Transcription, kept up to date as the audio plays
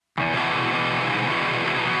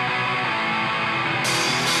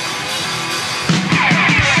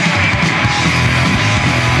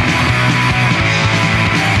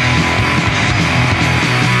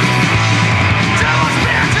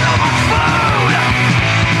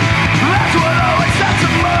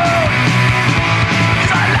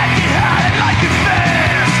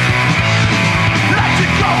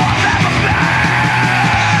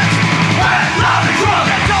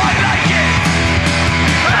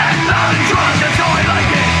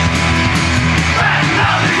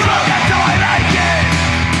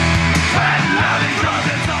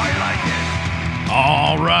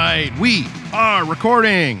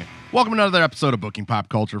recording. Welcome to another episode of Booking Pop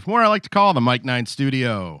Culture from where I like to call the Mike 9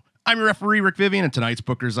 Studio. I'm your referee, Rick Vivian, and tonight's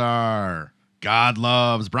bookers are God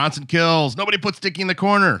Loves, Bronson Kills, Nobody Puts Dickie in the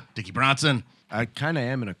Corner, Dickie Bronson. I kind of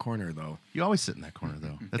am in a corner, though. You always sit in that corner,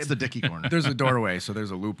 though. That's the Dickie corner. There's a doorway, so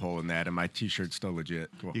there's a loophole in that, and my T-shirt's still legit.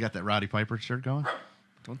 Cool. You got that Roddy Piper shirt going?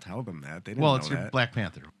 Don't tell them that. They didn't Well, know it's your that. Black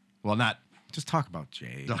Panther. Well, not... Just talk about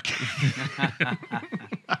Jay. Okay.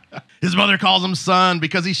 His mother calls him son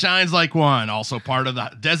because he shines like one. Also part of the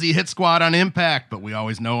Desi hit squad on Impact, but we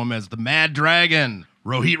always know him as the Mad Dragon.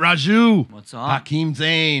 Rohit Raju. What's up? Hakeem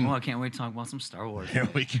Zayn. Oh, I can't wait to talk about some Star Wars. Here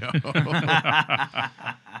we go.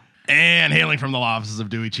 And hailing from the law offices of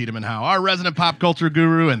Dewey, Cheatham, and Howe, our resident pop culture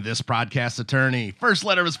guru and this podcast attorney. First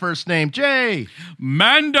letter of his first name, Jay.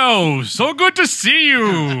 Mando, so good to see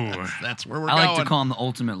you. That's where we're I going. like to call him the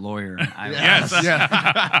ultimate lawyer. Yes.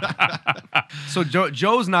 Yeah. So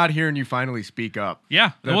Joe's not here, and you finally speak up.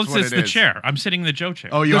 Yeah. That's Well, what it's it the is. chair. I'm sitting in the Joe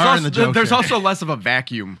chair. Oh, you There's are also, in the Joe There's chair. also less of a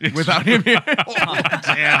vacuum without him here.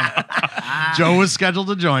 Damn. Joe was scheduled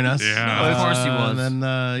to join us. Yeah. Of course he was. And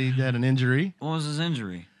then he had an injury. What was his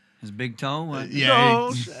injury? His big toe? What? Yeah.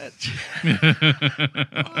 Oh,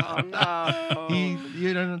 no.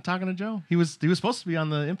 You know, talking to Joe. He was supposed to be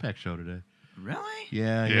on the Impact show today. Really?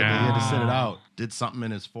 Yeah, he had to sit it out. Did something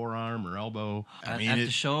in his forearm or elbow. At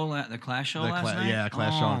the show, the Clash show last night? Yeah,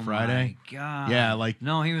 Clash show on Friday. Oh, my God. Yeah, like...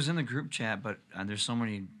 No, he was in the group chat, but there's so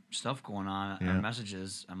many stuff going on. Yeah.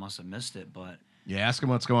 Messages. I must have missed it, but... Yeah, ask him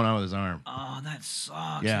what's going on with his arm. Oh, that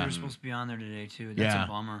sucks. Yeah. They were supposed to be on there today, too. That's Yeah. a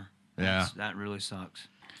bummer. Yeah. That really sucks.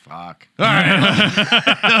 Fuck. All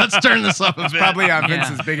right, let's turn this up a bit. Probably on Yeah.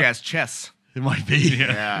 Vince's big-ass chest. It might be.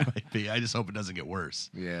 Yeah. It might be. I just hope it doesn't get worse.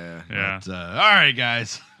 Yeah. Yeah. But, all right,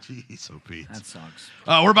 guys. Jeez, oh Pete. That sucks.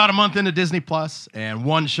 We're about a month into Disney Plus, and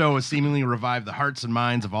one show has seemingly revived the hearts and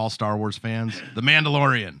minds of all Star Wars fans, The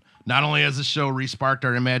Mandalorian. Not only has the show re-sparked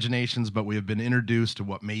our imaginations, but we have been introduced to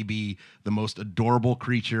what may be the most adorable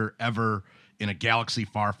creature ever in a galaxy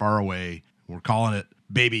far, far away. We're calling it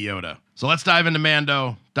Baby Yoda. So let's dive into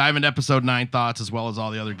Mando, dive into episode 9 thoughts, as well as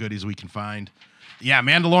all the other goodies we can find. Yeah,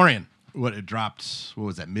 Mandalorian. It dropped, what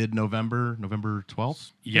was that, mid-November? November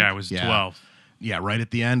 12th? Yeah, it was Yeah. 12. Yeah, right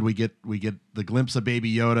at the end, we get the glimpse of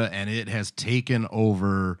Baby Yoda, and it has taken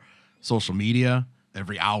over social media.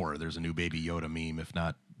 Every hour, there's a new Baby Yoda meme, if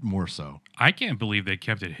not more so. I can't believe they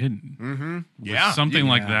kept it hidden. Mm-hmm. Yeah. Something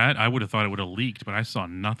like Yeah. that, I would have thought it would have leaked, but I saw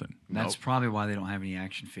nothing. That's probably why they don't have any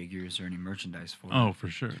action figures or any merchandise for it. Oh, for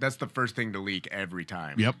sure. That's the first thing to leak every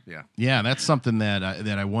time. Yep. Yeah. Yeah, that's something that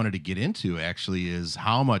I wanted to get into, actually, is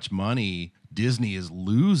how much money Disney is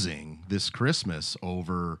losing this Christmas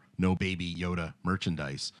over no Baby Yoda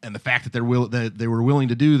merchandise, and the fact that they were willing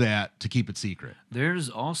to do that to keep it secret. There's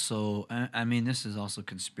also, I mean, this is also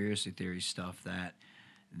conspiracy theory stuff that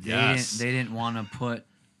Yes. they didn't want to put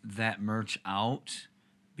that merch out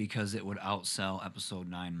because it would outsell Episode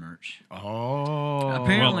 9 merch. Oh.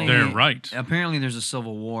 Apparently, Well, they're right. Apparently, there's a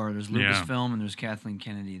civil war. There's Yeah. Lucasfilm and there's Kathleen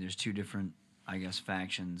Kennedy. There's two different, I guess,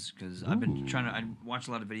 factions. Because I've been I watch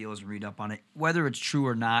a lot of videos and read up on it. Whether it's true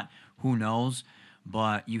or not, who knows?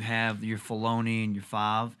 But you have your Filoni and your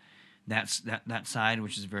Fav. That's that side,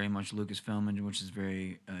 which is very much Lucasfilm, and which is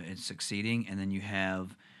very it's succeeding. And then you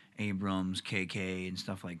have Abrams, KK, and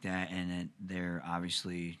stuff like that. And they're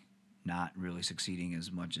obviously not really succeeding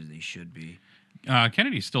as much as they should be.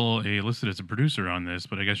 Kennedy's still listed as a producer on this,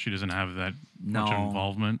 but I guess she doesn't have that much No.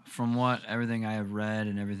 involvement. From everything I have read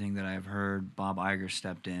and everything that I have heard, Bob Iger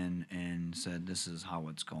stepped in and said this is how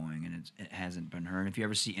it's going, and it hasn't been heard. If you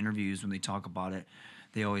ever see interviews when they talk about it,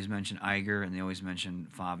 they always mention Iger and they always mention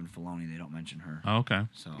Fav and Filoni. They don't mention her. Oh, okay.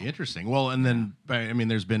 So Interesting. Well, and then I mean,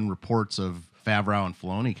 there's been reports of Favreau and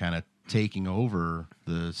Filoni kind of taking over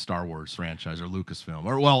the Star Wars franchise or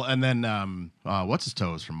Lucasfilm, and then what's his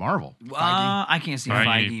toes from Marvel? I can't see Feige,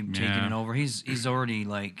 Feige taking yeah. it over. He's already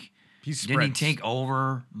like. He's Didn't he spread- take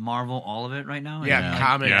over Marvel, all of it right now? Yeah, Like,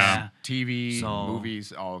 comics, Yeah. TV, So-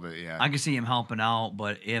 movies, all of it, yeah. I can see him helping out,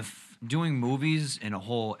 but if doing movies in a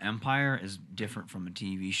whole empire is different from a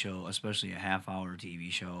TV show, especially a half-hour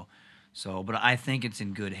TV show. So, but I think it's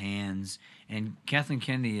in good hands. And Kathleen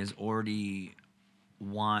Kennedy is already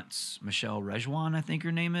wants Michelle Rejwan, I think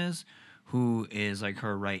her name is, who is like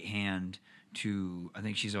her right hand to. I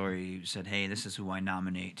think she's already said, "Hey, this is who I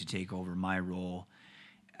nominate to take over my role."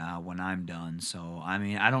 When I'm done. So, I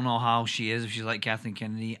mean, I don't know how she is, if she's like Kathleen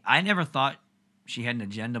Kennedy. I never thought she had an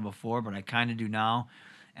agenda before, but I kind of do now.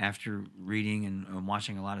 After reading and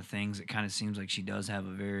watching a lot of things, it kind of seems like she does have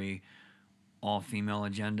a very all-female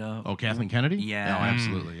agenda. Oh, Kathleen Kennedy? Yeah. Oh,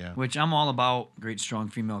 absolutely, yeah. Which I'm all about great, strong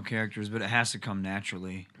female characters, but it has to come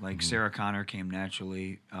naturally. Like Sarah Connor came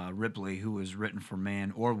naturally. Ripley, who was written for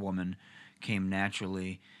man or woman, came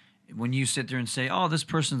naturally. When you sit there and say, oh, this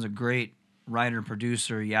person's a great writer,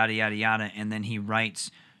 producer, yada, yada, yada, and then he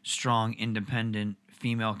writes strong, independent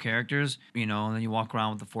female characters, and then you walk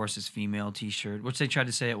around with the Force is Female t-shirt, which they tried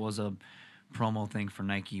to say it was a promo thing for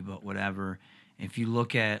Nike, but whatever. If you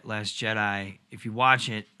look at Last Jedi, if you watch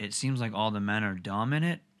it, it seems like all the men are dumb in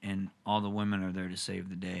it and all the women are there to save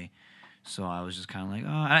the day. So I was just kind of like, oh,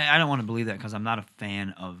 I don't want to believe that because I'm not a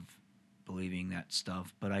fan of believing that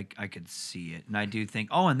stuff, but I could see it. And I do think,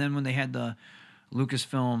 and then when they had the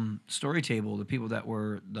Lucasfilm story table, the people that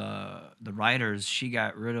were the writers, she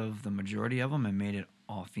got rid of the majority of them and made it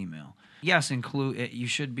all female. Yes, you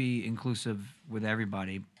should be inclusive with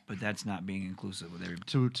everybody, but that's not being inclusive with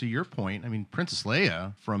everybody. To your point, I mean, Princess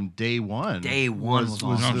Leia from day one was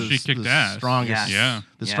awesome. She kicked ass. Strongest, Yes.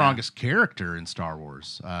 the Yeah. strongest character in Star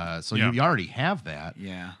Wars. So Yeah. you already have that.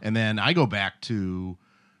 Yeah. And then I go back to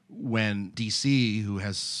when DC, who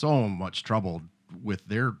has so much trouble with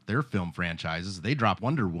their film franchises, they dropped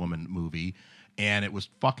Wonder Woman movie, and it was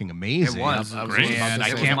fucking amazing. It was. I was Great. about to And say, I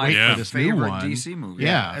it was can't my wait Yeah. for this new favorite one. DC movie.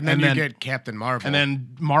 Yeah, And then you get Captain Marvel. and then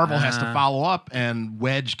Marvel has to Uh. follow up and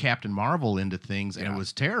wedge Captain Marvel into things, and Yeah. it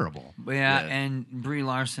was terrible. But yeah, Yeah. and Brie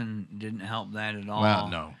Larson didn't help that at all. Well,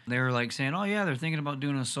 no. They were like saying, oh, yeah, they're thinking about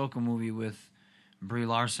doing an Ahsoka movie with Brie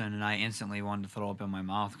Larson, and I instantly wanted to throw up in my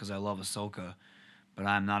mouth because I love Ahsoka. But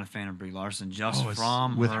I'm not a fan of Brie Larson just it's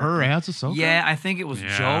from with her as Ahsoka? Yeah, I think it was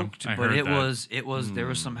Yeah, joked, I but heard it that. was there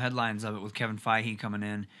was some headlines of it with Kevin Feige coming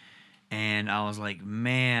in, and I was like,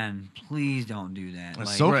 man, please don't do that. Like,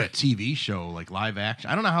 Ahsoka Right. TV show, like live action.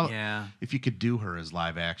 I don't know how Yeah. if you could do her as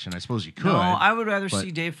live action. I suppose you could. No, I would rather but-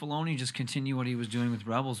 see Dave Filoni just continue what he was doing with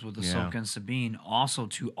Rebels with Yeah. Ahsoka and Sabine. Also,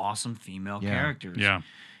 two awesome female Yeah. characters. Yeah.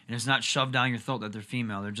 And it's not shoved down your throat that they're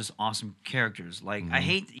female. They're just awesome characters. Like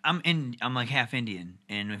Mm-hmm. I'm like half Indian,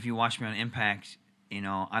 and if you watch me on Impact,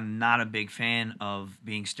 I'm not a big fan of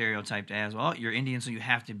being stereotyped as, well, you're Indian, so you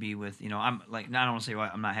have to be with, I'm like, I don't want to say, well,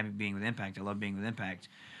 I'm not happy being with Impact. I love being with Impact,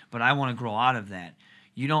 but I want to grow out of that.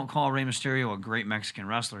 You don't call Rey Mysterio a great Mexican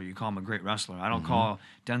wrestler. You call him a great wrestler. I don't call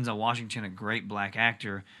Denzel Washington a great black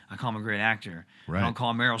actor. I call him a great actor. Right. I don't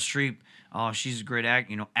call Meryl Streep, oh, she's a great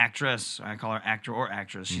actress. I call her actor or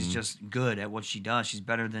actress. She's just good at what she does. She's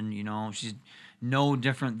better than, she's no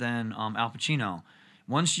different than Al Pacino.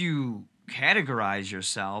 Once you categorize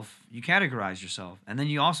yourself, and then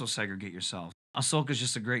you also segregate yourself. Ahsoka's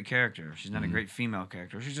just a great character. She's not a great female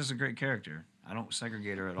character. She's just a great character. I don't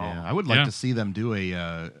segregate her at all. Yeah, I would like Yeah. to see them do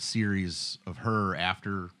a series of her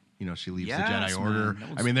after she leaves the Yes, Jedi man. Order. That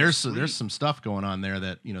would I mean, be there's sweet. some stuff going on there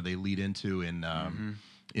that they lead into in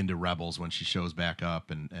into Rebels when she shows back up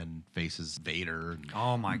and faces Vader. And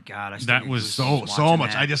Oh my God! I still That get was goosebumps so watching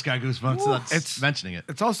much. that. I just got goosebumps It's- mentioning it.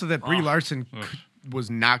 It's also that Brie Oh. Larson was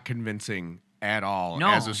not convincing at all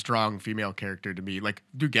No. as a strong female character to me. Like,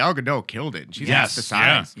 dude, Gal Gadot killed it. She's Yes, half the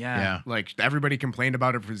size. Yeah. Like, everybody complained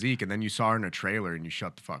about her physique, and then you saw her in a trailer, and you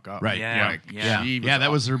shut the fuck up. Right. Yeah. Like, Yeah. she Yeah,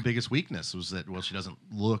 that was awesome. her biggest weakness was that she doesn't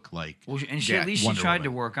look like Well, and Yeah, at least she Wonder tried to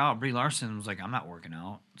Woman. work out. Brie Larson was like, "I'm not working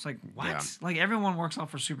out." It's like, what? Yeah. Like everyone works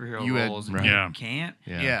out for superhero You had- roles, and Right. you Yeah. can't.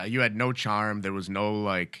 Yeah, you had no charm. There was no,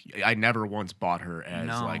 like, I never once bought her as,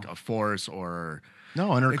 No. like, a force or.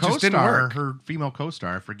 No, and her It just didn't co-star, work. her female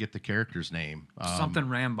co-star, I forget the character's name. Something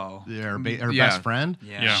Rambo. Her Yeah. best friend.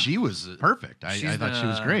 Yeah. She was perfect. I She's thought she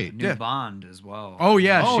was the great. New Yeah. Bond as well. Oh,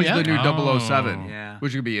 yeah, Oh, she's yeah. the new Oh. 007. Yeah.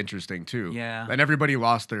 Which would be interesting, too. Yeah. And everybody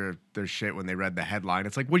lost their shit when they read the headline.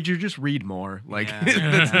 It's like, would you just read more? Like, Yeah.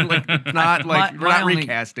 it's like, it's not like, we're not only,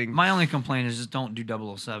 recasting. My only complaint is just don't do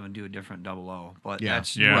 007, do a different 00. But Yeah.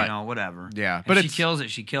 that's, Yeah. whatever. Yeah, If but she it's- kills it,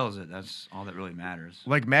 she kills it. That's all that really matters.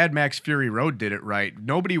 Like Mad Max Fury Road did it right.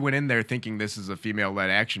 Nobody went in there thinking this is a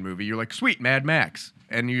female-led action movie. You're like, sweet, Mad Max.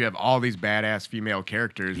 And you have all these badass female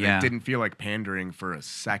characters Yeah. that didn't feel like pandering for a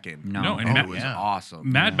second. No. and Oh, Ma- it was yeah.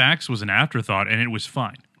 awesome. Mad Max was an afterthought, and it was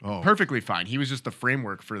fine. Oh, Perfectly fine. He was just the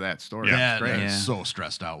framework for that story. Yeah. That's great. I'm Yeah. so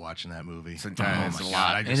stressed out watching that movie. Sometimes oh it's my a God,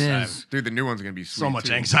 lot. I It just have is. Dude, the new one's going to be sweet, so much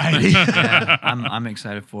too. anxiety. Yeah, I'm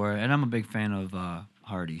excited for it, and I'm a big fan of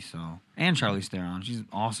Hardy. So and Charlize Theron, she's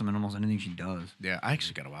awesome in almost anything she does. Yeah, I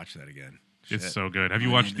actually got to watch that again. It's Shit. so good. Have you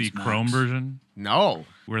My watched name the is Chrome Max. version No.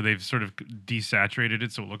 where they've sort of desaturated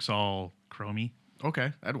it so it looks all chromy?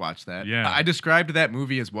 Okay, I'd watch that. Yeah. I described that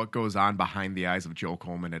movie as what goes on behind the eyes of Joe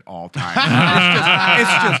Coleman at all times.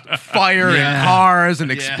 it's just fire and cars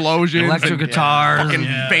and explosions, Electric and guitars, fucking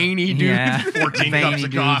veiny dude. Yeah. 14 Veiny cups of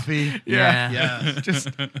dudes. coffee. Yeah. Yeah. Just,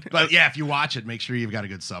 but yeah, if you watch it, make sure you've got a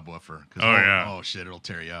good subwoofer. 'Cause, oh shit, it'll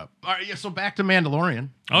tear you up. All right, yeah. So back to Mandalorian.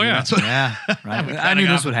 Oh, yeah. That's what, Yeah, right. I knew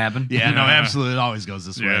this would happen. Yeah, no, absolutely. It always goes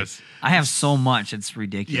this Yes. way. I have so much, it's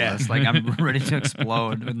ridiculous. Yeah. Like I'm ready to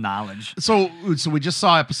explode with knowledge. So we just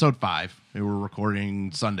saw episode 5. We were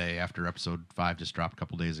recording Sunday after episode 5 just dropped a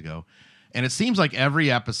couple days ago. And it seems like every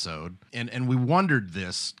episode, and we wondered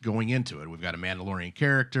this going into it. We've got a Mandalorian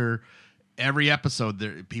character. Every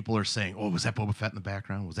episode, people are saying, "Oh, was that Boba Fett in the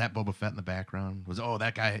background? Was that Boba Fett in the background?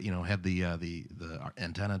 That guy, had the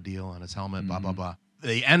antenna deal on his helmet? Blah blah blah."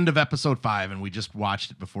 The end of episode 5, and we just watched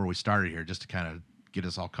it before we started here, just to kind of get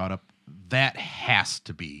us all caught up. That has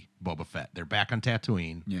to be Boba Fett. They're back on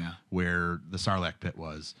Tatooine, where the Sarlacc pit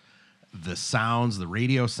was. The sounds, the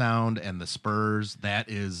radio sound, and the spurs, that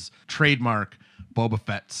is trademark Boba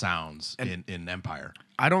Fett sounds in Empire.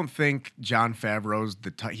 I don't think Jon Favreau's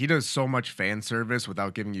he does so much fan service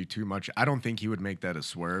without giving you too much. I don't think he would make that a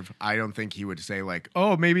swerve. I don't think he would say like,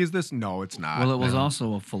 "Oh, maybe is this?" No, it's not. Well, it was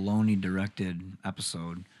also a Filoni directed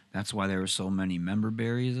episode. That's why there were so many member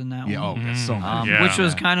berries in that Yeah, one. that's so much. Yeah. Which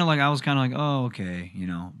was kind of like, I was kind of like, oh, okay,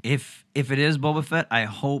 If it is Boba Fett, I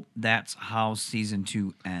hope that's how season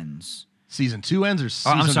 2 ends. Season 2 ends or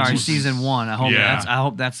season I'm sorry, 2? season 1. I hope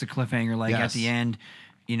Yeah. that's the cliffhanger. Like at Yes. the end,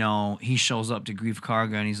 he shows up to Grief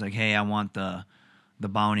Karga and he's like, hey, I want the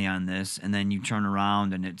bounty on this, and then you turn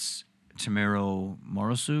around and it's Tamiro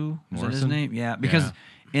Morosu. Is that his Morrison? name? Yeah, because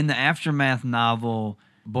Yeah. in the Aftermath novel,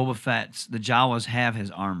 Boba Fett's the Jawas have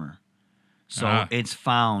his armor, so it's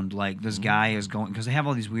found like this guy is going because they have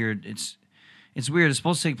all these weird. It's weird. It's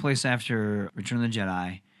supposed to take place after Return of the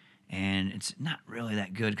Jedi, and it's not really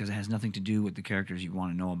that good because it has nothing to do with the characters you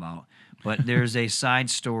want to know about. But there's a side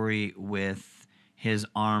story with his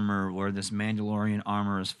armor where this Mandalorian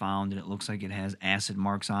armor is found, and it looks like it has acid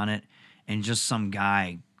marks on it, and just some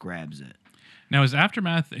guy grabs it. Now, is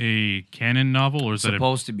Aftermath a canon novel, or is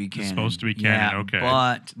Supposed to be canon. supposed to be canon? Yeah, Okay.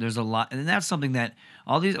 but there's a lot, and that's something that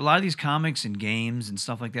a lot of these comics and games and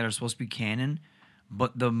stuff like that are supposed to be canon,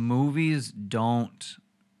 but the movies don't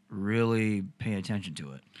really pay attention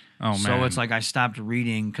to it. Oh, So man. it's like I stopped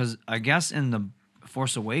reading because I guess in the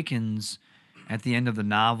Force Awakens, at the end of the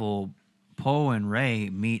novel, Poe and Rey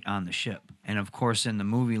meet on the ship. And of course, in the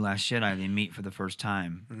movie Last Jedi, they meet for the first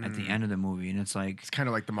time at the end of the movie, and it's like, It's kind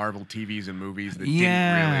of like the Marvel TVs and movies that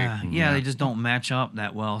yeah, didn't really. yeah, they just don't match up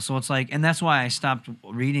that well. So it's like, and that's why I stopped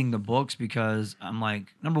reading the books because I'm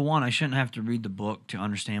like, number one, I shouldn't have to read the book to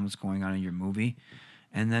understand what's going on in your movie,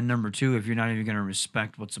 and then number two, if you're not even going to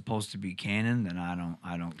respect what's supposed to be canon, then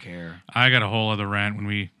I don't care. I got a whole other rant when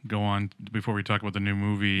we go on before we talk about the new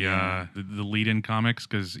movie, the lead-in comics,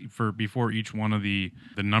 because before each one of the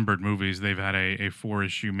numbered movies, they've had a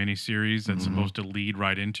 4-issue miniseries that's supposed to lead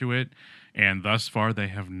right into it, and thus far they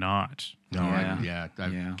have not. No, Yeah.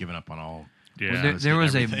 I've given up on all. Yeah. Well, there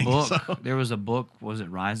was a everything, book. so. There was a book. Was it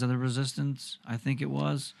Rise of the Resistance? I think it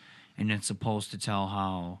was, and it's supposed to tell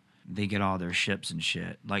how they get all their ships and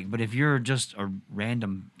shit. Like, but if you're just a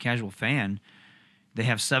random casual fan, they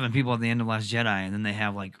have 7 people at the end of Last Jedi, and then they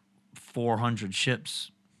have like 400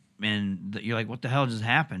 ships, and you're like, what the hell just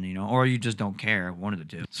happened? Or you just don't care. One of the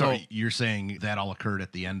two. So you're saying that all occurred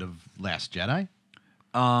at the end of Last Jedi?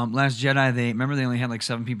 Last Jedi, they only had like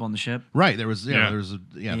 7 people on the ship. Right. There was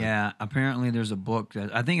Yeah, apparently there's a book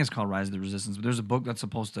that I think it's called Rise of the Resistance, but there's a book that's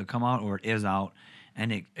supposed to come out or it is out,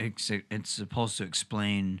 and it's supposed to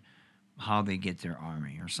explain how they get their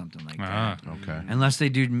army or something like that. Okay. Unless they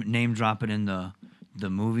do name drop it in the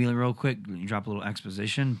movie real quick, you drop a little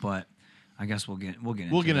exposition, but I guess we'll get into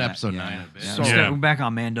get that. episode Yeah. 9 of it. Yeah. So- We're back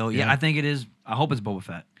on Mando. Yeah, I think it is. I hope it's Boba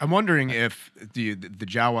Fett. I'm wondering if the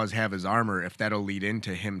Jawas have his armor, if that'll lead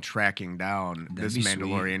into him tracking down this be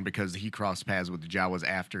Mandalorian because he crossed paths with the Jawas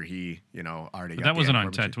after he, already got That the wasn't on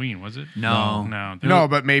information. Tatooine, was it? No. No. No,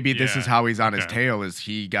 but maybe this is Yeah, how he's on his okay. tail. Is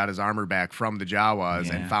he got his armor back from the Jawas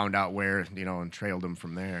Yeah. and found out where, and trailed him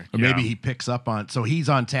from there. Or maybe Yeah. he picks up on. So he's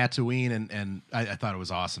on Tatooine, and I thought it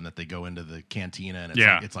was awesome that they go into the cantina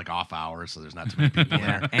and it's like off hours, so there's not too many people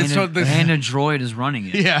there. And, so and a droid is running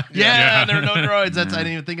it. Yeah, there are no droids. I didn't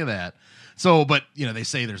even think of that. So, but they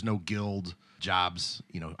say there's no guild jobs,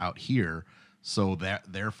 out here. So that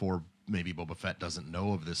therefore maybe Boba Fett doesn't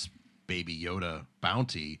know of this Baby Yoda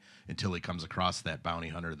bounty until he comes across that bounty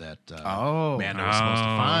hunter that Mando was supposed to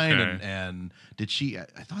find. okay. And did she? I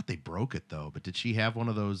thought they broke it though. But did she have one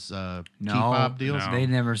of those key No, fob deals? no. They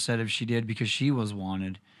never said if she did because she was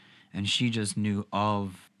wanted. and she just knew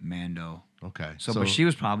of Mando. Okay. So, but she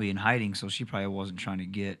was probably in hiding, so she probably wasn't trying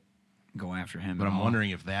to go after him. But at I'm all. wondering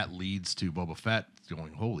if that leads to Boba Fett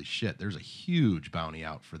going, holy shit, there's a huge bounty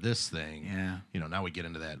out for this thing. Yeah. Now we get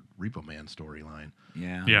into that Repo Man storyline.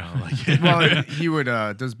 Yeah. Yeah. Well, he would.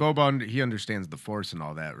 Does Boba? He understands the Force and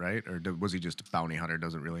all that, right? Or was he just a bounty hunter?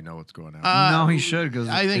 Doesn't really know what's going on. No, he should because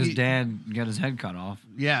I think his dad got his head cut off.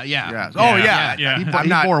 Yeah. Yeah. Oh, yeah. Yeah. He, I'm he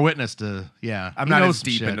not- bore witness to, yeah. I'm he not knows as some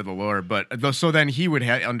deep shit. into the lore, but so then he would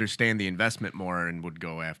understand the investment more and would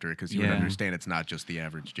go after it because he would Yeah. understand it's not just the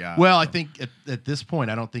average job. Well, I think at this point,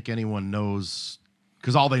 I don't think anyone knows,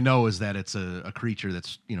 because all they know is that it's a creature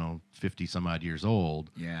that's 50 some odd years old.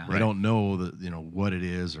 Yeah. They don't know what it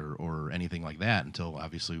is or anything like that until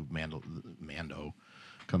obviously Mando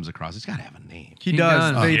comes across. It's got to have a name. he He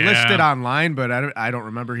does. does. They Yeah. list it online, but I don't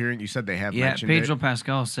remember hearing. You said they have Yeah, mentioned Pedro it.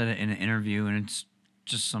 Pascal said it in an interview, and it's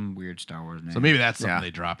just some weird Star Wars name. So maybe that's something Yeah. they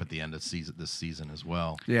drop at the end of this season as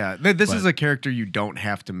well. Yeah, this But- is a character you don't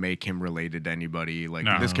have to make him related to anybody. Like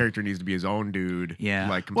No. this character needs to be his own dude. Yeah.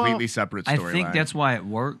 like completely Well, separate I storyline. think that's why it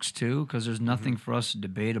works too, because there's nothing for us to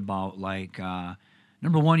debate about. Like,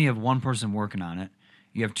 number one, you have one person working on it.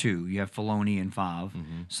 You have two. You have Filoni and Fav.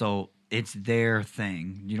 So it's their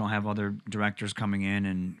thing. You don't have other directors coming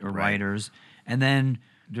in or Right. writers, and then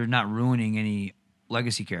they're not ruining any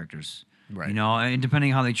legacy characters. Right. And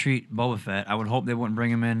depending how they treat Boba Fett, I would hope they wouldn't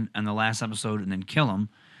bring him in the last episode and then kill him.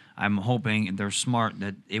 I'm hoping if they're smart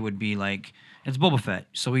that it would be like it's Boba Fett,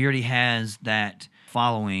 so he already has that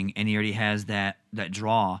following and he already has that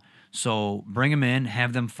draw. So bring him in,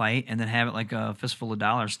 have them fight, and then have it like a Fistful of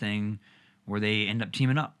Dollars thing where they end up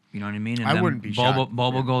teaming up. You know what I mean? And I then wouldn't be Boba, shocked.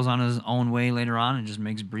 Boba Yeah. goes on his own way later on and just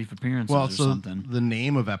makes brief appearances Well, or so something. the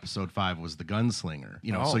name of episode 5 was the Gunslinger.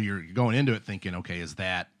 So Oh. you're going into it thinking, okay, is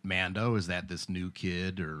that Mando? Is that this new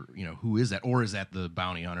kid, or who is that? Or is that the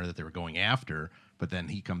bounty hunter that they were going after? But then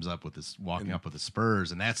he comes up with this walking up with the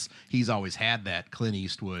spurs, and he's always had that Clint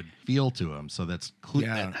Eastwood feel to him. So that's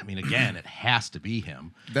Yeah. again, it has to be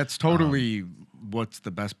him. That's totally what's the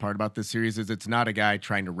best part about this series is it's not a guy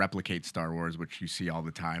trying to replicate Star Wars, which you see all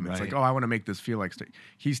the time. It's like, Right. oh, I want to make this feel like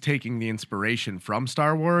he's taking the inspiration from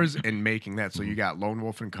Star Wars and making that. So you got Lone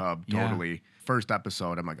Wolf and Cub, Yeah. totally. First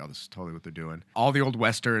episode, I'm like, oh, this is totally what they're doing. All the old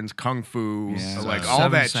westerns, kung fu, Yeah. like Seven all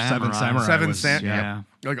that Seven Samurai. Seven was- Sam- yeah.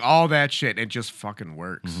 like all that shit. It just fucking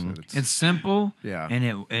works. It's simple, Yeah.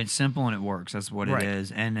 and it's simple and it works. That's what Right. it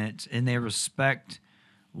is, and they respect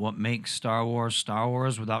what makes Star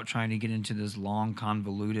Wars without trying to get into this long,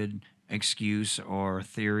 convoluted excuse or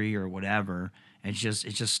theory or whatever. It's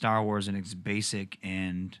just Star Wars, and it's basic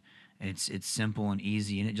and it's simple and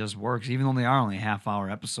easy, and it just works. Even though they are only half-hour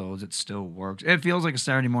episodes, it still works. It feels like a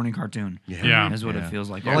Saturday morning cartoon. Yeah. Is what Yeah. it feels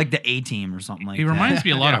like, or like the A-Team or something like He that. reminds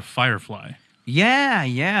me a lot of Firefly.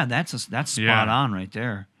 Yeah, that's spot Yeah. on right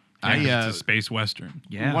there. It's a space western.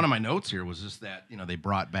 Yeah, One of my notes here was just that they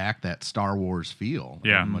brought back that Star Wars feel.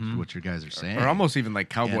 Yeah. What you guys are saying, or almost even like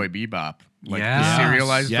Cowboy Bebop, like Yeah. the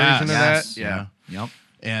serialized Yes. version Yes. of that. Yeah. Yep.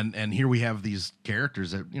 And here we have these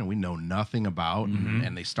characters that we know nothing about, Mm-hmm.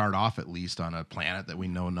 and they start off at least on a planet that we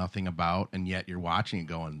know nothing about, and yet you're watching it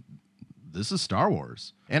going, this is Star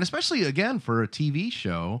Wars. And especially again for a TV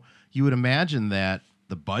show, you would imagine that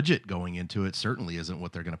the budget going into it certainly isn't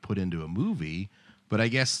what they're going to put into a movie. But I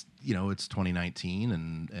guess it's 2019,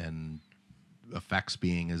 and effects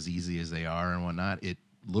being as easy as they are and whatnot, it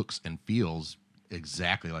looks and feels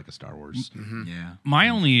exactly like a Star Wars. Yeah. My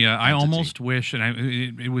only, I Entity. almost wish,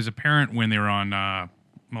 and it was apparent when they were on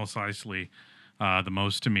Mos Eisley the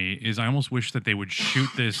most to me, is I almost wish that they would shoot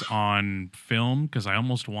this on film because I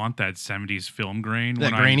almost want that 70s film grain.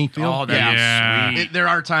 That when grainy feel. Oh, that'd be Yeah. sweet. There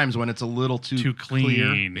are times when it's a little too clear.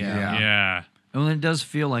 clean. Yeah. Yeah. Well, it does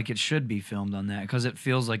feel like it should be filmed on that because it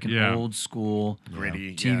feels like an Yeah. old school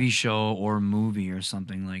Gritty, TV yeah. show or movie or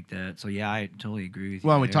something like that. So yeah, I totally agree with you.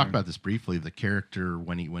 Well, and we there. talked about this briefly. The character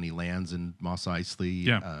when he lands in Mos Eisley,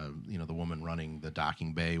 Yeah. the woman running the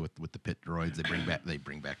docking bay with the pit droids. They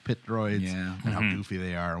bring back pit droids, Yeah. and how goofy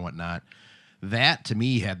they are and whatnot. That to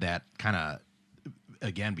me had that kind of,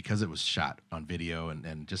 again, because it was shot on video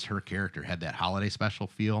and just her character had that holiday special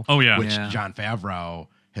feel. Oh, yeah. which Yeah. Jon Favreau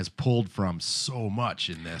has pulled from so much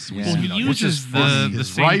in this. Yeah. Well, he which is uses funny. the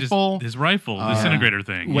his same rifle. his rifle, disintegrator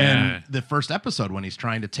thing. When Yeah. the first episode, when he's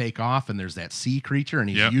trying to take off, and there's that sea creature, and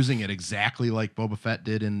he's Yep. using it exactly like Boba Fett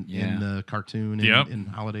did in Yeah. the cartoon Yep. in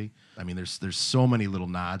Holiday. I mean, there's so many little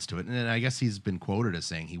nods to it, and I guess he's been quoted as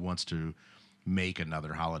saying he wants to make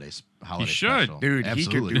another holiday should. special. Dude, he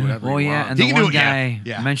Absolutely. could do whatever Well, he yeah, wants. and He the can do one it, yeah. guy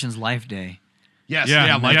Yeah. mentions Life Day. Yes,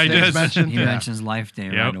 Yeah, Life yeah, he Day is does. mentioned. He Yeah. mentions Life Day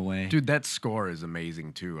Yep. right away. Dude, that score is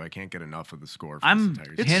amazing too. I can't get enough of the score. For I'm this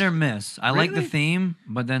entire hit or miss. I like the Really? theme,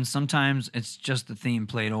 but then sometimes it's just the theme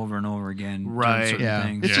played over and over again. doing Right. certain Yeah,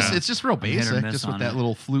 things. it's just real I'm hit or basic, miss just with on that it.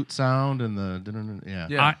 little flute sound and the yeah.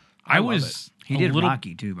 Yeah. I love was. He a did little,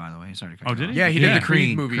 Rocky too, by the way. Sorry to cut Oh, you did off. he? Yeah, he Yeah. did the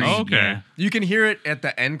Creed movies. Oh, okay. yeah. You can hear it at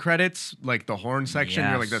the end credits, like the horn section.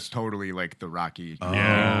 You're like, Yes. that's totally like the Rocky. Oh,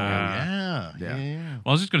 Yeah. yeah. Well,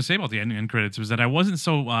 I was just going to say about the end credits was that I wasn't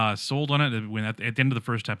so sold on it when at the end of the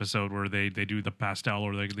first episode where they do the pastel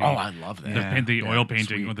or the Oh, I love that. the, Yeah. the oil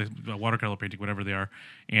painting sweet. or the watercolor painting, whatever they are.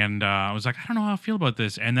 And I was like, I don't know how I feel about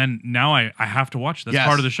this. And then now I have to watch. That's Yes.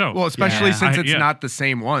 part of the show. Well, especially Yeah. since I- it's yeah. not the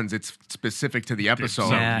same ones. It's specific to the episode.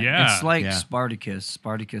 So- Yeah, yeah. it's like Yeah. Spartacus.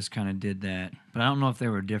 Spartacus kind of did that, but I don't know if they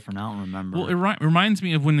were different. I don't remember. well, it reminds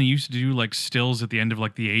me of when they used to do like stills at the end of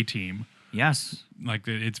like the A-Team. yes, Like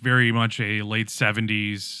it's very much a late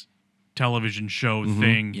 70s television show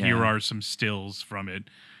thing. Yeah. Here are some stills from it,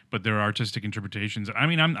 but there are artistic interpretations. I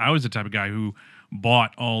mean, I was the type of guy who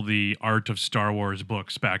bought all the Art of Star Wars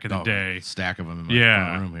books back in the Oh, day. stack of them in my Yeah.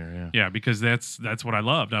 front room here. Yeah. Yeah, because that's what I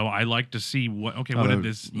loved. I like to see what what Oh, did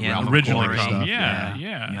this yeah, Realm of originally Glory come. stuff, Yeah.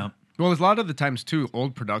 Yep. Well, a lot of the times too,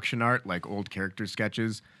 old production art, like old character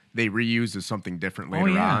sketches, they reuse as something different later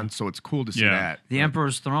yeah. on. So it's cool to see Yeah. that. The Like,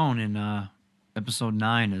 Emperor's Throne in episode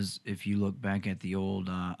 9 is, if you look back at the old,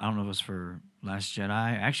 I don't know if it was for Last Jedi.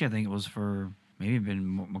 Actually, I think it was for maybe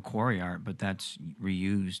been Macquarie art, but that's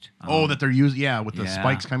reused. Oh, that they're using with the yeah.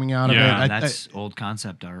 spikes coming out Yeah. of it. that's old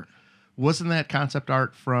concept art. Wasn't that concept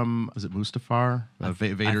art from? Was it Mustafar?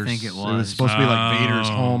 Vader's. think it It was. was supposed to be like Vader's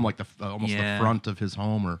Oh. home, like almost the Yeah. front of his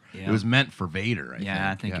home, or Yeah. it was meant for Vader.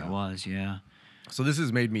 I think it was. Yeah. So this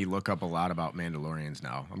has made me look up a lot about Mandalorians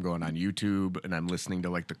now. I'm going on YouTube and I'm listening to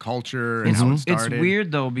like the culture and how it It's started.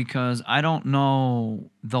 weird though because I don't know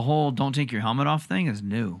the whole "don't take your helmet off" thing is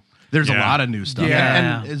new. There's a Yeah. lot of new stuff.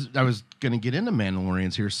 Yeah. And I was going to get into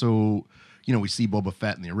Mandalorians here. So, we see Boba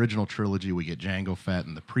Fett in the original trilogy. We get Jango Fett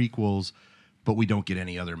in the prequels, but we don't get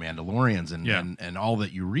any other Mandalorians. And, Yeah. and all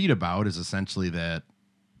that you read about is essentially that,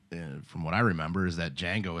 from what I remember, is that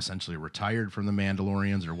Jango essentially retired from the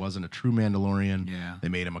Mandalorians or wasn't a true Mandalorian. Yeah. They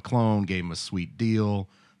made him a clone, gave him a sweet deal.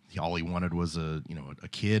 All he wanted was a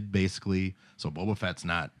kid, basically. So Boba Fett's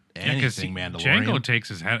not anything Mandalorian. Django takes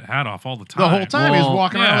his hat off all the time. the whole time he was Well,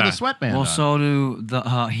 walking around yeah. with a sweatband Well, on. so do the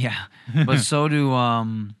but so do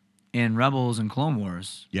in Rebels and Clone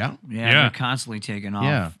Wars. Yeah. Yeah, Yeah. they're constantly taking off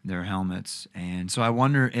Yeah. their helmets, and so I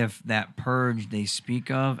wonder if that purge they speak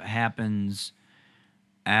of happens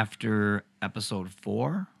after Episode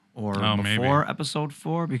 4 or Oh, before maybe. Episode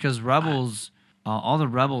 4, because Rebels, all the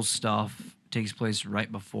Rebels stuff takes place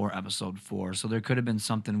right before Episode 4, so there could have been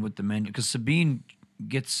something with the menu because Sabine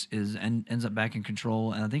ends up back in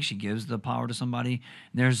control, and I think she gives the power to somebody.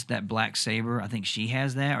 There's that black saber. I think she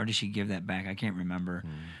has that, or did she give that back? I can't remember.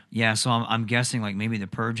 Yeah, so I'm guessing like maybe the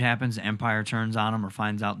purge happens, the Empire turns on them, or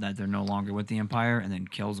finds out that they're no longer with the Empire, and then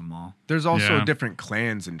kills them all. There's also Yeah. different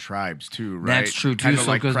clans and tribes too, right? That's true too. Kinda So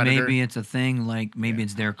like because Predator. maybe it's a thing, like maybe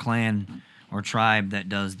it's their clan or tribe that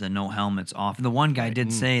does the no helmets off. The one guy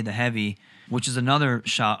did say the heavy, which is another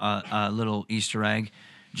little Easter egg.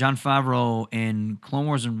 Jon Favreau in Clone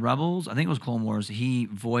Wars and Rebels, I think it was Clone Wars, he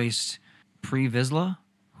voiced Pre Vizsla,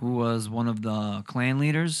 who was one of the clan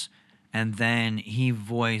leaders, and then he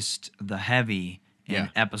voiced the Heavy in Yeah.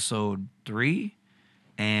 Episode 3.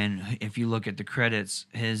 And if you look at the credits,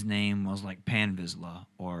 his name was like Pan Vizsla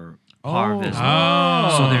or Par Vizsla.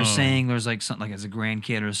 Oh. So they're saying there's like something like as a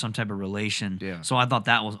grandkid or some type of relation. Yeah. So I thought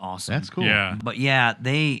that was awesome. That's cool. Yeah. But but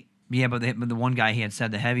the one guy he had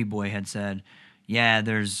said, the heavy boy had said,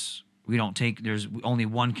 there's only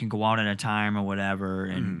one can go out at a time or whatever,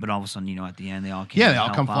 and but all of a sudden, at the end they all came. Yeah, to they all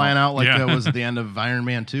help come flying out like Yeah. that was at the end of Iron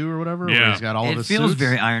Man 2 or whatever. Where Yeah. he's got all of It his feels suits.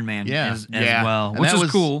 very Iron Man Yeah. as Yeah. well, And which that is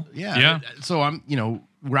was cool. Yeah. Yeah. So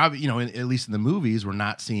we're at least in the movies, we're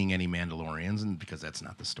not seeing any Mandalorians, and because that's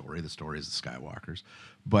not the story. The story is the Skywalkers.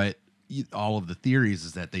 But all of the theories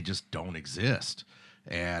is that they just don't exist.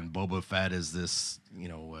 And Boba Fett is this,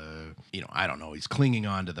 I don't know. He's clinging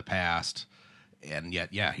on to the past, and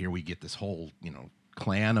yet, here we get this whole,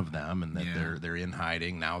 clan of them, and that Yeah. they're in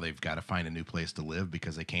hiding. Now they've got to find a new place to live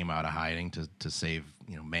because they came out of hiding to save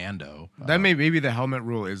Mando. Maybe the helmet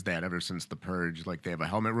rule is that ever since the purge, like they have a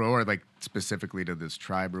helmet rule, or like specifically to this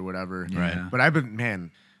tribe or whatever. Right. But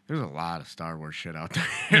there's a lot of Star Wars shit out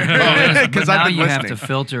there. But Because now I've been you have listening. to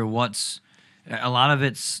filter a lot of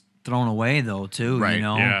it's thrown away though too. Right, You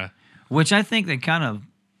know, yeah. which I think they kind of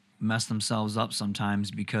mess themselves up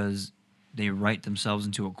sometimes because they write themselves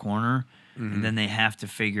into a corner. And then they have to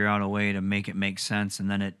figure out a way to make it make sense, and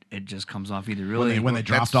then it just comes off either really when they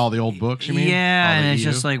dropped all the old books, you mean? yeah, All the and it's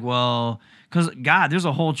EU? just like, well, because God, there's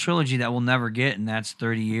a whole trilogy that we'll never get, and that's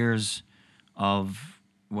 30 years of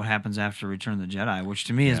what happens after Return of the Jedi, which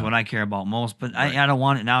to me is what I care about most. But I don't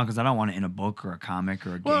want it now because I don't want it in a book or a comic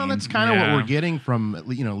or a game. Well, that's kind of what we're getting from at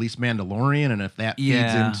least Mandalorian, and if that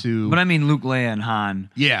feeds into. But I mean Luke, Leia, and Han.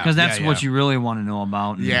 Yeah, because that's yeah, what yeah. you really want to know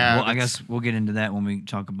about. And Yeah, well, I that's- guess we'll get into that when we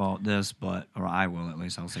talk about this, or I will at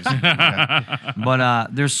least. I'll say something.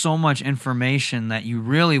 But there's so much information that you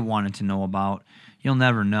really wanted to know about, you'll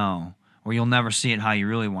never know, or you'll never see it how you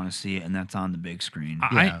really want to see it, and that's on the big screen.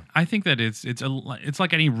 Yeah. I think that it's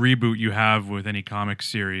like any reboot you have with any comic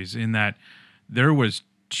series, in that there was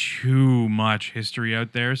too much history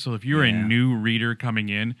out there. So if you're a Yeah. new reader coming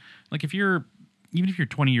in, like even if you're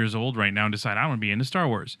 20 years old right now and decide I want to be into Star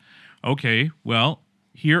Wars, okay, well,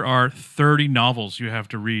 here are 30 novels you have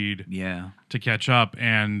to read Yeah. to catch up,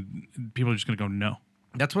 and people are just going to go, no.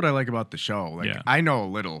 That's what I like about the show. Like, Yeah. I know a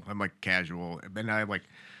little. I'm like casual, and I like,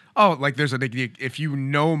 oh, like there's if you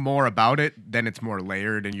know more about it, then it's more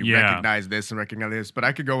layered, and you Yeah. recognize this and recognize this. But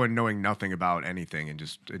I could go in knowing nothing about anything and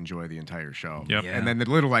just enjoy the entire show. Yep. Yeah. And then the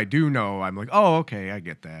little I do know, I'm like, oh, okay, I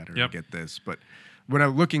get that, or I Yep. get this. But when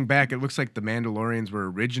I'm looking back, it looks like the Mandalorians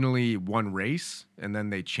were originally one race, and then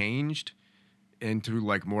they changed into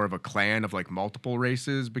like more of a clan of like multiple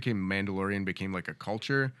races. Mandalorian became like a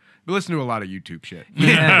culture. We listen to a lot of YouTube shit.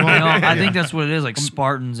 Yeah, well, I think that's what it is, like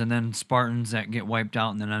Spartans, and then Spartans that get wiped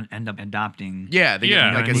out and then end up adopting. Yeah, they Yeah.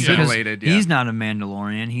 get like Because assimilated. Yeah. He's not a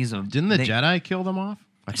Mandalorian. He's a. Didn't the they- Jedi kill them off?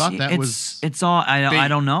 I thought See, that it's, was. It's all. They- I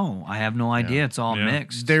don't know. I have no idea. It's all Yeah.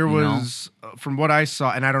 mixed. There you know? was, from what I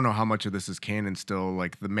saw, and I don't know how much of this is canon still,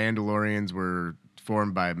 like the Mandalorians were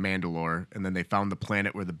formed by Mandalore, and then they found the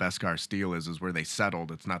planet where the Beskar Steel is where they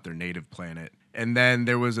settled. It's not their native planet. And then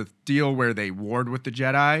there was a deal where they warred with the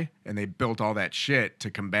Jedi, and they built all that shit to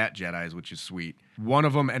combat Jedis, which is sweet. One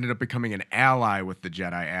of them ended up becoming an ally with the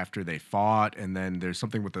Jedi after they fought, and then there's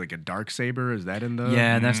something with like a dark saber. Is that in the?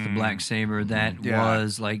 Yeah, that's the black saber. That Yeah.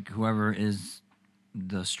 was like whoever is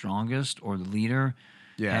the strongest or the leader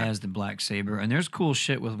Yeah. has the black saber. And there's cool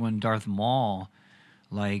shit with when Darth Maul.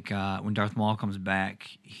 Like when Darth Maul comes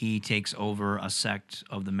back, he takes over a sect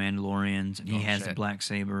of the Mandalorians, and he has the shit. black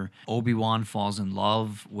saber. Obi-Wan falls in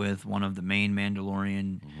love with one of the main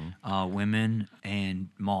Mandalorian women, and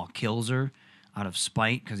Maul kills her out of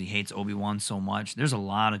spite because he hates Obi-Wan so much. There's a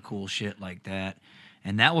lot of cool shit like that,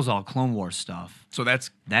 and that was all Clone Wars stuff. So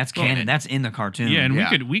that's That's canon. That's in the cartoon. Yeah, and Yeah.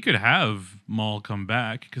 we could have Maul come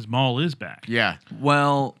back, because Maul is back. yeah.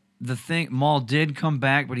 Well, the thing, Maul did come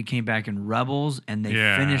back, but he came back in Rebels, and they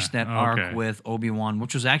Yeah, finished that arc okay. with Obi-Wan,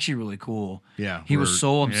 which was actually really cool. Yeah, He was we're-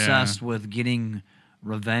 so obsessed with getting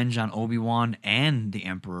revenge on Obi-Wan and the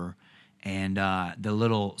Emperor, and the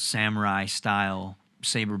little samurai style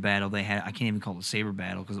saber battle they had. I can't even call it a saber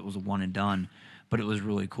battle because it was a one and done, but it was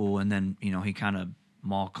really cool. And then he kind of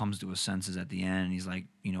Maul comes to his senses at the end, and he's like,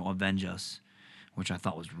 avenge us. Which I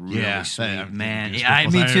thought was really Yeah, sweet, that- man. goosebumps. Yeah,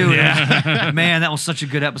 me too. Yeah. Man, that was such a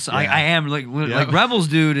good episode. Yeah. I am like Yep. Rebels,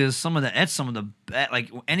 dude. Is some of the that's some of the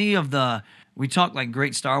like any of the we talk like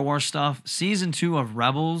great Star Wars stuff. Season 2 of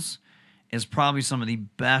Rebels is probably some of the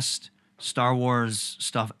best Star Wars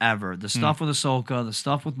stuff ever. The stuff with Ahsoka, the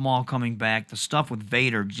stuff with Maul coming back, the stuff with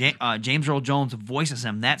Vader. James Earl Jones voices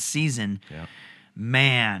him that season. Yeah.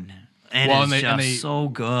 Man, and Well, it's and just they- so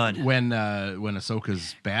good. when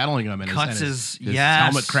Ahsoka's battling him and Cuts his yes.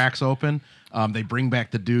 helmet cracks open, they bring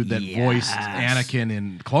back the dude that voiced Yes. Anakin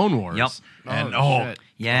in Clone Wars. Yep. And shit.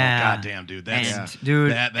 Yeah. goddamn, dude, that's And,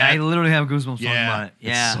 dude, that- I literally have goosebumps talking Yeah, about it. it's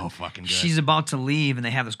Yeah, so fucking good. She's about to leave, and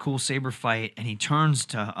they have this cool saber fight, and he turns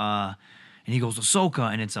to and he goes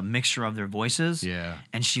Ahsoka, and it's a mixture of their voices. Yeah.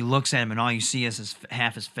 And she looks at him, and all you see is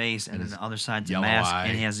half his face, and then the other side's a yellow mask, eye.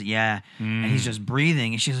 and he has and he's just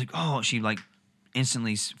breathing, and she's like, oh, she like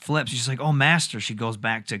instantly flips. She's like, oh, master. She goes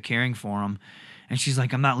back to caring for him. And she's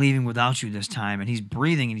like, I'm not leaving without you this time. And he's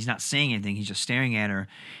breathing and he's not saying anything. He's just staring at her.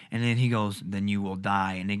 And then he goes, then you will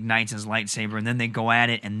die. And ignites his lightsaber. And then they go at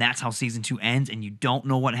it. And that's how season 2 ends. And you don't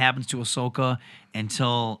know what happens to Ahsoka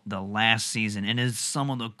until the last season. And it's some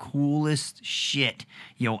of the coolest shit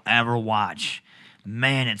you'll ever watch.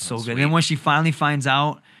 Man, it's so good. And then when she finally finds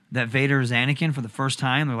out that Vader is Anakin for the first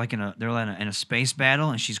time, they're like in a space battle.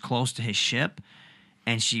 And she's close to his ship.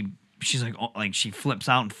 And she's like, oh, like she flips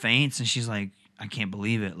out and faints. And she's like, I can't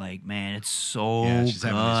believe it. Like, man, it's so Yeah, she's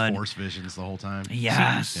good. having these force visions the whole time.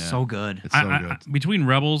 Yeah, Yeah. so good. It's so good. Between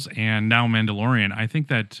Rebels and now Mandalorian, I think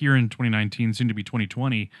that here in 2019, soon to be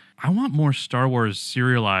 2020, I want more Star Wars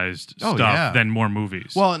serialized Oh, stuff yeah. than more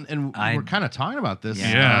movies. Well, and we're kind of talking about this.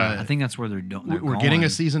 Yeah. I think that's where they're We're getting a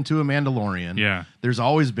season 2 of Mandalorian. Yeah. There's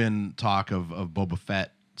always been talk of Boba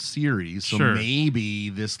Fett series, so Sure. maybe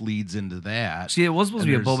this leads into that. See, it was supposed to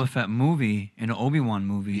be a And there's- Boba Fett movie and an Obi-Wan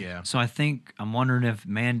movie. Yeah. So I'm wondering if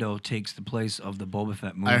Mando takes the place of the Boba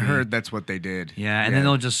Fett movie. I heard that's what they did. Yeah, and then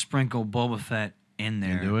they'll just sprinkle Boba Fett in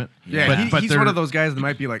there. Do it. Yeah, But he's they're- one of those guys that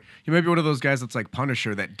might be like he might be one of those guys that's like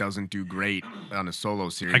Punisher that doesn't do great on a solo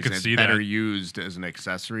series. I could and it's see better that. used as an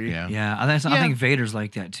accessory. Yeah. Yeah, I Yeah. think Vader's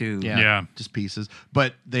like that too. Yeah. just pieces.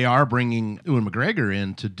 But they are bringing Ewan McGregor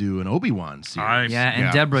in to do an Obi-Wan series. Yeah, and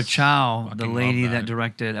Yeah. Deborah Chow, the Fucking lady love that that.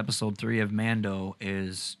 directed episode 3 of Mando,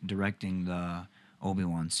 is directing the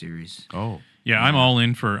Obi-Wan series. Oh. Yeah, I'm all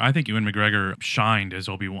in for. I think Ewan McGregor shined as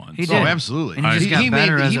Obi-Wan. He Oh, did. absolutely. And he just got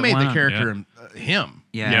better made, as he it made went the on. character him.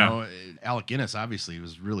 Yeah. You Yeah. know, Alec Guinness obviously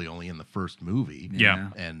was really only in the first movie. Yeah.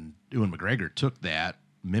 And Ewan McGregor took that,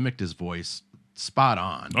 mimicked his voice spot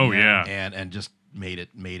on. Oh, yeah. And just made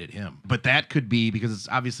it him. But that could be because it's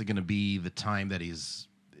obviously going to be the time that he's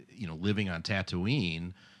living on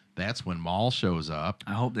Tatooine. That's when Maul shows up.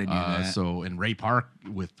 I hope they do that. So and Ray Park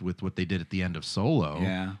with what they did at the end of Solo.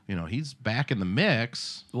 Yeah. He's back in the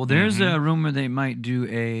mix. Well, there's a rumor they might do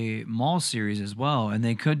a Maul series as well, and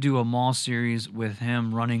they could do a Maul series with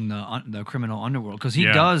him running the criminal underworld because he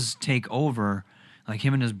Yeah. does take over, like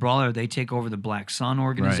him and his brother. They take over the Black Sun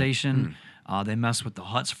organization. They mess with the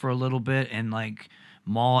Hutts for a little bit, and like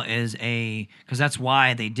Maul is because that's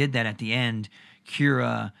why they did that at the end.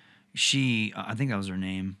 Kira, I think that was her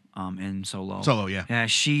name in Solo. Solo, yeah. Yeah,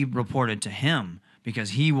 she reported to him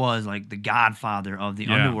because he was like the godfather of the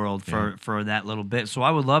Yeah. underworld for that little bit. So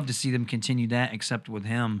I would love to see them continue that, except with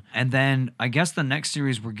him. And then I guess the next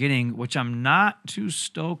series we're getting, which I'm not too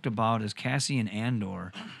stoked about, is Cassian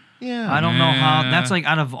Andor. Yeah. I don't know how. Yeah. That's like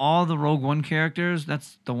out of all the Rogue One characters,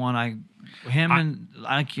 that's the one I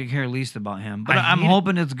care least about him. But I'm hate it.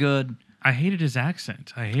 hoping it's good. I hated his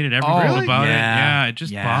accent. I hated everything really? about it. Yeah. Yeah, it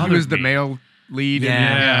just Yeah. bothered He was the me. male lead. Yeah.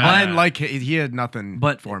 And, But- I didn't like he had nothing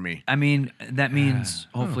But for me. I mean, that means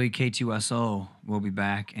hopefully K2SO will be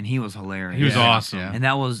back, and he was hilarious. He was Yeah. awesome. Yeah. And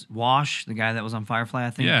that was Wash, the guy that was on Firefly,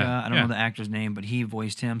 I think. Yeah, I don't yeah. know the actor's name, but he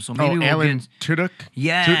voiced him. So maybe Oh, we'll Alan get. Tudyk.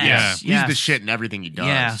 Yes, Yeah. yes. He's the shit in everything he does.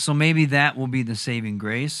 Yeah, so maybe that will be the saving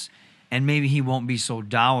grace. And maybe he won't be so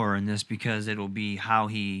dour in this because it'll be how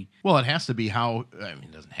he. Well, it has to be how. I mean,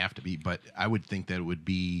 it doesn't have to be, but I would think that it would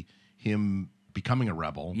be him becoming a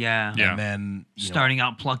rebel. Yeah. Yeah. And then Starting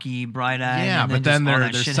out plucky, bright-eyed. Yeah, and but then just all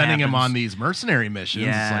they're that shit sending him happens. on these mercenary missions.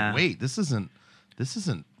 It's Yeah. like, wait, this isn't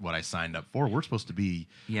what I signed up for. We're supposed to be,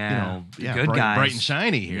 Yeah, the good bright, guys. bright and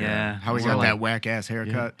shiny here. Yeah. How he More got like- that whack ass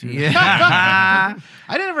haircut too. Yeah.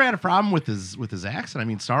 I never had a problem with his accent. I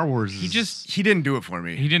mean, Star Wars. He just He didn't do it for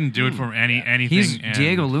me. he didn't do it for anything. He's and-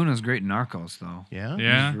 Diego Luna's great in Narcos, though. yeah.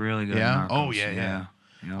 Yeah. He's really good. Yeah. In Narcos. Oh, yeah.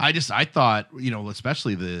 Yeah. I thought,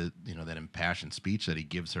 especially that impassioned speech that he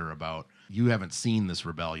gives her about you haven't seen this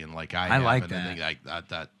rebellion like I have. like and then that. I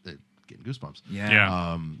thought getting goosebumps. Yeah.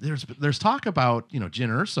 Yeah. There's talk about Jyn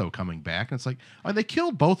Erso coming back, and it's like, oh, they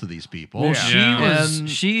killed both of these people. Well, Yeah.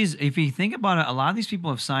 she's if you think about it, a lot of these people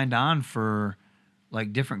have signed on for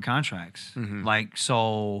like different contracts. Like,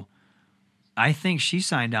 so I think she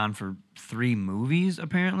signed on for 3 movies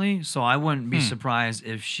apparently. So I wouldn't be surprised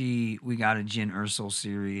if we got a Jyn Erso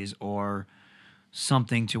series or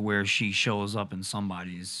something to where she shows up in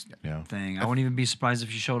somebody's Yeah. thing. I wouldn't even be surprised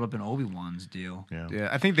if she showed up in Obi-Wan's deal. Yeah. Yeah,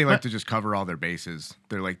 I think they like to just cover all their bases.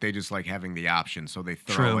 They just like having the option, so they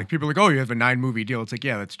throw True. like people are like, oh, you have a 9-movie deal. It's like,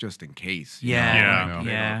 yeah, that's just in case. you know? Yeah, Yeah.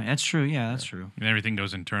 yeah, that's true. Yeah, that's true. and everything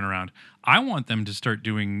goes in turnaround. I want them to start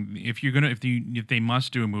doing if they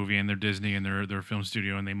must do a movie and they're Disney and they're a film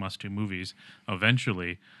studio and they must do movies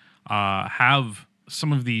eventually, have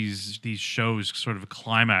some of these shows sort of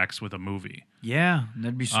climax with a movie. Yeah,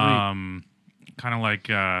 that'd be sweet. Kind of like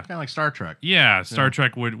Kind of like Star Trek. yeah, Star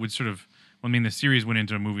Trek would sort of. I mean, the series went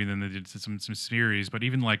into a movie, then they did some series, but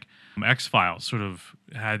even like X-Files sort of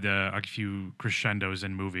had a few crescendos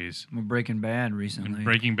in movies. We're Breaking Bad recently. And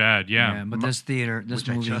Breaking Bad, yeah. but this which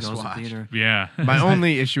I movie just goes watched. to theater. Yeah. My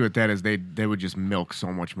only issue with that is they would just milk so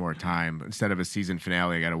much more time. Instead of a season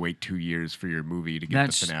finale, I got to wait 2 years for your movie to get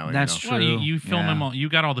the finale. That's you know? true. Well, you film Yeah. them all. You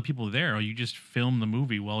got all the people there. You just film the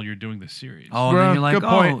movie while you're doing the series. Oh, and then Well, you're like, good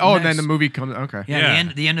point. Oh, and then next- the movie comes. Okay. Yeah,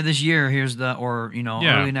 Yeah. The end of this year, here's the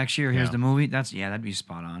Yeah. early next year, here's Yeah. the movie. That'd be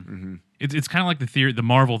spot on. it's kind of like the theory, the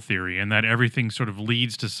Marvel theory, and that everything sort of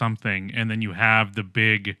leads to something, and then you have the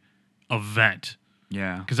big event.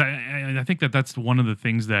 Yeah. Because I think that's one of the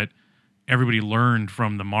things that everybody learned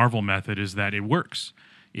from the Marvel method is that it works.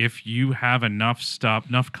 If you have enough stuff,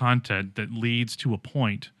 enough content that leads to a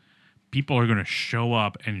point, people are going to show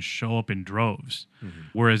up in droves.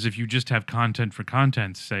 Whereas if you just have content for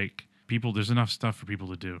content's sake, there's enough stuff for people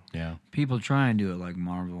to do. Yeah. People try and do it like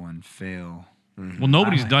Marvel and fail. Well,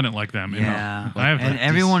 nobody's done it like them. Yeah, I have and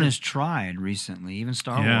everyone has tried recently, even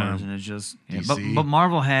Star Yeah. Wars, and it's just. DC. But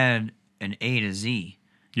Marvel had an A to Z.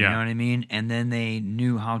 You Yeah. know what I mean? And then they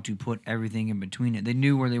knew how to put everything in between it. They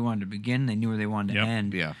knew where they wanted to begin. They knew where they wanted to Yep.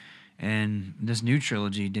 end. Yeah. And this new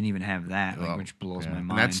trilogy didn't even have that, Oh, which blows my And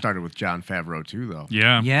mind. that started with Jon Favreau too, though.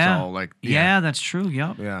 Yeah. yeah, So, like, yeah, that's true.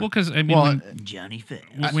 Yep. Yeah. Well, because I mean, Well, Johnny Fish.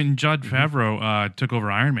 when Judd Favreau took over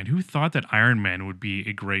Iron Man, who thought that Iron Man would be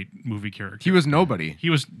a great movie character? He was nobody. He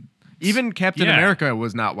was. Even Captain Yeah. America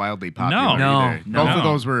was not wildly popular. No. either. No, Both no. of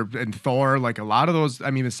those were, and Thor. Like a lot of those. I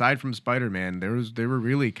mean, aside from Spider-Man, they were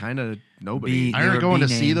really kind of nobody. B- I They remember were going to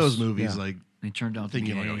B see those names. movies, Yeah. like They turned out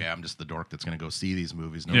thinking, to be like, A. oh yeah, I'm just the dork that's going to go see these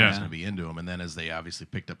movies. Yeah. Nobody's going to be into them. And then as they obviously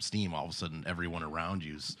picked up steam, all of a sudden everyone around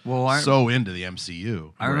you's Well, I- so into the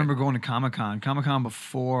MCU. I remember going to Comic-Con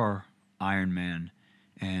before Iron Man,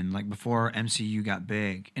 and like before MCU got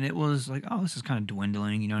big, and it was like, oh, this is kind of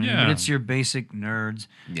dwindling, you know what I mean? Yeah. But it's your basic nerds.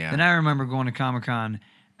 Yeah. Then I remember going to Comic-Con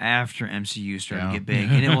after MCU started Yeah. to get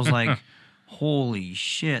big, and it was like, holy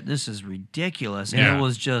shit, this is ridiculous. And Yeah. it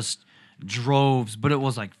was just droves, but it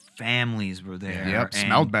was like families were there. Yep. and-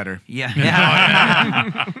 Smelled better. Yeah.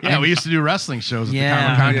 Yeah. Yeah, we used to do wrestling shows at Yeah. the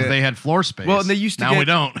Comic Con because Yeah. they had floor space. Well, and they used to now get, we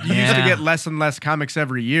don't. You used to Yeah. get less and less comics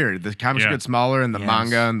every year. The comics Yeah. get smaller, and the Yes.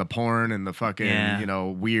 manga and the porn and the fucking Yeah.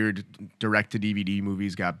 weird direct to DVD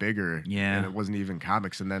movies got bigger. Yeah. and it wasn't even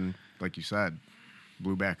comics. And then, like you said,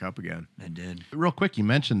 blew back up again. It did. Real quick, you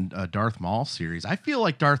mentioned Darth Maul series. I feel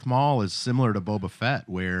like Darth Maul is similar to Boba Fett,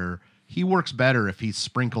 where he works better if he's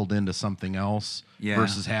sprinkled into something else Yeah.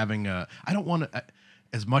 versus having a. I don't want to,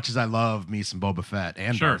 as much as I love me some Boba Fett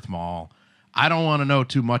and Sure. Darth Maul, I don't want to know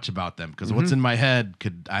too much about them because what's in my head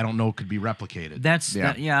could be replicated. That's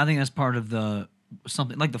Yeah. I think that's part of the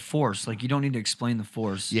something like the Force. Like you don't need to explain the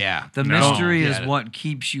Force. Yeah. The No. mystery is Yeah. what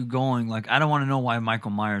keeps you going. Like I don't want to know why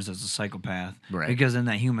Michael Myers is a psychopath, Right. because then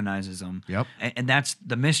that humanizes him. Yep. And that's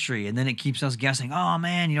the mystery, and then it keeps us guessing. Oh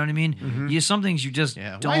man, you know what I mean? Some things you just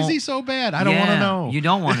Yeah. don't. Why is he so bad? I don't want to Yeah, know. You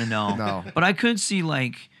don't want to know. No. But I could see,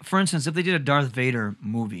 like, for instance, if they did a Darth Vader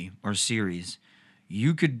movie or series,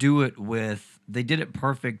 you could do it with. They did it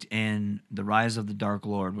perfect in The Rise of the Dark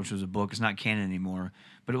Lord, which was a book. It's not canon anymore,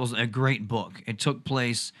 but it was a great book. It took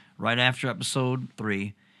place right after Episode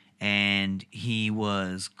 3, and he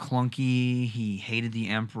was clunky. He hated the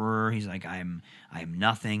Emperor. He's like, I'm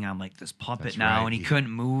nothing. I'm like this puppet That's now, right. and he He-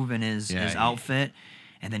 couldn't move in his Yeah, outfit.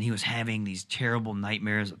 And then he was having these terrible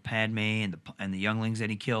nightmares of Padme and the younglings that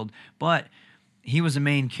he killed. But he was the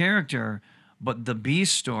main character. But the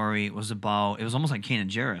Beast story was about, it was almost like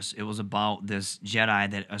Kanan Jarrus. It was about this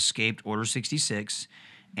Jedi that escaped Order 66,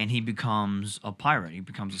 and he becomes a pirate. He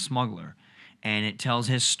becomes a smuggler. And it tells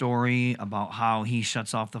his story about how he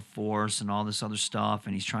shuts off the Force and all this other stuff,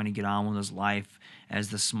 and he's trying to get on with his life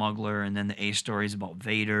as the smuggler. And then the A story is about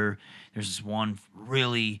Vader. There's this one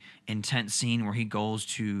really intense scene where he goes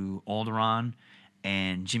to Alderaan,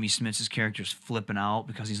 and Jimmy Smits' character is flipping out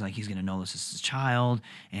because he's like, he's going to know this is his child.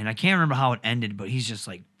 And I can't remember how it ended, but he's just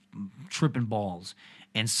like tripping balls.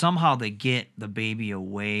 And somehow they get the baby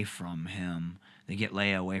away from him. They get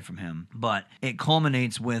Leia away from him. But it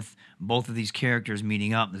culminates with both of these characters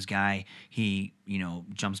meeting up. This guy, he,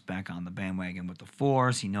 jumps back on the bandwagon with the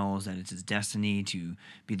Force. He knows that it's his destiny to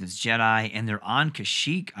be this Jedi. And they're on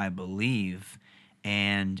Kashyyyk, I believe.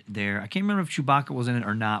 And I can't remember if Chewbacca was in it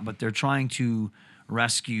or not, but they're trying to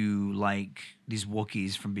rescue like these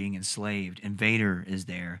Wookiees from being enslaved, and Vader is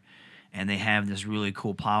there, and they have this really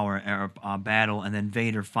cool battle, and then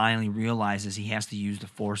Vader finally realizes he has to use the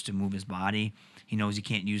Force to move his body. He knows he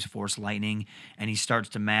can't use Force lightning, and he starts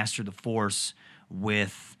to master the Force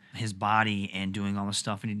with his body and doing all this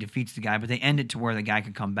stuff, and he defeats the guy, but they end it to where the guy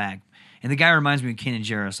can come back. And the guy reminds me of Kanan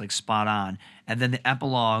Jarrus, like spot on. And then the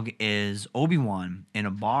epilogue is Obi-Wan in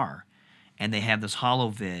a bar, and they have this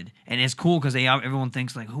holovid, and it's cool because everyone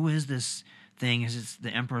thinks like, who is this thing? Is it the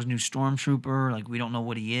Emperor's new stormtrooper? Like we don't know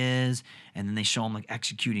what he is. And then they show him like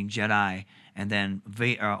executing Jedi, and then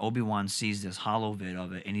Obi-Wan sees this holovid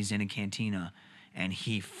of it, and he's in a cantina, and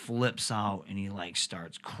he flips out and he like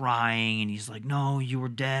starts crying and he's like, "No, you were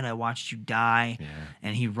dead. I watched you die."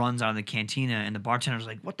 And he runs out of the cantina and the bartender's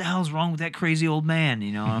like, "What the hell's wrong with that crazy old man?"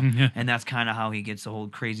 You know? And that's kind of how he gets the whole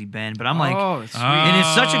crazy bend. But I'm like, Oh, sweet. and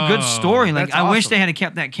it's such a good story. Like That's I wish awesome. they had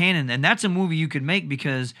kept that canon, and that's a movie you could make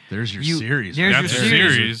because There's your you- series. There's right your That's there. your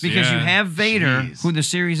series, series, because you yeah. have Vader, Jeez. who the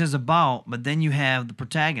series is about, but then you have the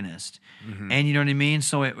protagonist, and you know what I mean.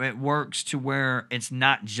 So it works to where it's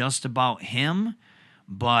not just about him,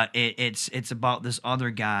 but it's about this other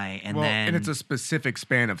guy, and Well, then and it's a specific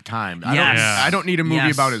span of time. Yes. I don't need a movie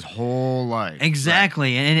Yes. about his whole life.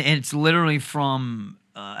 exactly, and it's literally from.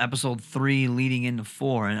 Episode 3 leading into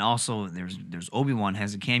 4, and also there's Obi-Wan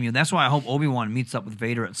has a cameo. That's why I hope Obi-Wan meets up with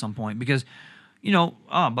Vader at some point because,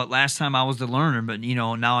 but last time I was the learner, but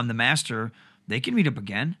now I'm the master. They can meet up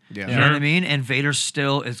again. Yeah. You know what I Sure. mean? And Vader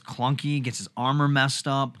still is clunky, gets his armor messed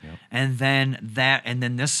up, and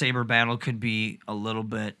then this saber battle could be a little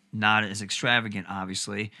bit not as extravagant,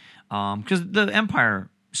 obviously, because the Empire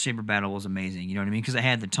saber battle was amazing. You know what I mean? Because it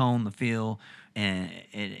had the tone, the feel.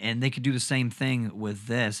 And they could do the same thing with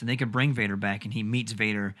this, and they could bring Vader back, and he meets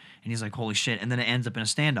Vader, and he's like, "Holy shit!" And then it ends up in a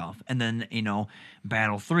standoff, and then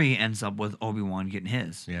Battle 3 ends up with Obi-Wan getting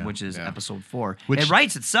his, Yeah. which is Yeah. Episode 4. Which- It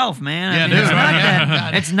writes itself, man. Yeah, I mean, dude. it's not Yeah.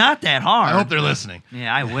 that. It's not that hard. I hope they're listening.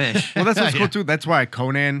 Yeah, I wish. Well, that's what's Yeah. cool too. That's why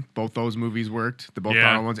Conan, both those movies worked. The both Yeah.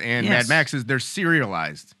 Arnold ones and Yes. Mad Max they're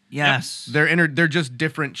serialized. Yes. They're just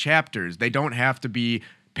different chapters. They don't have to be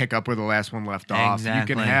pick up where the last one left off. You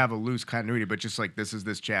Exactly. can have a loose continuity, but just like this is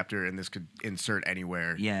this chapter and this could insert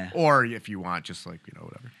anywhere. Yeah. Or if you want, just like,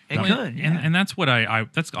 whatever. It Well, could. and, Yeah. and that's what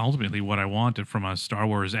that's ultimately what I wanted from a Star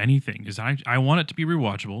Wars anything is I want it to be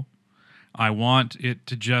rewatchable. I want it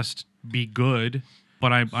to just be good,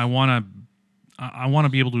 but I want to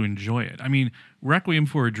be able to enjoy it. I mean, Requiem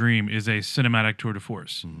for a Dream is a cinematic tour de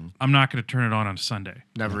force. I'm not going to turn it on Sunday.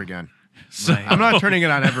 Never again. So, Right. I'm not turning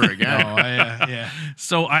it on ever again. Oh, yeah.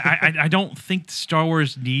 so I don't think Star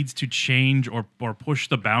Wars needs to change or push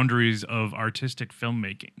the boundaries of artistic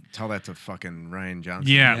filmmaking. Tell that to fucking Ryan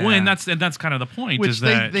Johnson. Yeah, well, Yeah. and that's kind of the point. Which is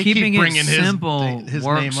that they Keeping keep bringing it his- simple his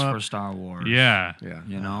works name up. for Star Wars. yeah. Yeah.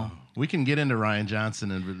 You know? We can get into Ryan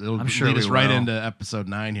Johnson, and it'll I'm sure lead us we right will. into episode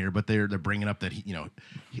 9 here. But they're bringing up that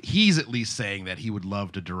he's at least saying that he would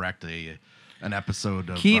love to direct an episode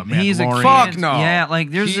of He's a Mandalorian. Fuck no. Yeah,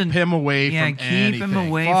 like there's Keep him away yeah, from keep him anything.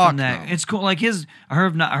 away Fuck from that. no. It's cool. Like I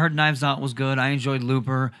heard Knives Out was good. I enjoyed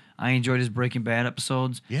Looper. I enjoyed his Breaking Bad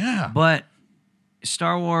episodes. Yeah, But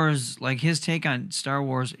Star Wars, like his take on Star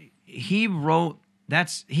Wars, he wrote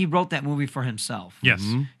that movie for himself. Yes.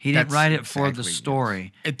 He didn't That's write it for the exactly, yes.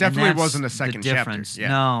 story. It And definitely that's wasn't a the second chapter, difference. yeah.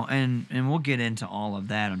 No, and we'll get into all of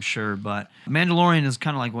that, I'm sure. But Mandalorian is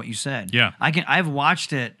kind of like what you said. Yeah. I've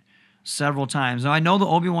watched it several times. Now I know the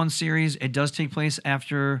Obi-Wan series. It does take place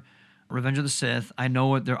after Revenge of the Sith. I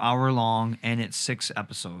know it. They're hour long and it's 6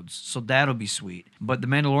 episodes, so that'll be sweet. But the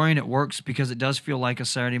Mandalorian, it works because it does feel like a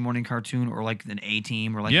Saturday morning cartoon or like an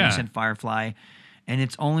A-Team or like Yeah. you said Firefly, and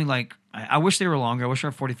it's only like I wish they were longer. I wish they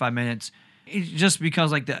were 45 minutes. It's just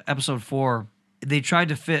because like the episode 4. They tried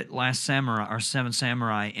to fit Last Samurai or Seven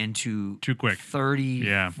Samurai into Too quick.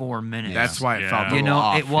 34 minutes. That's why it Yeah. felt a You little know,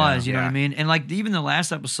 off. it was. You know Yeah. what I mean? And like even the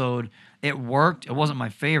last episode, it worked. It wasn't my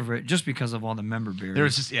favorite just because of all the member beards. there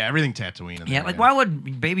was just everything Tatooine. In yeah, there, like why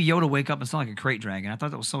would Baby Yoda wake up and sound like a crate dragon? I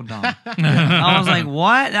thought that was so dumb. I was like,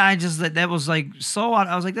 what? I just that was like so odd.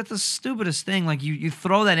 I was like, that's the stupidest thing. Like you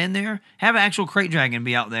throw that in there, have an actual crate dragon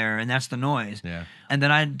be out there, and that's the noise. Yeah. And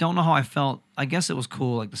then I don't know how I felt. I guess it was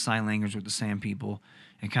cool, like the sign language with the Sand People.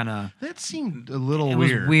 It kind of That seemed a little it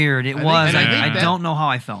weird. was weird. It I think- was. and I, think I that- don't know how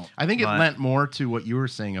I felt. I think it but- lent more to what you were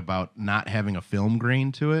saying about not having a film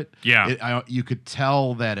grain to it. Yeah. You could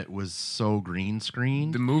tell that it was so green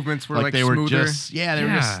screen. The movements were like like they were smoother. just they were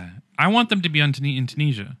just I want them to be in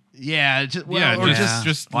Tunisia. just Yeah, or just-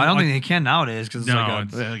 just Well, I don't like- think they can nowadays because No, like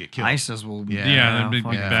it's- they'll get killed. ISIS will. Yeah, that'd be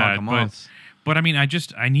fucking bad, fuck 'em up. But I mean, I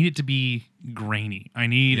need it to be grainy. I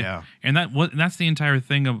need, Yeah. and that's the entire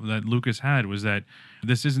thing that Lucas had was that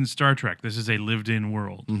this isn't Star Trek. This is a lived-in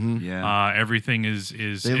world. Yeah. Everything is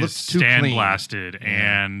They looked too stand clean. blasted,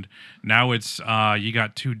 and now it's you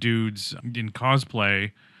got 2 dudes in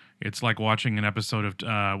cosplay. It's like watching an episode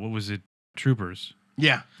of what was it, Troopers?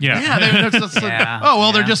 Yeah. Yeah. That's Yeah, oh well,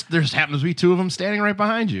 yeah. there just happens to be 2 of them standing right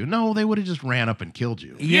behind you. No, they would have just ran up and killed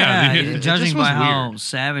you. Yeah, it just judging was by how weird.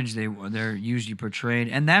 savage they're usually portrayed,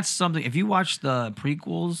 and that's something. If you watch the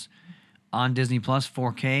prequels on Disney Plus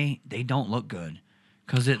 4K, they don't look good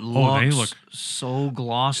because it Oh, they looks look- so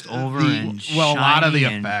glossed over The- and well, a lot of the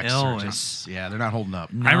shiny and effects ill, are it's- just they're not holding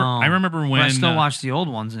up. No. I remember But I when, still watch the old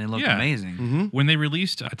ones and they look yeah. amazing. when they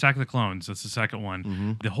released Attack of the Clones, that's the second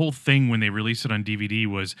one. The whole thing when they released it on DVD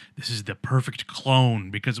was this is the perfect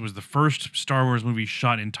clone because it was the first Star Wars movie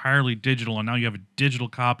shot entirely digital, and now you have a digital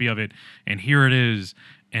copy of it, and here it is,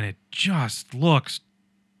 and it just looks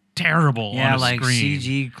terrible Yeah, on a like screen.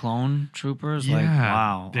 CG clone troopers. Yeah, Like,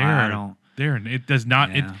 wow. I don't. it does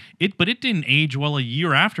not Yeah. but it didn't age well a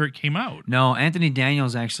year after it came out. No, Anthony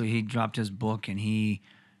Daniels actually, he dropped his book and he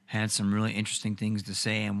had some really interesting things to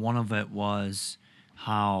say, and one of it was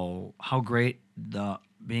how great the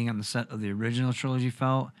being on the set of the original trilogy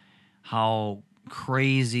felt, how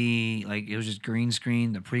crazy like it was just green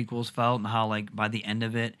screen the prequels felt, and how like by the end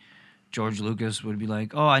of it, George Lucas would be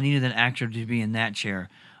like, "Oh, I needed an actor to be in that chair.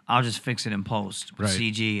 I'll just fix it in post with Right.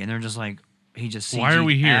 CG," and they're just like, he just CG Why are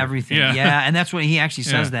we here? everything. Yeah. Yeah, and that's what he actually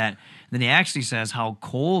says Yeah. that. And then he actually says how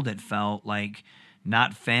cold it felt, like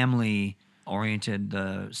not family oriented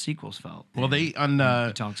the sequels felt. Well, And they on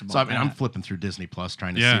he talks about so I mean, I'm that. flipping through Disney Plus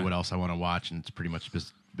trying to Yeah. see what else I want to watch, and it's pretty much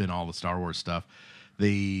just been all the Star Wars stuff.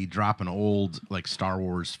 They drop an old like Star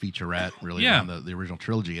Wars featurette, really Yeah. on the original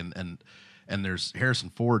trilogy, and there's Harrison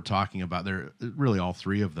Ford talking about they're really all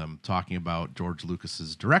three of them talking about George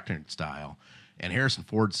Lucas's directing style, and Harrison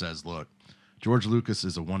Ford says, "Look, George Lucas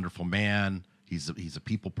is a wonderful man. He's a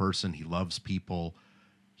people person. He loves people."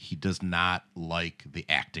 He does not like the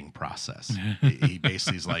acting process. He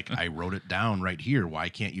basically is like, I wrote it down right here. Why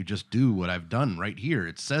can't you just do what I've done right here?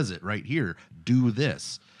 It says it right here. Do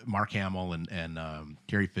this. Mark Hamill and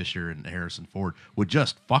Carrie Fisher and Harrison Ford would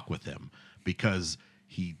just fuck with him because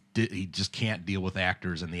he just can't deal with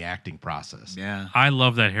actors and the acting process. Yeah. I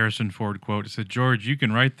love that Harrison Ford quote. It said, "George, you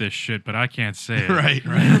can write this shit, but I can't say it." Right.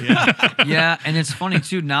 Yeah. Yeah, and it's funny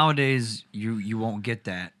too. Nowadays, you won't get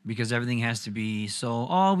that because everything has to be so.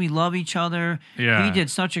 Oh, we love each other. Yeah. He did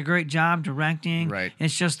such a great job directing. Right.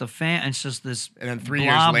 It's just a fan. It's just this. And then 3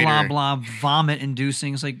 blah, years blah later- blah vomit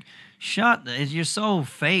inducing. It's like, you're so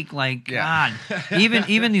fake. Like Yeah. God,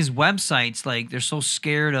 even these websites, like they're so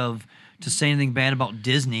scared to say anything bad about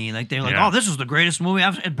Disney. Like they're like, Yeah. oh, this was the greatest movie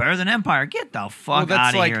I've seen, better than Empire. Get the fuck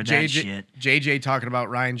out of here with that shit. JJ talking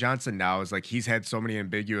about Ryan Johnson now is like he's had so many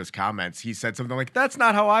ambiguous comments. He said something like, "That's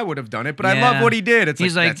not how I would have done it, but I Yeah. love what he did." It's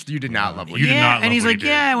He's like, like, that's, you did not love what You he did did. not love and he's what he like, did.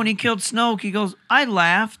 yeah, when he killed Snoke, he goes, I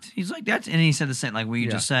laughed. He's like, that's, and he said the same, like what you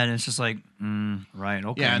Yeah. just said. And it's just like, right,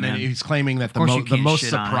 okay, Yeah, and then man. he's claiming that the, course you the can't most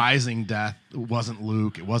shit on it. surprising death wasn't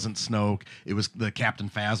Luke, it wasn't Snoke, it was the Captain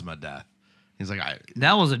Phasma death. He's like,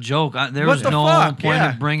 That was a joke. There What was the no fuck? point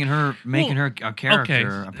Yeah. of making her a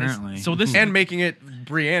character. Apparently, So this And making it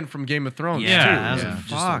Brienne from Game of Thrones yeah, too. that was Yeah. just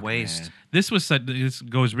Fuck, a waste. man. This was said. This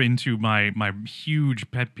goes into my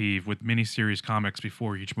huge pet peeve with miniseries comics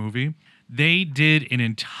before each movie. They did an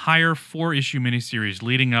entire 4-issue miniseries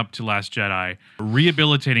leading up to Last Jedi,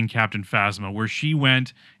 rehabilitating Captain Phasma, where she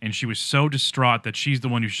went and she was so distraught that she's the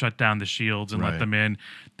one who shut down the shields and let Right. them in,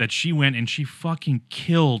 that she went and she fucking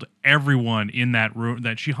killed everyone in that room.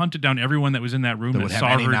 That she hunted down everyone that was in that room that, would have saw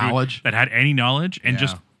any her knowledge? that had any knowledge, and Yeah.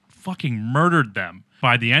 just fucking murdered them.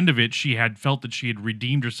 By the end of it, she had felt that she had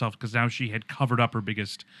redeemed herself because now she had covered up her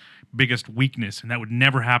biggest weakness, and that would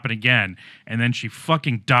never happen again. And then she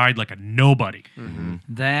fucking died like a nobody.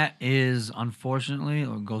 That is unfortunately,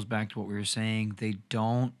 it goes back to what we were saying. They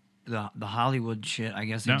don't the Hollywood shit. I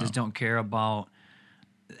guess they No. just don't care about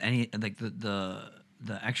any like the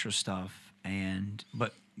extra stuff.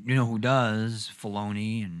 But you know who does?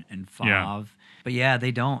 Filoni and Favre. Yeah. But yeah, they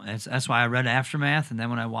don't. That's why I read Aftermath, and then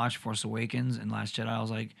when I watched Force Awakens and Last Jedi, I was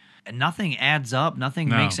like, nothing adds up, nothing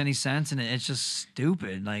No. makes any sense, and it's just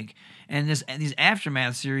stupid. Like, and these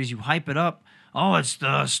Aftermath series, you hype it up. Oh, it's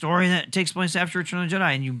the story that takes place after Return of the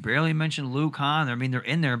Jedi, and you barely mention Luke, Han. I mean, they're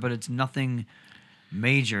in there, but it's nothing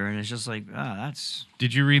major, and it's just like, that's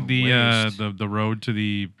Did you read the waste. the Road to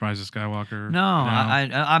the Rise of Skywalker? no.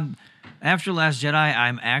 I'm after Last Jedi.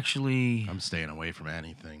 I'm actually. I'm staying away from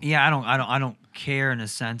anything. Yeah, I don't care in a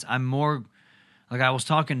sense. I'm more like I was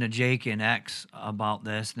talking to Jake and X about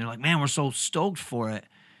this, and they're like, "Man, we're so stoked for it,"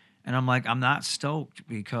 and I'm like, "I'm not stoked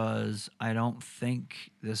because I don't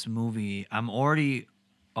think this movie. I'm already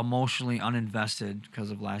emotionally uninvested because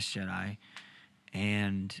of Last Jedi,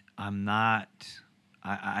 and I'm not.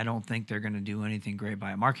 I don't think they're going to do anything great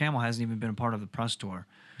by it. Mark Hamill hasn't even been a part of the press tour,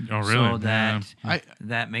 Oh, really? so that Yeah.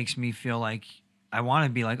 that makes me feel like." I want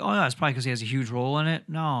to be like, oh, yeah, it's probably because he has a huge role in it.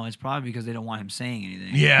 No, it's probably because they don't want him saying anything.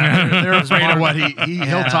 Yeah, they're afraid of what he'll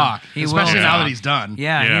Yeah. talk, He will especially now talk. that he's done.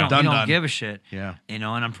 Yeah, Yeah. he Done, don't done. give a shit. Yeah. You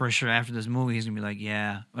know, and I'm pretty sure after this movie, he's going to be like,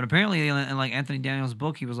 yeah. But apparently, in like Anthony Daniels'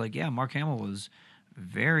 book, he was like, yeah, Mark Hamill was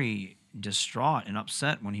very distraught and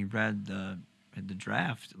upset when he read the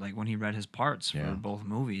draft, like when he read his parts Yeah. for both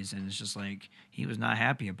movies, and it's just like he was not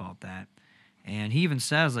happy about that. And he even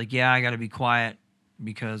says like, "Yeah, I got to be quiet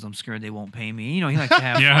because I'm scared they won't pay me." You know, he likes to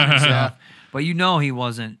have fun Yeah. and stuff, but you know he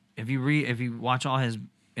wasn't. If you watch all his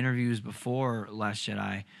interviews before Last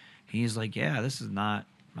Jedi, he's like, "Yeah, this is not."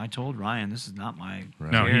 I told Ryan, "This is not my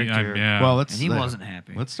No, character." yeah. Well, let's and he wasn't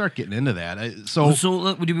happy. Let's start getting into that. So,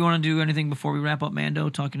 do we want to do anything before we wrap up Mando?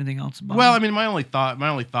 Talk anything else about? Well, it? I mean, my only thought,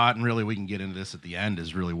 and really we can get into this at the end,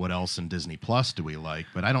 is really what else in Disney Plus do we like?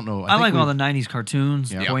 But I don't know. I like all the '90s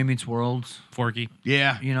cartoons, Yeah. Boy Meets World. Forky.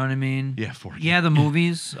 Yeah, You know what I mean? yeah, 40. Yeah, the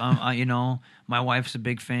movies. You know, my wife's a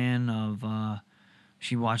big fan of.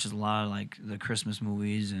 She watches a lot of like the Christmas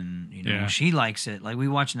movies, and you know Yeah. she likes it. Like we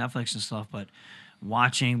watch Netflix and stuff, but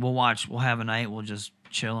we'll have a night. We'll just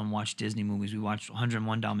chill and watch Disney movies. We watched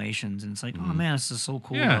 101 Dalmatians, and it's like, oh man, this is so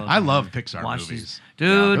cool. Yeah, to I love Pixar watch movies, these.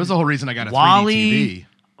 Dude. That was the whole reason I got a WALL-E, 3D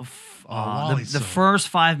TV. The WALL-E's so- first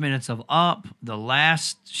 5 minutes of Up, the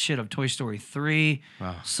last shit of Toy Story 3,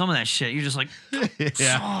 some of that shit, you're just like,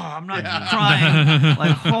 Yeah. oh, I'm not crying.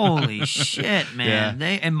 Like, holy shit, man.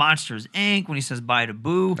 Yeah. And Monsters, Inc., when he says bye to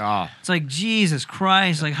Boo. Oh. It's like, Jesus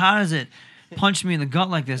Christ. Like, how does it punch me in the gut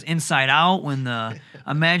like this? Inside Out, when the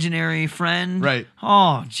imaginary friend. Right.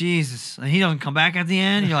 Oh, Jesus. And he doesn't come back at the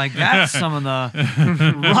end. You're like, that's some of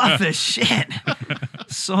the roughest shit.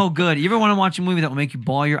 So good. You ever want to watch a movie that will make you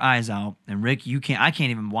bawl your eyes out? And Rick, I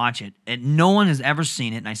can't even watch it. And no one has ever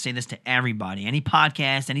seen it. And I say this to everybody, any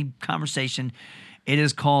podcast, any conversation. It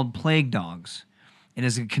is called Plague Dogs. It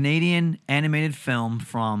is a Canadian animated film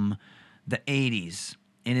from the 80s.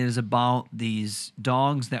 And it is about these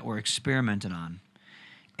dogs that were experimented on.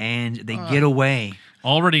 And they get away.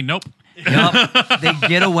 Already, nope. Yep. They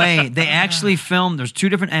get away. They actually filmed, there's 2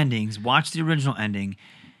 different endings. Watch the original ending.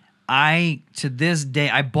 To this day,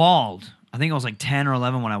 I bawled. I think I was like 10 or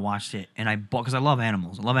 11 when I watched it. And I bawled, because I love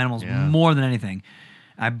animals. I love animals more than anything.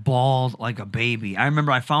 I bawled like a baby. I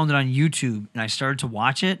remember I found it on YouTube, and I started to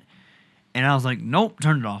watch it. And I was like, nope,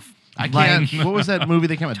 turn it off. I can't. What was that movie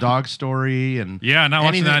that came out? Dog Story and Yeah, not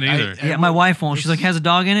watching that either. Yeah, my wife won't. She's like, has a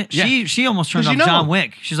dog in it? Yeah. She almost turned 'Cause off you know. John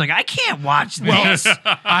Wick. She's like, I can't watch this.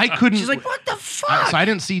 I couldn't. She's like, what the fuck? So I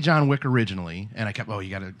didn't see John Wick originally, and I kept, you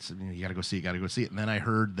gotta go see it, And then I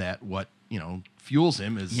heard that what fuels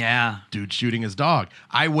him is dude shooting his dog.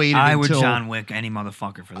 I waited I would until John Wick any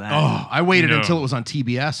motherfucker for that. I waited No. until it was on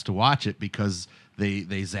TBS to watch it because they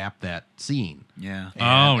zapped that scene. Yeah.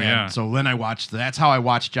 And so then I watched. That's how I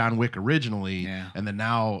watched John Wick originally. Yeah. And then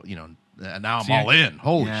now now I'm See, all in.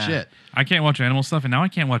 Holy Yeah. shit. I can't watch animal stuff, and now I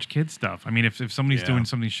can't watch kid stuff. I mean, if somebody's Yeah. doing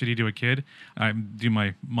something shitty to a kid, I do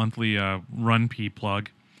my monthly Run P plug.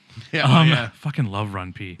 Yeah. Fucking love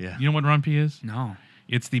Run P. Yeah. You know what Run P is? No.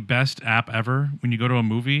 It's the best app ever. When you go to a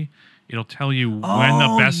movie, it'll tell you when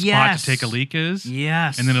the best spot to take a leak is.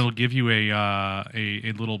 Yes. And then it'll give you a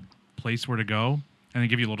little place where to go, and they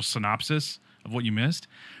give you a little synopsis of what you missed.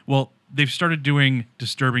 Well, they've started doing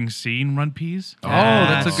disturbing scene Run Ps. Oh,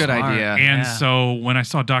 that's a good Smart. idea. And Yeah. so when I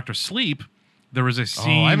saw Dr. Sleep, there was a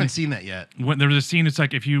scene. Oh, I haven't seen that yet. When there was a scene, it's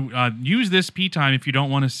like, if you use this pee time if you don't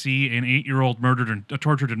want to see an 8-year-old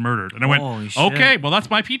tortured and murdered. And I went, Holy shit. okay, well, that's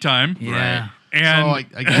my pee time. Yeah. And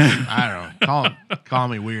So I guess I don't know. Call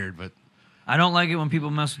me weird, but I don't like it when people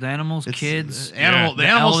mess with animals, it's kids. the Yeah.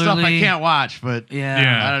 animal stuff I elderly. can't watch. But Yeah.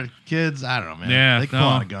 Yeah. kids, I don't know, man. Yeah, They can pull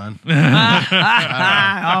no. out a gun.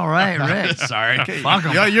 All right, Rick. Sorry. Fuck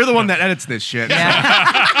 'em. You're the one that edits this shit.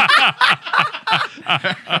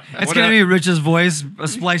 It's going to be Rich's voice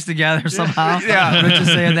spliced together somehow. Yeah. Rich is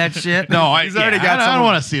saying that shit. No, He's already got I some- don't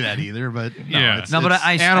want to see that either. But no, Yeah. it's, No, but it's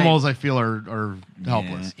I- animals I feel are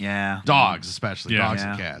helpless. Yeah. Dogs, especially Yeah. dogs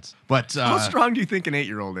and Yeah. cats. But How strong do you think an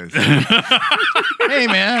 8-year-old is? hey,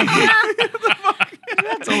 man.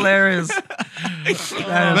 That's hilarious. That is so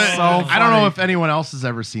I don't know funny. if anyone else has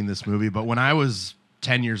ever seen this movie, but when I was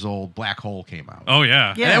 10 years old, Black Hole came out. Oh,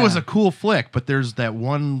 yeah. Yeah. And it was a cool flick, but there's that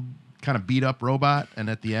one kind of beat up robot, and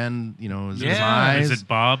at the end, his Yeah. eyes. Is it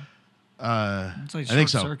Bob? It's like I think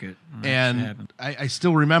so. Circuit. And I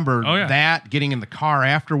still remember Oh, yeah. that, getting in the car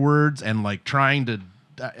afterwards and like trying to,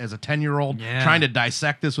 as a 10-year-old, Yeah. trying to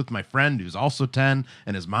dissect this with my friend who's also 10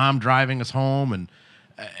 and his mom driving us home.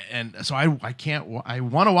 And so I can't, I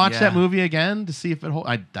want to watch Yeah. that movie again to see if it holds.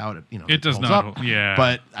 I doubt it, It does holds not up, hold- yeah.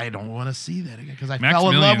 But I don't want to see that again because I fell in love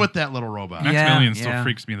Maximilian. with that little robot. Maximilian Yeah, still yeah.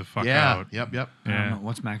 freaks me the fuck Yeah, out. yep. I don't Yeah. know.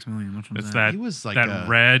 What's Maximilian? Which one's It's that? that, He was like that a-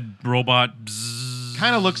 red robot. Bzzz.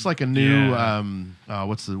 Kind of looks like a new, Yeah.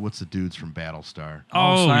 what's the dudes from Battlestar?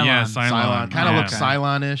 Oh, Cylon. yeah, Cylon. Cylon. Kind of Yeah. looks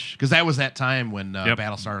Cylon-ish because that was that time when Yep.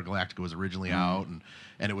 Battlestar Galactica was originally out,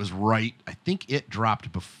 and it was right. I think it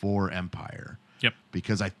dropped before Empire. Yep.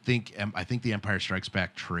 Because I think the Empire Strikes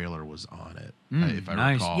Back trailer was on it, if I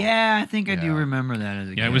Nice. recall. Yeah, I think I do Yeah. remember that as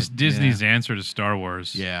a kid. Yeah, it was Disney's answer to Star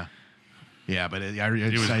Wars. Yeah. Yeah, but it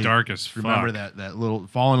was dark as remember fuck. that little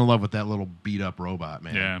falling in love with that little beat up robot,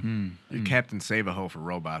 man. Yeah. Captain Save-A-Ho for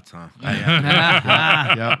robots, huh?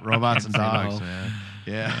 Yeah, robots and dogs, man.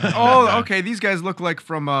 Yeah. Oh, okay. These guys look like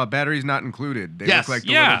from Batteries Not Included. They Yes. look like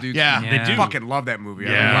the Yeah. little dudes. Yeah. They do. Fucking love that movie.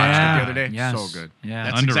 I Yeah. watched it the other day. Yes. So good. Yeah.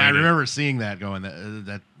 That's exactly. I Underrated. remember seeing that going.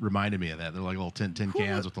 That reminded me of that. They're like little tin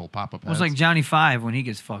cans with little pop up. It was like Johnny Five when he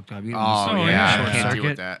gets fucked up. You Oh, know, yeah. short I can't deal circuit.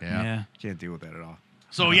 with that. Yeah. Can't deal with that at all.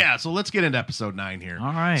 So yeah, so let's get into episode 9 here.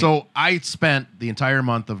 All right. So I spent the entire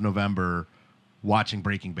month of November watching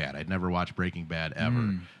Breaking Bad. I'd never watched Breaking Bad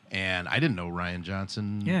ever. And I didn't know Ryan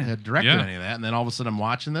Johnson Yeah. had directed Yeah. any of that. And then all of a sudden I'm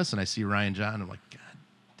watching this and I see Ryan Johnson. I'm like, God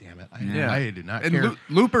damn it. I do not And care.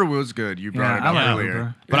 Looper was good. You brought it I up like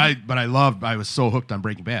earlier. Looper. But I was so hooked on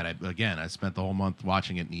Breaking Bad. I spent the whole month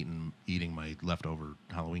watching it and eating my leftover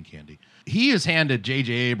Halloween candy. He has handed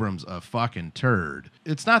J.J. Abrams a fucking turd.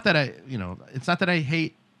 It's not that I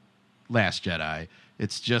hate Last Jedi.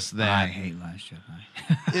 It's just that I hate Last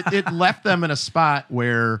Jedi. it left them in a spot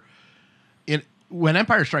where when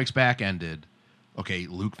Empire Strikes Back ended, okay,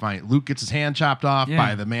 Luke gets his hand chopped off Yeah.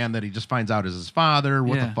 by the man that he just finds out is his father.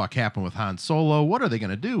 What Yeah. the fuck happened with Han Solo? What are they going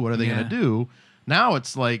to do? What are they Yeah. going to do? Now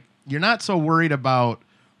it's like you're not so worried about,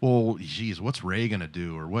 well, geez, what's Rey going to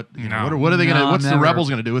do? Or what No. what are they going to No, what's the never. rebels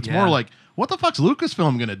going to do? It's Yeah. more like, what the fuck's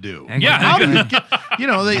Lucasfilm going to do? Yeah. How do you get,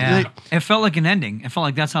 Yeah. they It felt like an ending. It felt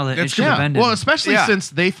like that's how it should have ended. well, especially Yeah. since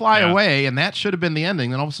they fly Yeah. away, and that should have been the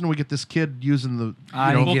ending. Then all of a sudden we get this kid using the,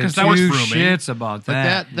 I well, don't give 'cause that was two Frooming. shits about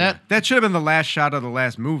But that. That should have been the last shot of the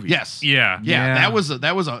last movie. yes, Yeah. yeah, Yeah.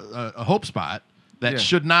 that was a hope spot that Yeah.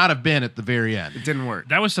 should not have been at the very end. It didn't work.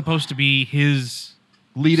 That was supposed to be his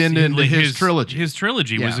Lead into his trilogy. His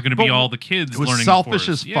trilogy Yeah. was going to But be all the kids it was learning selfish the Force.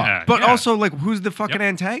 as fuck. Yeah, But yeah. also, like, who's the fucking Yep.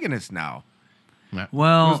 antagonist now?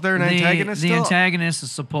 Well, Was there an antagonist The still? antagonist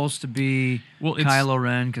is supposed to be Well, it's- Kylo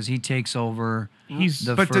Ren because he takes over. He's-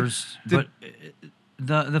 the but did- first. But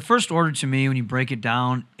the first order to me, when you break it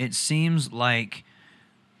down, it seems like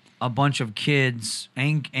a bunch of kids,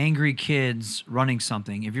 angry kids, running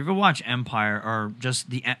something. If you ever watch Empire or just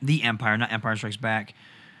the Empire, not Empire Strikes Back,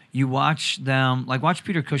 you watch them watch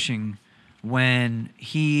Peter Cushing when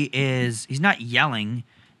he's not yelling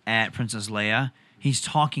at Princess Leia. He's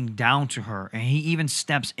talking down to her, and he even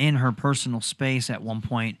steps in her personal space at one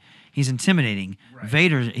point. He's intimidating.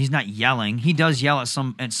 Vader, he's not yelling. He does yell at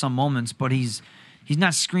some moments, but he's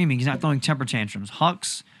not screaming. He's not throwing temper tantrums.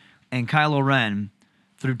 Hux and Kylo Ren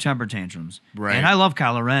threw temper tantrums. Right. And I love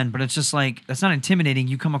Kylo Ren, but it's just like, that's not intimidating.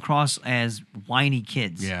 You come across as whiny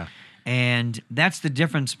kids. Yeah. And that's the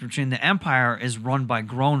difference between the Empire is run by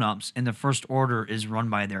grown-ups and the First Order is run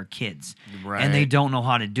by their kids. Right. And they don't know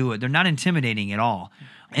how to do it. They're not intimidating at all.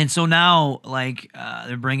 And so now,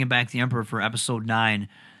 they're bringing back the Emperor for Episode 9.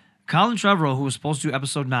 Colin Trevorrow, who was supposed to do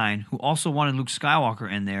Episode 9, who also wanted Luke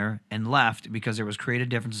Skywalker in there and left because there was creative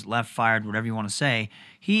differences, left, fired, whatever you want to say.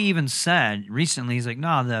 He even said recently, he's like,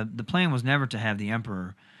 no, the plan was never to have the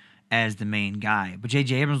Emperor as the main guy. But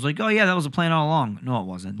J.J. Abrams was like, oh, yeah, that was the plan all along. No, it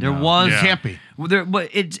wasn't. There was... Yeah. Can't be. Well, but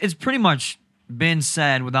it's pretty much been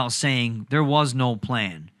said without saying there was no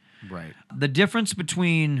plan. Right. The difference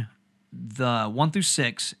between the 1 through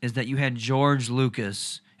 6 is that you had George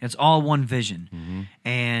Lucas. It's all one vision.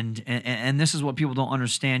 And this is what people don't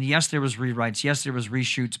understand. Yes, there was rewrites. Yes, there was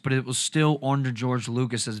reshoots, but it was still under George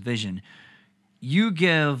Lucas's vision. You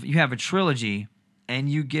have a trilogy, and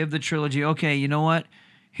you give the trilogy, okay, you know what?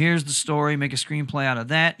 Here's the story. Make a screenplay out of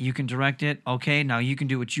that. You can direct it. Okay, now you can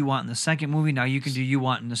do what you want in the second movie. Now you can do you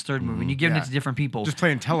want in this third movie. And you give it Yeah. to different people. Just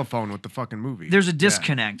playing telephone with the fucking movie. There's a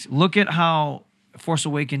disconnect. Look at how Force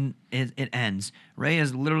Awakens it ends. Rey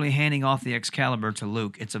is literally handing off the Excalibur to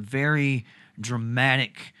Luke. It's a very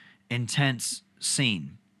dramatic, intense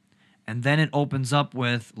scene. And then it opens up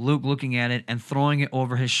with Luke looking at it and throwing it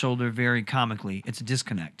over his shoulder very comically. It's a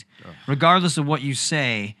disconnect. Regardless of what you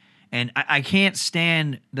say, and I can't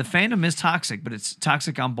stand... The fandom is toxic, but it's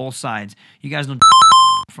toxic on both sides. You guys know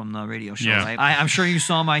from the radio show, Yeah. right? I'm sure you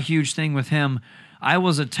saw my huge thing with him. I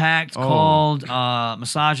was attacked, called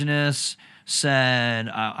misogynist, said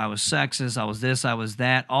I was sexist, I was this, I was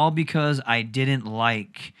that, all because I didn't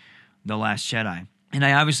like The Last Jedi. And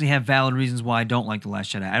I obviously have valid reasons why I don't like The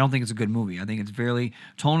Last Jedi. I don't think it's a good movie. I think it's very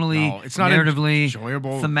tonally, No, it's not narratively,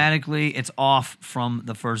 enjoyable. thematically, it's off from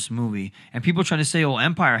the first movie. And people try to say, "Oh,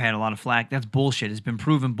 Empire had a lot of flack." That's bullshit. It's been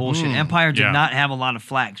proven bullshit. Empire did Yeah. not have a lot of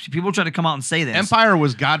flack. People try to come out and say this. Empire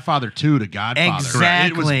was Godfather 2 to Godfather.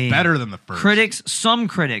 Exactly. It was better than the first. Some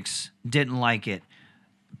critics didn't like it.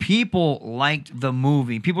 People liked the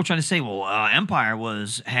movie. People trying to say, "Well, Empire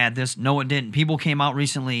had this." No, it didn't. People came out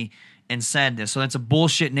recently and said this. So that's a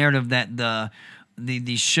bullshit narrative that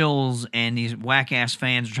these shills and these whack ass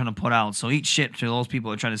fans are trying to put out. So eat shit to those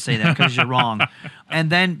people that try to say that because you're wrong. And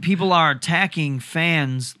then people are attacking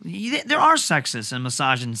fans. There are sexists and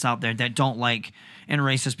misogynists out there that don't like, and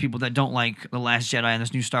racist people that don't like The Last Jedi and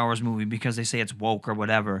this new Star Wars movie because they say it's woke or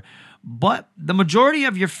whatever. But the majority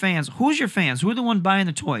of your fans, who's your fans? Who are the one buying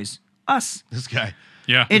the toys? Us. This guy.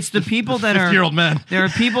 Yeah. It's the people that are 50-year-old men. There are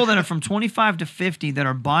people that are from 25 to 50 that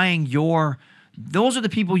are buying those are the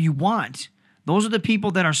people you want. Those are the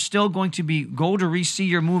people that are still going to go to re-see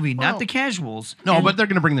your movie, Well, not the casuals. No, And- but they're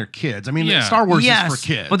going to bring their kids. I mean, Yeah. Star Wars yes, is for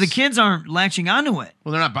kids. but the kids aren't latching onto it.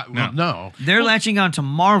 Well, they're not. No. They're latching on to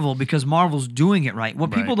Marvel because Marvel's doing it right. What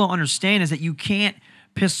people Right. don't understand is that you can't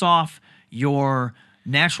piss off your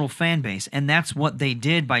natural fan base. And that's what they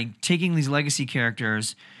did by taking these legacy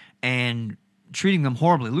characters and treating them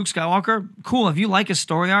horribly. Luke Skywalker, cool. If you like his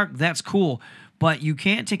story arc, that's cool. But you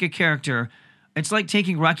can't take a character. It's like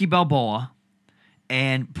taking Rocky Balboa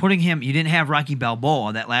and putting him. You didn't have Rocky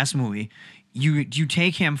Balboa, that last movie. You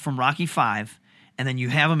take him from Rocky 5 and then you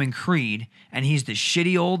have him in Creed, and he's the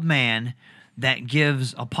shitty old man that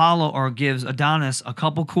gives Apollo or gives Adonis a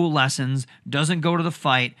couple cool lessons, doesn't go to the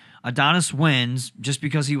fight. Adonis wins just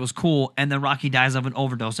because he was cool, and then Rocky dies of an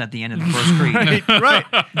overdose at the end of the first Creed. Right.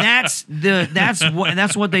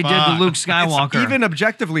 That's what they did to Luke Skywalker. Even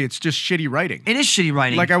objectively, it's just shitty writing. it is shitty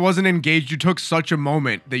writing. Like I wasn't engaged. You took such a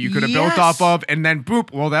moment that you could have built Yes. off of, and then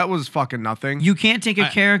boop. Well, that was fucking nothing. You can't take a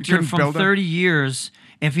character couldn't from build him. 30 years.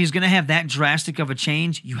 If he's going to have that drastic of a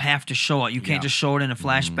change, you have to show it. You can't Yeah. just show it in a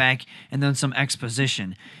flashback and then some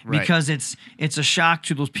exposition Right. because it's a shock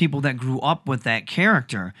to those people that grew up with that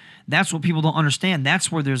character. That's what people don't understand.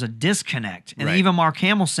 That's where there's a disconnect. And Right. even Mark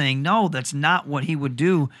Hamill saying, no, that's not what he would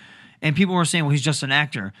do. And people were saying, well, he's just an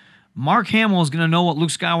actor. Mark Hamill is going to know what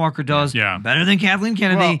Luke Skywalker does Yeah. better than Kathleen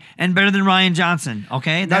Kennedy Well- and better than Ryan Johnson.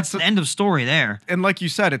 Okay? That's That's the end of story there. and like you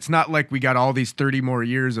said, it's not like we got all these 30 more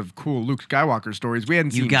years of cool Luke Skywalker stories. We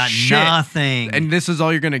hadn't You seen got shit. nothing. And this is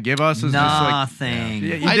all you're gonna give us? Is just like, Nothing.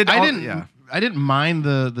 yeah, you I, did I all- didn't. yeah. I didn't mind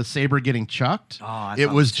the saber getting chucked. Oh, I it thought was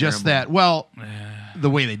it was just terrible. that. Well, the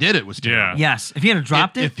way they did it was Yeah. terrible. Yes. If he had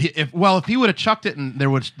dropped it, If he would have chucked it and there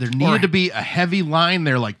needed to be a heavy line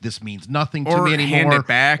there, like this means nothing to Or me hand anymore, it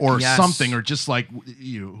back. or Yes. something, or just like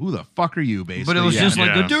who the fuck are you, basically? but it was Yeah. just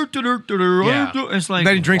like Yeah. the dur-dur-dur-dur-dur. Yeah. It's like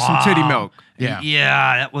Then he drinks some titty milk. Yeah.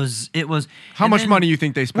 Yeah, it was. How and much then- money you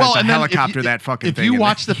think they spent to and then helicopter that fucking if thing? you in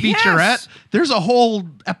watch the Yes. featurette, there's a whole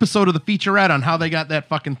episode of the featurette on how they got that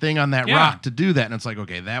fucking thing on that Yeah. rock to do that, and it's like,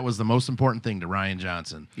 okay, that was the most important thing to Ryan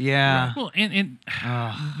Johnson. Yeah. Well, and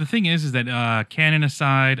the thing is that canon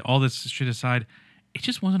aside, all this shit aside, it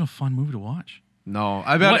just wasn't a fun movie to watch. No,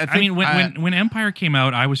 I bet. I mean, when Empire came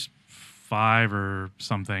out, I was 5 or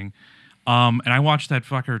something, and I watched that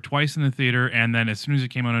fucker twice in the theater, and then as soon as it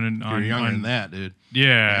came out on You're younger than that, dude.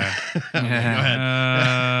 yeah, Go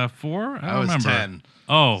ahead. 4, I I don't was remember. 10.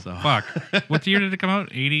 Oh So. fuck! What year did it come out?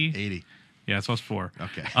 80. 80. Yeah, so I was 4.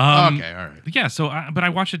 Okay. Okay. Um, All right. Yeah, but I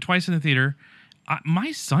watched it twice in the theater.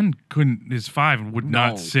 My son is 5, would No.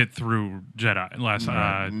 not sit through Last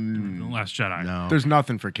Jedi. No. there's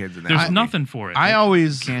nothing for kids in that. There's movie. nothing for it. I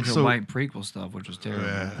always Canto so- White prequel stuff, which was terrible.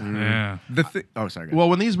 yeah. Oh, sorry. go ahead. Well,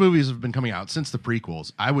 when these movies have been coming out since the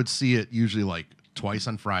prequels, I would see it usually like twice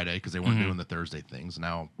on Friday because they weren't doing the Thursday things.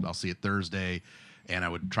 Now I'll see it Thursday, and I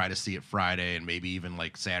would try to see it Friday and maybe even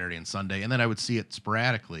like Saturday and Sunday, and then I would see it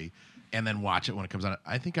sporadically and then watch it when it comes out.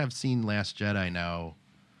 I think I've seen Last Jedi now.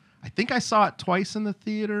 I think I saw it twice in the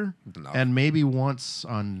theater No. and maybe once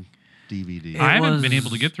on DVD. I haven't was- been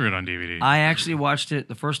able to get through it on DVD. I actually watched it.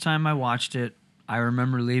 The first time I watched it, I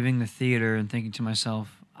remember leaving the theater and thinking to myself,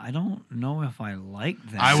 I don't know if I like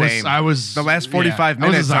that. Same. I was The last 45 I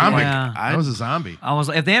was minutes, a I'm zombie. like, Yeah. I was a zombie. I was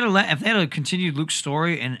like, if they had continued Luke's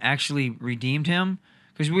story and actually redeemed him,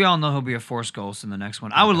 because we all know he'll be a Force ghost in the next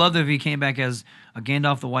one. I would love that if he came back as a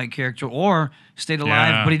Gandalf the White character or stayed alive,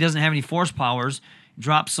 Yeah. but he doesn't have any Force powers.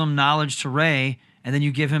 Drop some knowledge to Rey, and then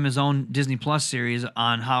you give him his own Disney Plus series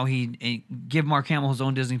on how give Mark Hamill his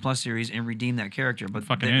own Disney Plus series and redeem that character. But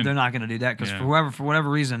Fucking they're in. not going to do that because Yeah. for whatever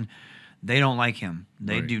reason, They don't like him.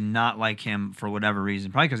 They Right. do not like him for whatever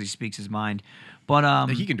reason. Probably because he speaks his mind. But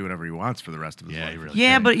He can do whatever he wants for the rest of his Yeah, life. he really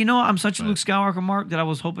yeah, can. but you know, I'm such a Luke Skywalker mark that I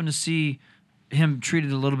was hoping to see him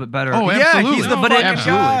treated a little bit better. Oh, Yeah, absolutely. he's the But fucking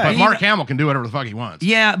absolutely. guy. But Mark Hamill can do whatever the fuck he wants.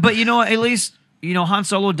 Yeah, but you know, at least Han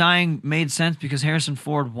Solo dying made sense because Harrison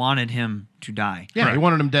Ford wanted him to die. Yeah, he Right.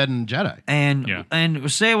 wanted him dead in Jedi.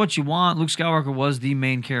 And say what you want, Luke Skywalker was the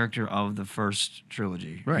main character of the first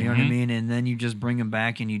trilogy. Right. You know what I mean? And then you just bring him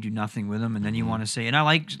back and you do nothing with him, and then you want to say, and I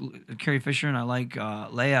like Carrie Fisher and I like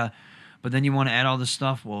Leia, but then you want to add all this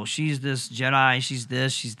stuff. Well, she's this Jedi, she's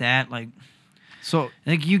this, she's that. Like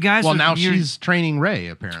you guys. Well, are, now you're- she's training Rey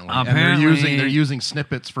apparently. Apparently. And they're using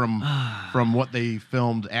snippets from what they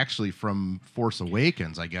filmed actually from Force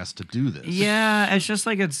Awakens, I guess, to do this. Yeah, it's just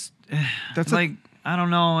like it's. That's like I don't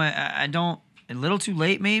know. I don't. A little too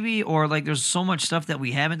late, maybe, or like there's so much stuff that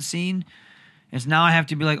we haven't seen. It's now I have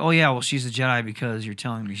to be like, oh yeah, well she's a Jedi because you're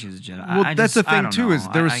telling me she's a Jedi. Well, I that's just, the I thing don't too.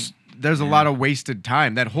 know. Is there's a lot of wasted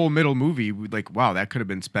time. That whole middle movie, like, wow, that could have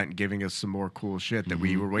been spent giving us some more cool shit that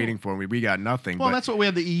we were waiting for. We got nothing. Well, but that's what we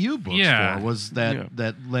had the EU books Yeah. for, was that Yeah.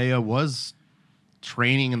 that Leia was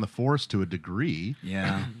training in the Force to a degree.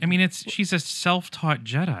 Yeah. I mean, she's a self-taught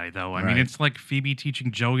Jedi, though. I mean, Right. it's like Phoebe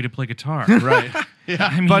teaching Joey to play guitar. Right. Yeah.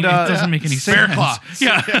 I mean, But, it doesn't make any Bear sense. Claw.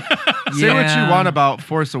 Yeah. Say what you want about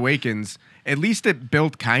Force Awakens. At least it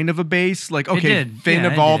built kind of a base. Like, okay, did. Finn Yeah,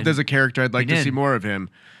 it evolved did. as a character. I'd like It to see did. more of him.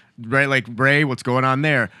 Right? Like Rey, what's going on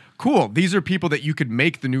there? Cool. These are people that you could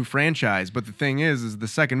make the new franchise. But the thing is the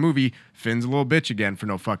second movie, Finn's a little bitch again for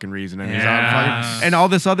no fucking reason. And he's on Yes. fucking, and all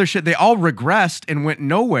this other shit. They all regressed and went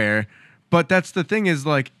nowhere. But that's the thing is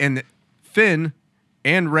like, and Finn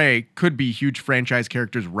and Rey could be huge franchise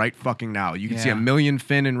characters right fucking now. You can see Yeah. a million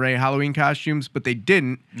Finn and Rey Halloween costumes, but they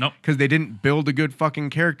didn't. Nope. Because they didn't build a good fucking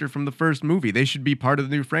character from the first movie. They should be part of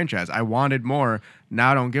the new franchise. I wanted more.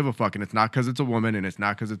 Now I don't give a fuck. And it's not because it's a woman and it's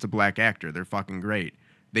not because it's a black actor. They're fucking great.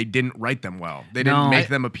 They didn't write them well. They didn't No. make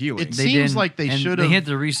them appealing. It seems like they and should They have- hit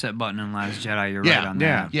the reset button in Last Jedi. You're Yeah, right on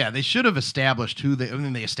yeah. that. Yeah, they should have established who they. I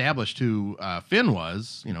mean, they established who Finn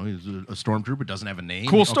was. You know, he's a stormtrooper, doesn't have a name.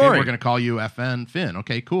 Cool Okay, story. we're gonna call you FN Finn.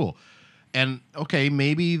 Okay, cool. And okay,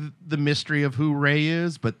 maybe the mystery of who Rey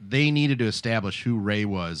is, but they needed to establish who Rey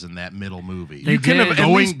was in that middle movie. They can did. have at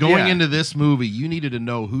going least- yeah. into this movie, you needed to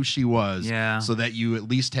know who she was, Yeah. so that you at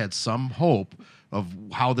least had some hope of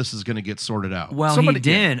how this is going to get sorted out. Well, Somebody- he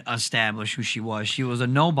did establish who she was. She was a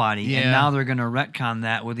nobody, Yeah. and now they're going to retcon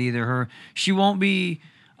that with either her. She won't be.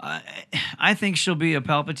 I think she'll be a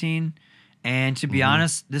Palpatine, and to be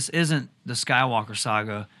honest, this isn't the Skywalker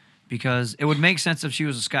saga, because it would make sense if she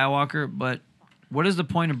was a Skywalker. But what is the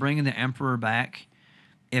point of bringing the Emperor back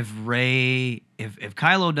if Rey, if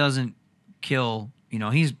Kylo doesn't kill? You know,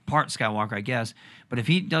 he's part Skywalker, I guess. But if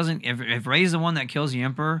he doesn't, if Rey's the one that kills the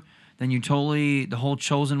Emperor, then you totally, the whole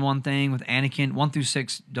Chosen One thing with Anakin, 1 through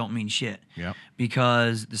 6 don't mean shit. Yep.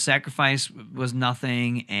 Because the sacrifice was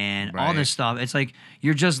nothing and all Right. this stuff. It's like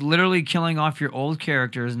you're just literally killing off your old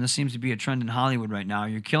characters, and this seems to be a trend in Hollywood right now.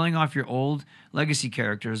 You're killing off your old legacy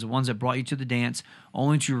characters, the ones that brought you to the dance,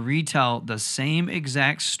 only to retell the same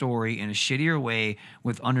exact story in a shittier way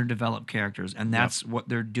with underdeveloped characters. And that's what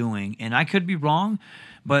they're doing. And I could be wrong,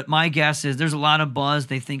 but my guess is there's a lot of buzz.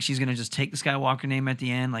 They think she's going to just take the Skywalker name at the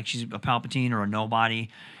end, like she's a Palpatine or a nobody,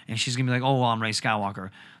 and she's going to be like, oh, well, I'm Rey Skywalker.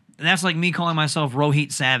 And that's like me calling myself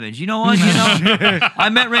Rohit Savage. You know what? I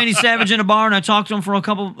met Randy Savage in a bar and I talked to him for a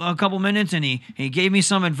couple minutes, and he gave me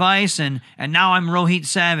some advice, and now I'm Rohit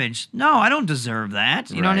Savage. No, I don't deserve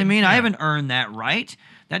that. You know what I Right, mean? I haven't earned that right.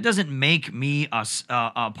 That doesn't make me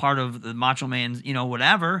a part of the Macho Man's,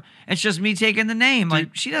 whatever. It's just me taking the name. Like,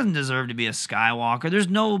 she doesn't deserve to be a Skywalker. There's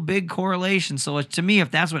no big correlation. So to me,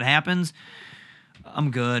 if that's what happens,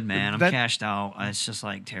 I'm good, man. I'm cashed out. It's just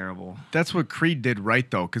like terrible. That's what Creed did right,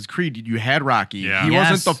 though, because Creed, you had Rocky. Yeah. He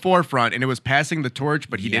Yes. wasn't the forefront, and it was passing the torch,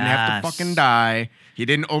 but he didn't have to Yes. fucking die. He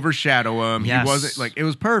didn't overshadow him. Yes. He wasn't, like, it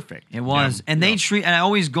was perfect. It was, and they treat. And I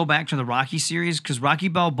always go back to the Rocky series because Rocky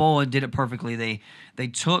Balboa did it perfectly. They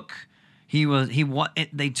took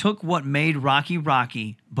they took what made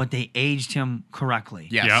Rocky, but they aged him correctly.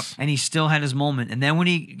 Yes. Yep. And he still had his moment. And then when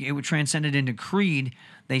it would transcended into Creed,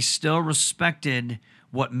 they still respected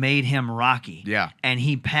what made him Rocky. Yeah. And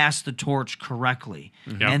he passed the torch correctly.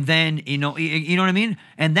 Yep. And then, you know what I mean?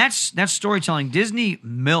 And that's storytelling. Disney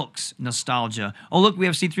milks nostalgia. Oh, look, we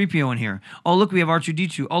have C-3PO in here. Oh, look, we have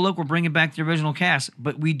R2-D2. Oh, look, we're bringing back the original cast,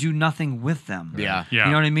 but we do nothing with them. Yeah. Yeah.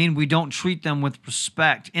 You know what I mean? We don't treat them with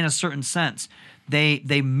respect in a certain sense. They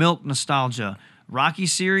milk nostalgia. Rocky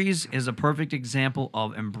series is a perfect example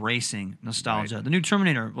of embracing nostalgia. The new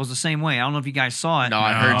Terminator was the same way. I don't know if you guys saw it. No,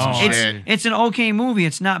 I heard some it's shit. it's an okay movie.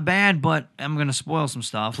 It's not bad, but I'm gonna spoil some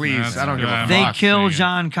stuff. Please, I don't give a fuck. They kill Saying.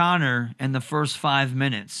 John Connor in the first 5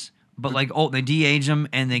 minutes, but they de-age him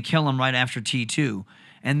and they kill him right after T2,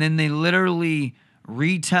 and then they literally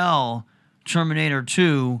retell Terminator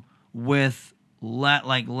 2 with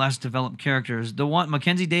less developed characters. The one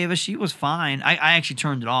Mackenzie Davis, she was fine. I actually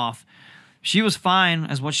turned it off. She was fine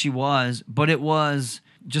as what she was, but it was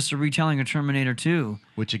just a retelling of Terminator 2.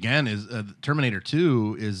 Which again is Terminator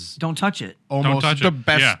 2 is Don't touch it. almost touch the it.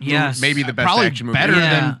 best, Yeah. Yes. maybe the best probably action movie. better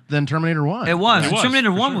Yeah. than Terminator 1. It was. It was,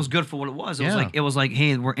 Terminator for 1 sure. was good for what it was. It Yeah. was like,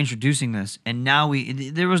 hey, we're introducing this, and now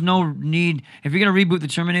there was no need. If you're gonna reboot the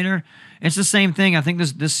Terminator, it's the same thing. I think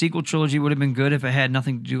this sequel trilogy would have been good if it had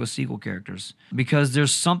nothing to do with sequel characters, because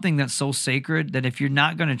there's something that's so sacred that if you're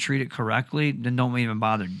not gonna treat it correctly, then don't even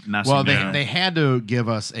bother messing. Well, with it. they had to give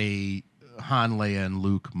us a Han, Leia, and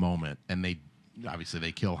Luke moment, and they obviously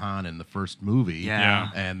they kill Han in the first movie, Yeah.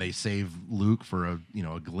 and they save Luke for a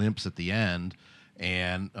glimpse at the end,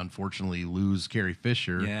 and unfortunately lose Carrie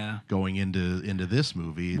Fisher. Yeah. Going into this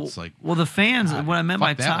movie, it's Well, the fans. God, What I meant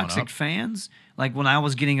by fuck that one toxic up. fans, like when I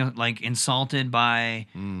was getting insulted by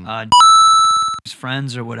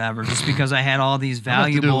friends or whatever, just because I had all these I'm gonna have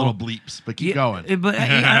to valuable do little bleeps, but keep going. But you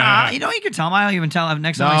can tell them. I'll even tell them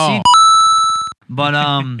next time I see. But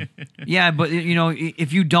yeah. But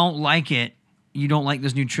if you don't like it, you don't like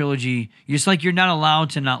this new trilogy. It's like you're not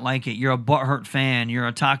allowed to not like it. You're a butthurt fan. You're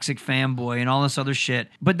a toxic fanboy and all this other shit.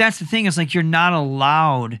 But that's the thing. It's like you're not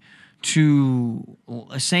allowed to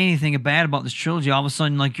say anything bad about this trilogy. All of a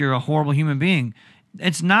sudden, like you're a horrible human being.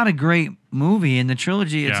 It's not a great movie, and the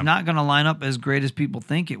trilogy, it's Yeah. not going to line up as great as people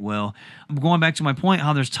think it will. I'm going back to my point,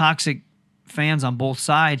 how there's toxic fans on both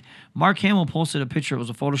sides. Mark Hamill posted a picture. It was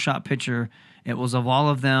a Photoshop picture. It was of all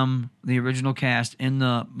of them, the original cast in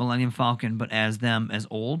the Millennium Falcon, but as them as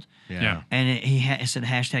old. Yeah. And it said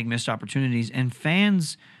hashtag missed opportunities. And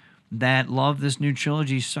fans that love this new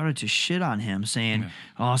trilogy started to shit on him, saying,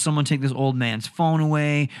 "Oh, someone take this old man's phone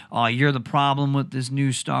away. Oh, you're the problem with this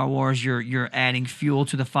new Star Wars. You're adding fuel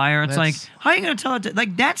to the fire." It's like, That's- how are you going to tell it?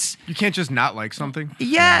 Like that's You can't just not like something.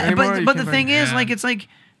 yeah, anymore. You but the can't thing is, yeah. like, it's like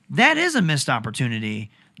that is a missed opportunity.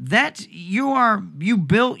 That you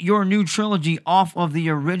built your new trilogy off of the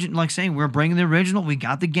original, like saying we're bringing the original, we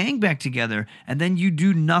got the gang back together, and then you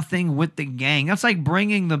do nothing with the gang. That's like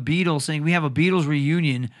bringing the Beatles, saying we have a Beatles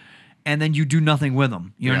reunion, and then you do nothing with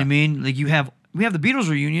them. You know what I Yeah. mean? Like we have the Beatles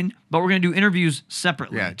reunion, but we're gonna do interviews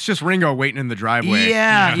separately. Yeah, it's just Ringo waiting in the driveway.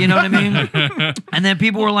 Yeah, you know what I mean? And then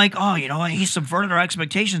people were like, "Oh, you know what? He subverted our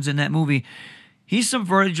expectations in that movie." He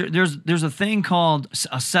subverted. There's a thing called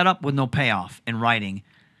a setup with no payoff in writing.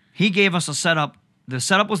 He gave us a setup. The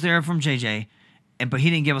setup was there from JJ, but he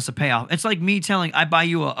didn't give us a payoff. It's like me telling, I buy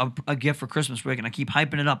you a gift for Christmas, Rick, and I keep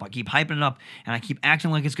hyping it up. I keep hyping it up, and I keep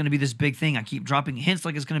acting like it's going to be this big thing. I keep dropping hints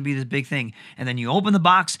like it's going to be this big thing. And then you open the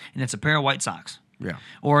box, and it's a pair of white socks. Yeah.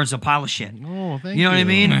 Or it's a pile of shit. Oh, thank You know what I you.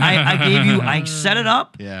 mean? I set it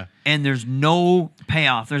up. Yeah. And there's no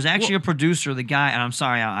payoff. There's actually a producer, the guy, and I'm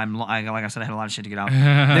sorry, like I said, I had a lot of shit to get out.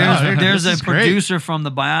 There's This a is great. producer from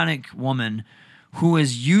The Bionic Woman who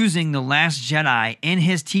is using The Last Jedi in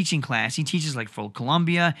his teaching class. He teaches like for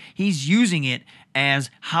Columbia. He's using it as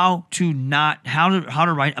how to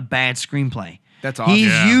write a bad screenplay. That's awesome. He's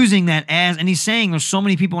Yeah. using that and he's saying there's so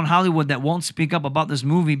many people in Hollywood that won't speak up about this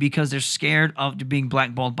movie because they're scared of being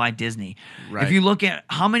blackballed by Disney. Right. If you look at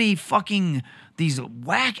how many fucking these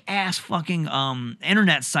whack ass fucking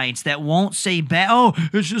internet sites that won't say bad. Oh,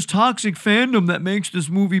 it's just toxic fandom that makes this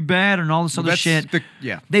movie bad and all this other That's shit.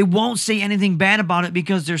 yeah. They won't say anything bad about it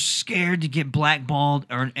because they're scared to get blackballed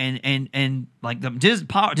and like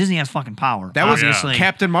Disney has fucking power. That was obviously.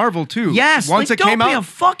 Captain Marvel too. Yes, Once like, it came don't be a out,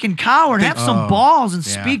 fucking coward. Have some balls and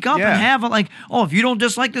yeah. speak up Yeah. and have it like, oh, if you don't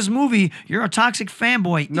dislike this movie, you're a toxic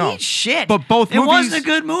fanboy. No. Eat shit. But both it wasn't movies- a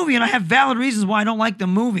good movie, and I have valid reasons why I don't like the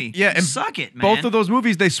movie. Yeah, and suck it, man. both of those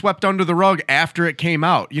movies they swept under the rug after it came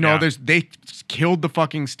out. You know, Yeah. they killed the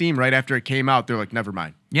fucking steam right after it came out. They're like, never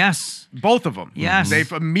mind. Yes. Both of them. Yes. They've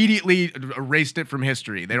immediately erased it from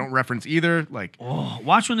history. They don't reference either. Like, Oh,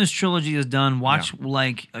 watch when this trilogy is done. Watch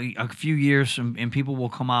like a few years and people will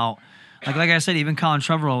come out. Like I said, even Colin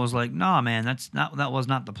Trevorrow was like, "Nah, man, that was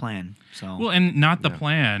not the plan." So Well, and not the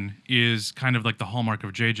plan is kind of like the hallmark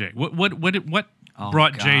of JJ. What Oh,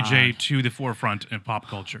 brought God. JJ to the forefront in pop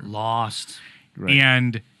culture? Lost. Right.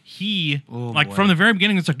 And he Oh, like boy. from the very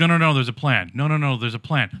beginning, it's like no, there's a plan. No, there's a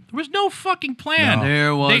plan. There was no fucking plan. No.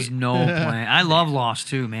 There was They- no plan. I love Lost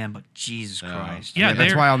too, man, but Jesus Christ. Yeah, that's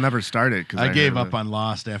they're- why I'll never start it. I gave up on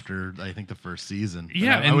Lost after I think the first season. But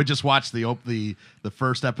Yeah, I and- would just watch the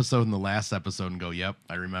first episode and the last episode and go, "Yep,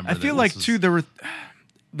 I remember." I that feel this like is- too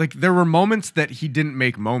there were moments that he didn't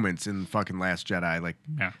make moments in fucking Last Jedi. Like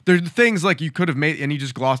Yeah. there's things like you could have made, and he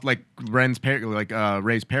just glossed like Ray's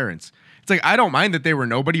parents. It's like I don't mind that they were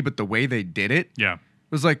nobody, but the way they did it Yeah.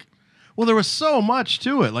 was like Well, there was so much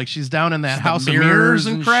to it. Like she's down in that the house of mirrors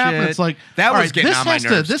and crap. And shit. it's like that all was right, getting this on my has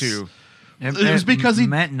nerves this, too. It was because he-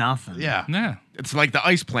 meant nothing. Yeah. Yeah. It's like the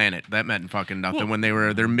ice planet that meant fucking nothing Well- when they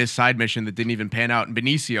were their side mission that didn't even pan out. And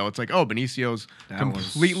Benicio, it's like, oh, Benicio's That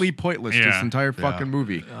completely pointless Yeah. this entire Yeah. fucking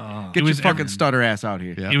movie. It Get was your fucking every- stutter ass out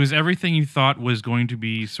here. Yeah. It was everything you thought was going to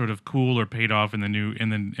be sort of cool or paid off in the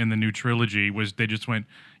new trilogy. Was they just went,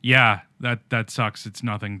 yeah, that sucks. It's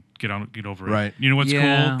nothing. Get over it. Right. You know what's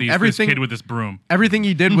Yeah. cool? This Everything- kid with this broom. Everything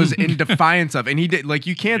he did was in defiance of, and he did like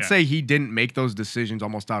you can't Yeah. say he didn't make those decisions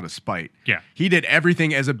almost out of spite. Yeah. he did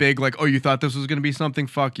everything as a big like, oh, you thought this was going to be something?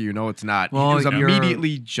 Fuck you. No, it's not. Well, he was you're-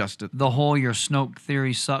 immediately just. The whole your Snoke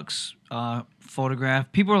theory sucks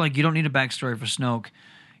photograph. People are like, you don't need a backstory for Snoke.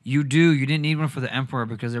 You do. You didn't need one for the Emperor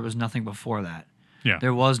because there was nothing before that. Yeah.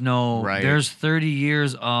 There was no. Right. There's 30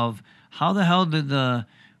 years of how the hell did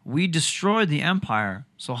we destroyed the Empire?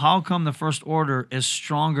 So how come the First Order is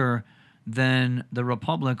stronger than the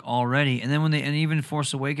Republic already? And then and even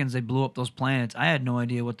Force Awakens, they blew up those planets. I had no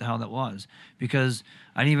idea what the hell that was because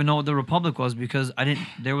I didn't even know what the Republic was because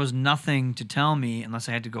there was nothing to tell me unless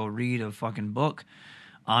I had to go read a fucking book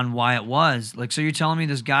on why it was. Like, so you're telling me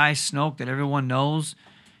this guy Snoke that everyone knows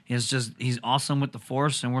he's awesome with the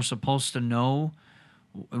Force and we're supposed to know.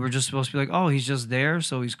 We're just supposed to be like, oh, he's just there,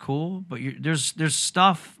 so he's cool. But there's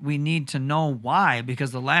stuff we need to know why,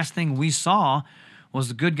 because the last thing we saw was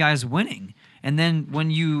the good guys winning. And then when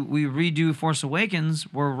we redo Force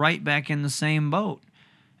Awakens, we're right back in the same boat.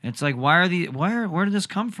 It's like, where did this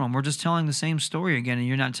come from? We're just telling the same story again, and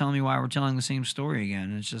you're not telling me why we're telling the same story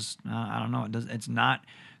again. It's just, I don't know. It's not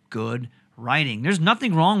good writing. There's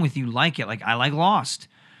nothing wrong with you like it. Like, I like Lost.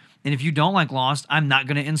 And if you don't like Lost, I'm not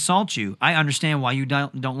going to insult you. I understand why you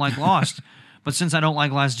don't like Lost. But since I don't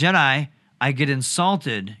like Last Jedi, I get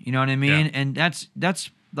insulted. You know what I mean? Yeah. And that's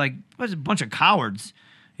like, what's a bunch of cowards.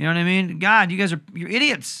 You know what I mean? God, you're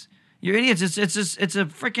idiots. You're idiots. It's a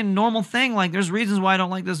freaking normal thing. Like, there's reasons why I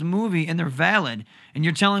don't like this movie, and they're valid. And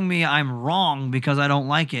you're telling me I'm wrong because I don't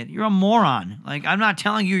like it. You're a moron. Like, I'm not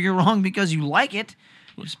telling you you're wrong because you like it.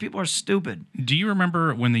 Just people are stupid. Do you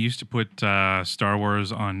remember when they used to put Star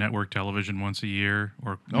Wars on network television once a year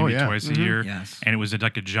or maybe Oh, yeah. twice a year? Yes. And it was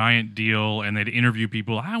like a giant deal, and they'd interview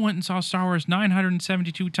people. I went and saw Star Wars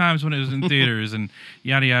 972 times when it was in theaters, and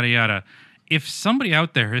yada, yada, yada. If somebody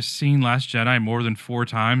out there has seen Last Jedi more than 4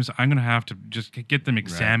 times, I'm going to have to just get them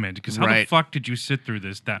examined. Because how the Right. fuck did you sit through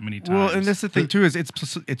this that many times? Well, and that's the thing too is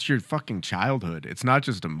it's your fucking childhood. It's not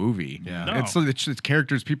just a movie. Yeah. No. It's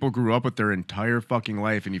characters people grew up with their entire fucking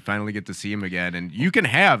life, and you finally get to see them again, and you can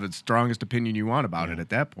have the strongest opinion you want about it at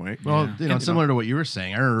that point. Well, similar to what you were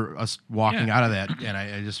saying, I remember us walking Yeah. out of that, and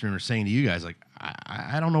I just remember saying to you guys, like,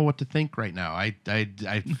 I don't know what to think right now. I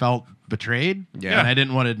felt betrayed, Yeah. and I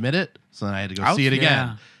didn't want to admit it, so then I had to go see it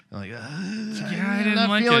again. I'm like, I didn't not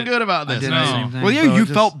like feeling it. good about I this. did No. the same thing. Well, yeah, So you it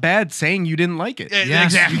just- felt bad saying you didn't like it. Yeah, Yes,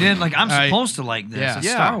 exactly. you did. Like, I'm I- supposed to like this. Yeah. It's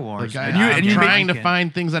Yeah. Star Wars. Like, And you- I'm and you trying make to it.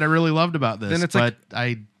 find things that I really loved about this. Then it's but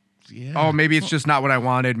like- yeah. Oh, maybe it's just not what I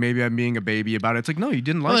wanted. Maybe I'm being a baby about it. It's like, no, you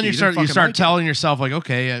didn't like Well, it. then you didn't start fucking like it. telling yourself like,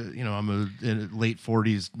 okay, I'm a late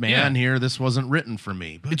 40s man here. This wasn't written for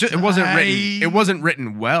me. But It wasn't I- written. It wasn't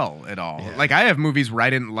written well at all. Yeah. Like I have movies where I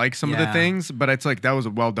didn't like some of the Yeah. things, but it's like that was a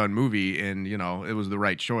well done movie, and it was the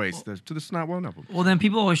right choice. This is not one of them. Well, then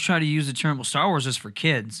people always try to use the term, well, Star Wars is for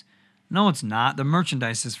kids. No, it's not. The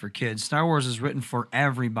merchandise is for kids. Star Wars is written for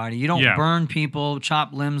everybody. You don't Yeah. burn people,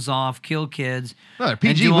 chop limbs off, kill kids. No, they're and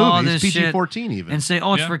PG do all movies, this shit PG-14 even. And say,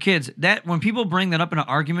 oh, it's Yeah. for kids. That when people bring that up in an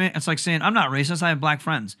argument, it's like saying, I'm not racist, I have black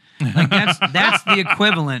friends. Like that's the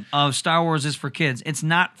equivalent of Star Wars is for kids. It's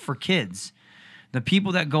not for kids. The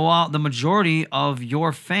people that go out, the majority of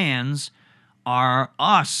your fans are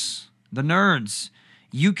us, the nerds.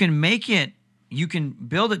 You can make it, you can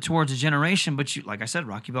build it towards a generation, but you, like I said,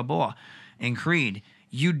 Rocky Balboa and Creed,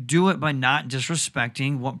 you do it by not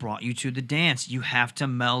disrespecting what brought you to the dance. You have to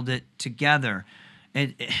meld it together.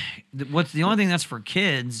 What's the only thing that's for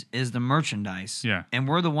kids is the merchandise. Yeah. And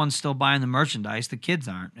we're the ones still buying the merchandise. The kids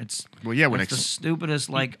aren't. It's Well, yeah, when it's the ex- stupidest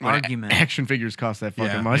like When argument. action figures cost that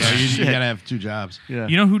fucking yeah, much. you Shit. gotta have 2 jobs. Yeah.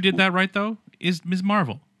 You know who did that right though? Is Ms.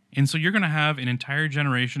 Marvel. And so you're going to have an entire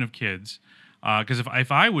generation of kids. Because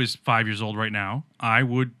if I was 5 years old right now, I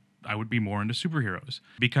would be more into superheroes,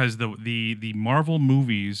 because the Marvel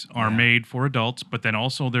movies are made for adults, but then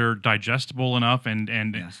also they're digestible enough and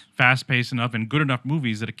Yes. fast paced enough and good enough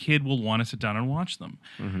movies that a kid will want to sit down and watch them.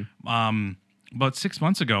 About 6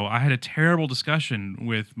 months ago, I had a terrible discussion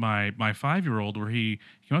with my 5-year-old where he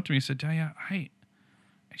came up to me and said, "Dad, I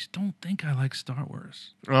just don't think I like Star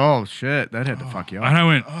Wars." Oh shit, that had to fuck you up. And I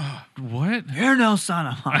went, "What?" You're no son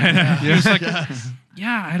of a. He's like,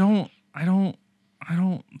 "Yeah, I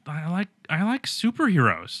like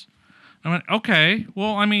superheroes." I went, "Okay,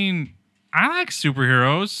 well, I mean, I like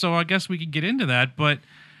superheroes, so I guess we could get into that." But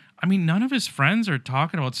I mean, none of his friends are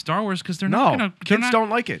talking about Star Wars because they're not No, gonna. kids don't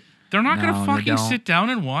like it. They're not No, gonna they fucking don't. sit down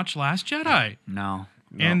and watch Last Jedi. No.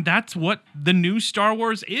 And that's what the new Star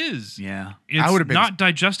Wars is. Yeah. It's I would've been- not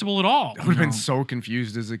digestible at all. I would have been so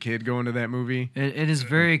confused as a kid going to that movie. It is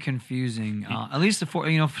very confusing. At least say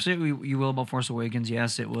what you will about Force Awakens.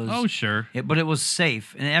 Yes, it was. Oh, sure. But it was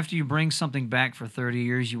safe. And after you bring something back for 30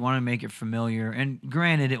 years, you want to make it familiar. And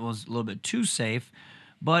granted, it was a little bit too safe,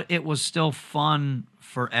 but it was still fun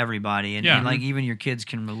for everybody. And, Yeah. and, like even your kids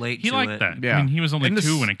can relate He to liked it. that. Yeah. I mean, he was only And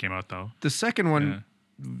 2 when it came out, though. The second one,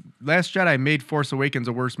 Last Jedi, made Force Awakens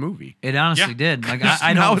a worse movie. It honestly Yeah. did. Like 'Cause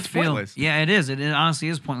I now don't it's feel. pointless. Yeah, it is. It honestly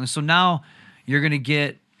is pointless. So now you're gonna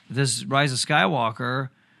get this Rise of Skywalker,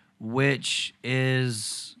 which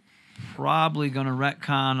is probably gonna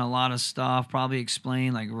retcon a lot of stuff. Probably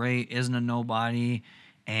explain like Rey isn't a nobody,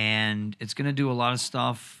 and it's gonna do a lot of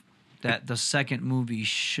stuff that the second movie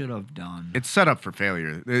should have done. It's set up for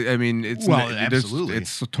failure. I mean, it's Well, there's- absolutely.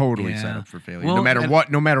 it's totally Yeah. set up for failure. Well, no matter and-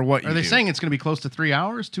 what. No matter what. Are you they do. saying it's going to be close to 3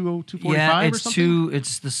 hours, 2:45 yeah, or it's something?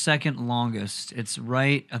 It's the second longest. It's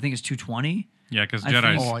right. I think it's 220. Yeah, because I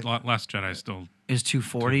think- Last Jedi still. Is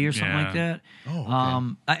 240 or something like Yeah. that.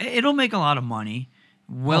 Oh, okay. It'll make a lot of money.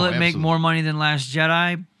 Will Oh, it make absolutely. more money than Last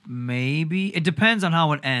Jedi? Maybe. It depends on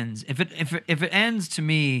how it ends. If it ends to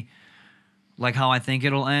me like how I think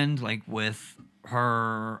it'll end, like with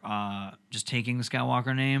her just taking the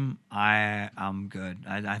Skywalker name, I'm good.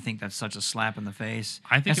 I think that's such a slap in the face.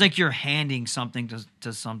 I think it's it- like you're handing something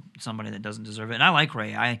to somebody that doesn't deserve it. And I like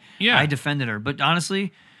Rey. I Yeah. defended her, but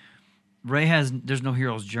honestly, there's no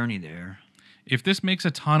hero's journey there. If this makes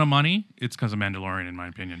a ton of money, it's because of Mandalorian, in my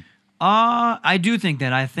opinion. I do think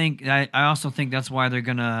that. I also think that's why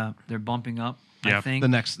they're bumping up. I Yeah, think. The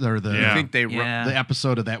next or the Yeah. I think they. Yeah. the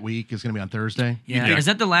episode of that week is going to be on Thursday. Yeah. Yeah. Is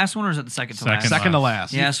that the last one or is that the second to last? Second. Second to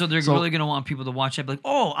last. Yeah, so they're So- really gonna want people to watch it. Like,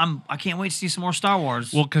 I can't wait to see some more Star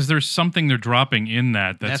Wars. Well, because there's something they're dropping in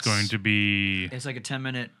that's That's- going to be. it's like a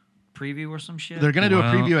 10-minute preview or some shit. They're going to do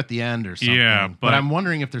Well, a preview at the end or something. yeah, but but- I'm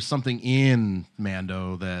wondering if there's something in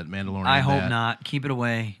Mando that Mandalorian. I hope that- not. Keep it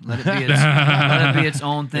away. Let it be let it be its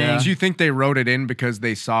own thing. Do you think they wrote it in because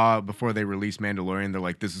they saw before they released Mandalorian? They're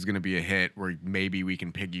like, this is going to be a hit where maybe we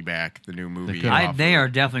can piggyback the new movie. could. off They of are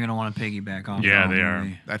it. definitely gonna want to piggyback off. Yeah, the they are.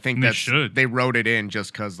 movie. I think They that's should. They wrote it in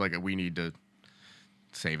just because like we need to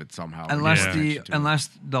save it somehow. Unless Yeah.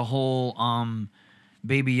 the whole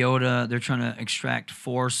Baby Yoda, they're trying to extract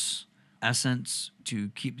Force essence to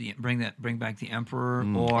bring back the Emperor,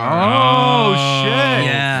 or Oh, shit.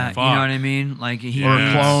 yeah, you fuck. know what I mean? Like he Or Yeah.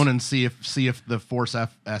 a clone and see if the Force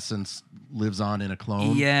essence lives on in a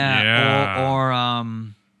clone. yeah, Yeah.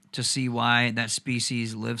 or to see why that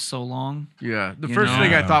species lives so long. Yeah, the You first know?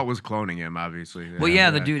 thing I thought was cloning him. Obviously. Well, yeah,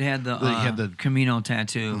 the dude had the, He had the- Camino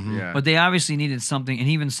tattoo, Yeah. but they obviously needed something. And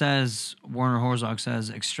he even says, Werner Herzog says,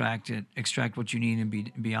 extract what you need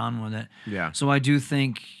and be on with it. Yeah. So I do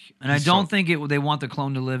think, and I don't think they want the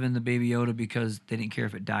clone to live in the Baby Yoda because they didn't care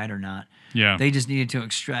if it died or not. Yeah. They just needed to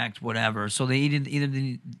extract whatever. So they needed either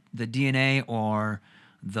the DNA or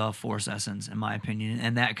the Force essence, in my opinion,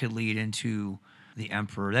 and that could lead into the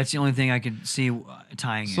Emperor. That's the only thing I could see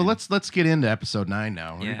tying So in. let's get into episode 9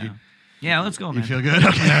 now. Yeah. You, Yeah, let's go, you man. feel good?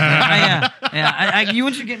 Okay. yeah.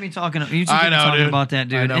 You should get me talking. You should get I me know, talking dude. about that, I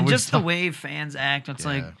dude. know, And we just the talk- way fans act, it's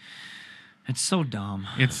like Yeah. it's so dumb.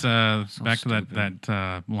 It's back to stupid.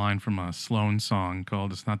 that line from a Sloan song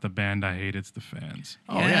called "It's not the band I hate, it's the fans."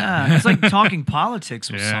 Oh, yeah. It's like talking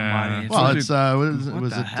politics with Yeah. somebody. It's Well, like, it's what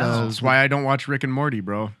was the it hell? That's why I don't watch Rick and Morty,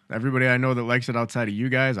 bro. Everybody I know that likes it outside of you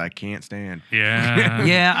guys, I can't stand. Yeah.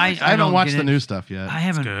 yeah, I I haven't don't watched get the it. new stuff yet. I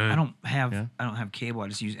haven't. good. I don't have. Yeah. I don't have cable. I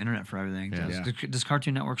just use internet for everything. Yeah. Does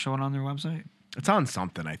Cartoon Network show it on their website? It's on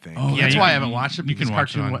something, I think. Oh, Yeah, that's you why I can- haven't watched it you can because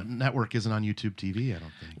watch it Cartoon on- Network isn't on YouTube TV. I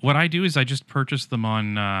don't think. What I do is I just purchase them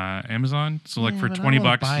on Amazon. So like Yeah, for but I $20 don't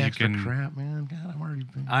wanna buy you extra can. crap, man. God, I'm already.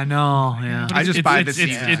 I know. Yeah. I just buy the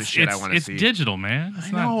seasons of shit I want to It's see. digital, man. I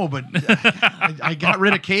It's not- know, but I got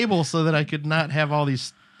rid of cable so that I could not have all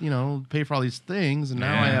these pay for all these things, and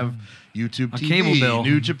now I Yeah. have YouTube A TV, cable bill.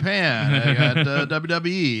 New Japan, I got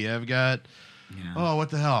WWE, I've got what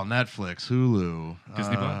the hell, Netflix, Hulu,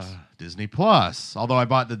 Disney Plus? Disney Plus. Although I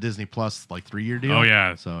bought the Disney Plus 3-year deal. Oh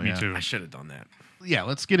yeah, so me yeah. too. I should have done that. Yeah,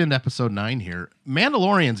 let's get into episode 9 here.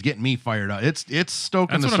 Mandalorian's getting me fired up. It's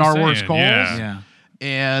stoking That's the what I'm Star Wars saying, coals. yeah. Yeah.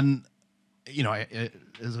 And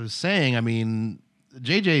as I was saying, I mean,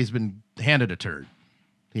 JJ's been handed a turd.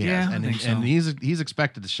 He Yeah, has. I and think so. and he's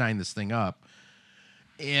expected to shine this thing up.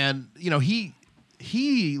 And he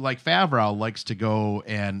like Favreau likes to go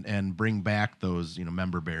and bring back those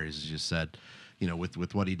member berries, as you said,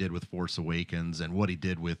 with what he did with Force Awakens and what he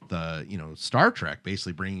did with Star Trek.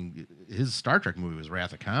 Basically, bringing his Star Trek movie was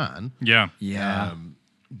Wrath of Khan. Yeah. Yeah.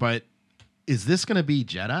 But is this going to be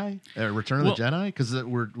Jedi? Return of the Jedi? Because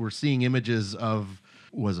we're seeing images of,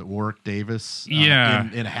 was it Warwick Davis?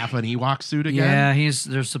 Yeah. In half an Ewok suit again. Yeah,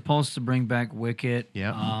 they're supposed to bring back Wicket,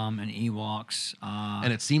 Yeah. and Ewoks.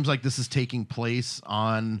 And it seems like this is taking place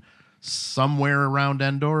on somewhere around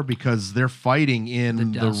Endor because they're fighting in The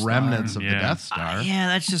the Death Star. remnants of the Yeah. Death Star. Yeah,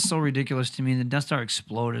 that's just so ridiculous to me. The Death Star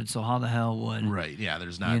exploded, so how the hell would Right. Yeah.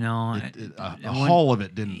 There's not. it a wouldn't- hull of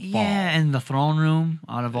it didn't fall. Yeah, and the throne room,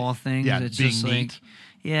 out of all things, Yeah, it's being just neat. like,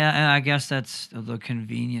 yeah, and I guess that's the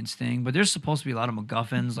convenience thing. But there's supposed to be a lot of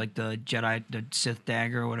MacGuffins, like the Sith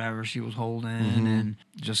dagger or whatever she was holding, and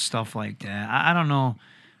just stuff like that. I don't know.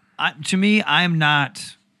 To me, I'm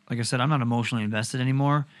not, like I said, I'm not emotionally invested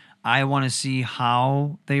anymore. I want to see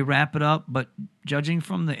how they wrap it up. But judging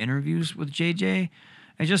from the interviews with JJ,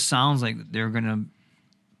 it just sounds like they're gonna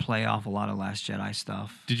play off a lot of Last Jedi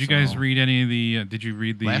stuff. Did you So- guys read any of the? Did you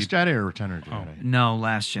read the? Last Jedi or Return of the Jedi? No,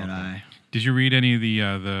 Last Jedi. Did you read any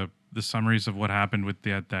of the summaries of what happened with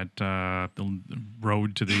the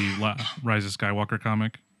road to the Rise of Skywalker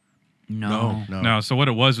comic? No. No. So what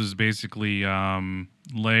it was basically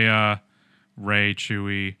Leia, Rey,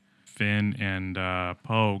 Chewie, Finn, and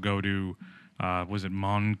Poe go to was it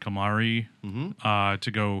Mon Calamari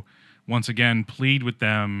to go once again plead with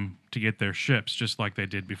them to get their ships, just like they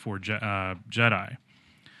did before Jedi.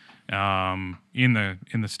 In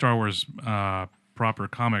the Star Wars proper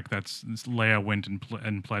comic, that's Leia went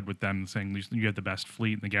and pled with them, saying you have the best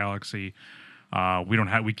fleet in the galaxy.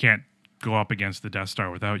 We can't go up against the Death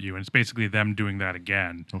Star without you, and it's basically them doing that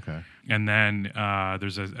again. Okay. And then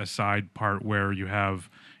there's a side part where you have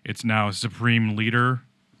it's now Supreme Leader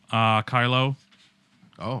Kylo.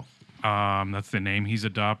 Oh. That's the name he's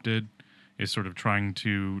adopted. Is sort of trying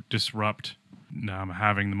to disrupt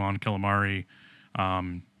having the Mon Calamari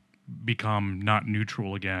become not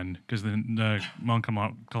neutral again, because the Mon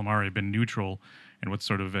Calamari have been neutral, and what's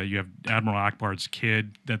sort of you have Admiral Akbar's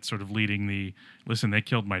kid that's sort of leading the listen. They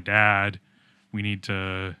killed my dad. We need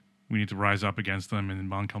to rise up against them, and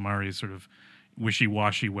Mon Calamari is sort of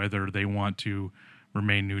wishy-washy whether they want to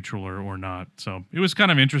remain neutral or not. So it was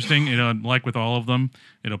kind of interesting. Like with all of them,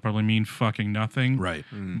 it'll probably mean fucking nothing. Right.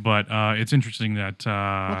 But it's interesting that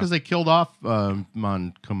Because they killed off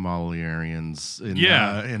Mon Calamarians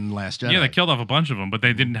in Last Jedi. yeah, they killed off a bunch of them, but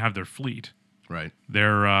they didn't have their fleet. Right.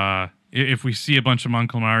 They're if we see a bunch of Mon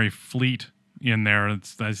Calamari fleet in there,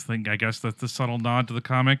 I guess that's the subtle nod to the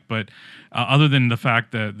comic. But other than the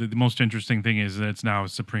fact that the most interesting thing is that it's now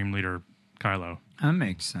Supreme Leader Kylo. That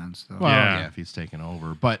makes sense, though. Well, Yeah. yeah, if he's taken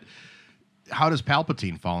over. But how does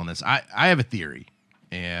Palpatine fall in this? I have a theory,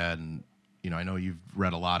 and I know you've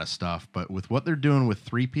read a lot of stuff, but with what they're doing with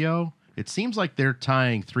 3PO, it seems like they're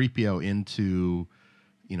tying 3PO into,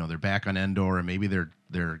 they're back on Endor, and maybe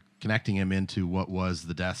they're connecting him into what was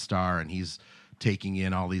the Death Star, and he's taking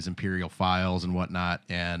in all these Imperial files and whatnot.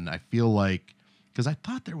 And I feel like, because I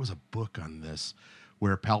thought there was a book on this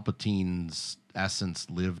where Palpatine's essence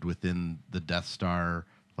lived within the Death Star,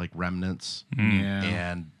 like remnants. Yeah.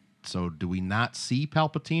 And so do we not see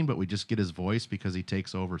Palpatine, but we just get his voice because he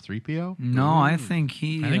takes over 3PO? No, I think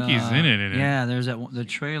he's in it. Yeah, there's the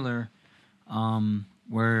trailer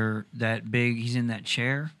where he's in that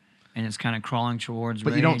chair and it's kind of crawling towards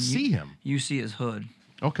But Rey, you don't and see him. You see his hood.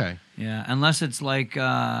 Okay. Yeah, unless it's like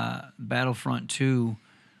Battlefront 2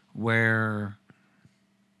 where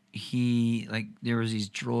there was these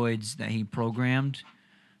droids that he programmed,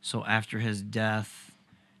 so after his death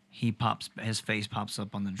his face pops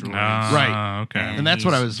up on the droids. Right. Okay. And that's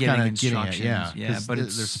what I he's was giving kind of getting at. instructions. Yeah. Yeah, 'Cause but they're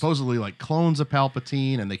it's supposedly like clones of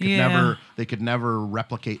Palpatine, and they could never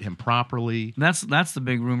replicate him properly. That's the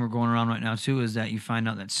big rumor going around right now too, is that you find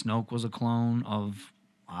out that Snoke was a clone of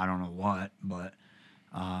I don't know what, but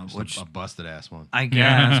which A busted ass one. I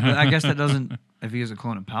guess, but I guess that doesn't. If he was a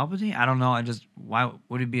clone of Palpatine, I don't know. Why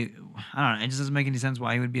would he be? I don't know. It just doesn't make any sense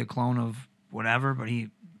why he would be a clone of whatever. But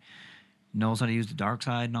knows how to use the dark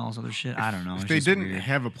side and all this other shit. I don't know. If It's they just didn't weird.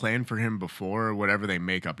 have a plan for him before, whatever they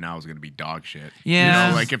make up now is going to be dog shit. Yeah.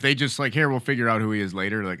 You know, like if they just like, here, we'll figure out who he is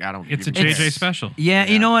later. Like, I don't. It's a give JJ shit. special. Yeah,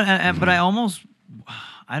 Yeah. you know what? But I almost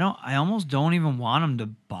don't even want him to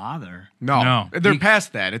bother. No, they're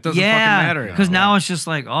past that. It doesn't fucking matter. Because now it's just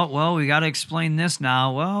like, oh well, we got to explain this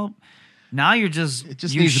now. Well, now you're just It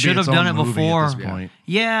just you needs to be should its have done own it movie before. at this point.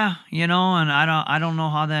 Yeah, you know, and I don't know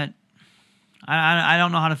how that. I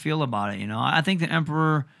don't know how to feel about it. You know, I think the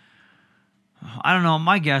Emperor. I don't know.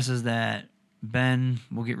 My guess is that Ben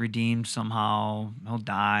will get redeemed somehow. He'll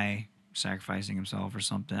die sacrificing himself or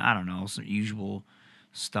something. I don't know. Some usual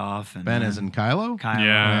stuff. And Ben then as in Kylo. Kylo.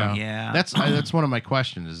 Yeah. Yeah. That's one of my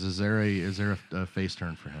questions. Is there a face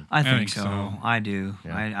turn for him? I think think so. so. I do.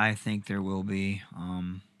 Yeah. I think there will be.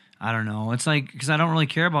 I don't know. It's like because I don't really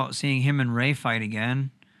care about seeing him and Ray fight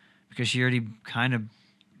again because she already kind of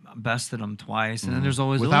bested him twice, and then there's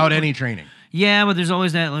always Without any training. Yeah, but there's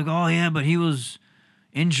always that like, oh yeah, but he was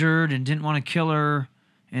injured and didn't want to kill her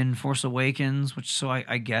in Force Awakens, which so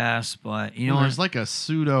I guess, but you know, There's like a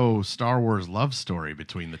pseudo Star Wars love story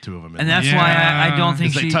between the two of them, and that's why I don't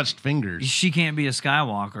think because they she touched fingers. she can't be a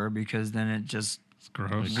Skywalker because then it just It's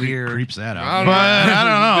gross. weird. Creeps that I out. don't But know. I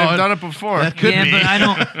don't know. They've done it before. That could yeah, be. but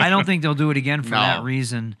I don't think they'll do it again for No. that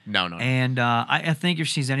reason. No. And I think if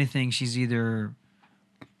she's anything, she's either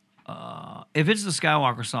if it's the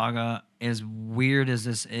Skywalker saga, as weird as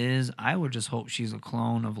this is, I would just hope she's a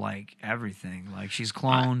clone of like everything. Like she's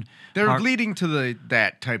cloned. They're part- leading to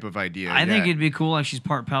that type of idea. I think yeah. it'd be cool like she's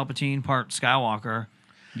part Palpatine, part Skywalker.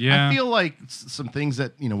 Yeah. I feel like some things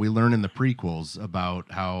that we learn in the prequels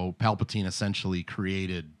about how Palpatine essentially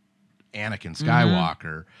created Anakin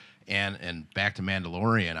Skywalker, and back to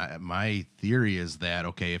Mandalorian. My theory is that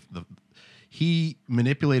if he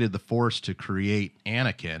manipulated the Force to create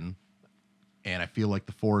Anakin, and I feel like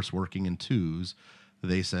the Force working in twos,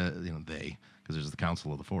 they said because there's the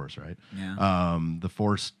Council of the Force, right? Yeah. The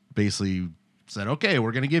Force basically said, okay,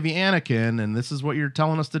 we're going to give you Anakin, and this is what you're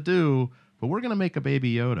telling us to do, but we're going to make a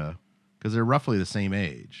baby Yoda because they're roughly the same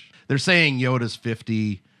age. They're saying Yoda's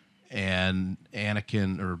 50 and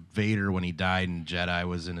Anakin or Vader when he died in Jedi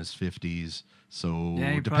was in his 50s. So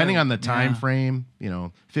Yeah, he depending probably- on the time yeah. frame,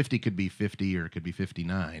 50 could be 50 or it could be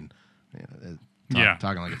 59. Yeah.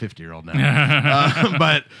 Talking like a 50-year-old now.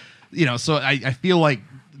 But, so I feel like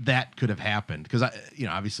that could have happened because,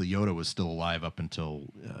 obviously Yoda was still alive up until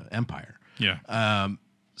Empire. Yeah.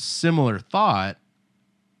 Similar thought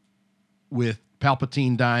with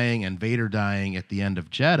Palpatine dying and Vader dying at the end of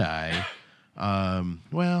Jedi.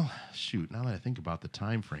 Well, shoot, now that I think about the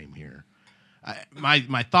time frame here,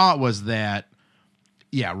 my thought was that,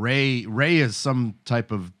 Rey is some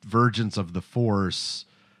type of vergence of the Force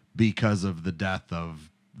because of the death of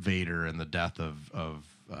Vader and the death of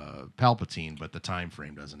Palpatine, but the time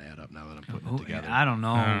frame doesn't add up now that I'm putting it together. I don't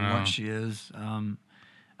know I don't know. what she is.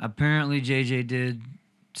 Apparently, JJ did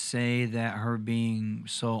say that her being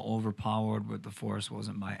so overpowered with the Force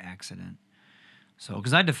wasn't by accident. So,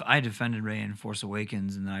 because I defended Rey in Force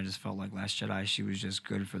Awakens, and then I just felt like Last Jedi, she was just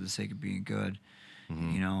good for the sake of being good.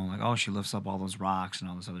 Like, oh, she lifts up all those rocks and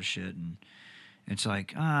all this other shit, and it's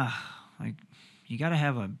like, you gotta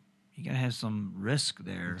have some risk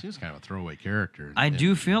there. She was kind of a throwaway character. I in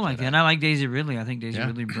do feel like Jedi. that. And I like Daisy Ridley. I think Daisy Yeah.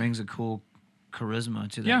 Ridley brings a cool charisma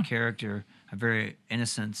to that Yeah. character, a very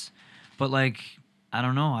innocence. But like, I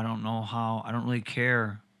don't know. I don't know how. I don't really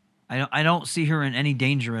care. I don't see her in any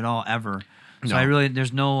danger at all ever. So No.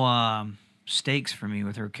 there's no stakes for me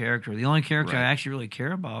with her character. The only character I Right. actually really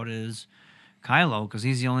care about is Kylo because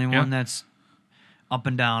he's the only Yeah. one that's up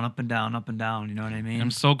and down, up and down, up and down. You know what I mean?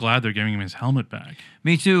 I'm so glad they're giving him his helmet back.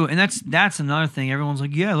 Me too, and that's another thing. Everyone's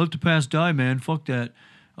like, "Yeah, let the past die, man. Fuck that."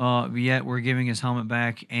 Yet we're giving his helmet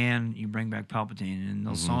back, and you bring back Palpatine, and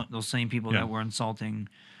those same people Yeah. that were insulting,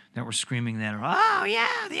 that were screaming that, are, "Oh yeah,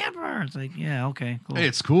 the Emperor." It's like, yeah, okay, cool.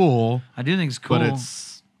 It's cool, I do think it's cool. but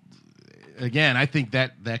it's again, I think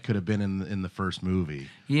that could have been in the first movie.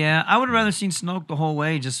 Yeah, I would have rather seen Snoke the whole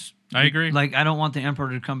way. Just I agree. Like, I don't want the Emperor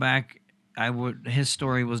to come back. His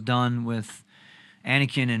story was done with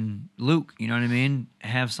Anakin and Luke. You know what I mean?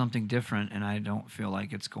 Have something different, and I don't feel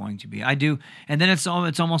like it's going to be. I do, and then it's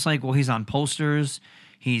almost like, well, he's on posters.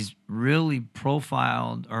 He's really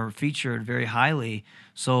profiled or featured very highly.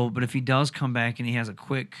 So, but if he does come back and he has a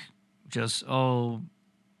quick, just he's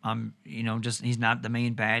not the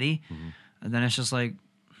main baddie, and then it's just like,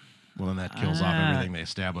 Well, then that kills off everything they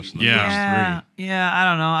established in the Yeah. first three. Yeah, I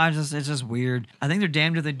don't know. It's just weird. I think they're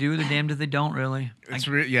damned if they do, they're damned if they don't. Really. Half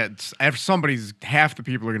the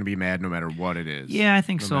people are going to be mad no matter what it is. Yeah, I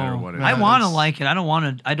think No so. matter what it I is. want to like it. I don't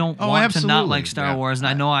want to. I don't Oh, want to not like absolutely. Star Yeah. Wars. And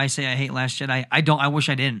I know I say I hate Last Jedi. I don't. I wish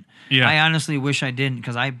I didn't. Yeah. I honestly wish I didn't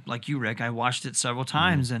because I, like you, Rick, I watched it several Mm-hmm.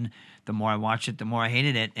 times, and the more I watched it, the more I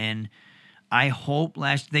hated it. And I hope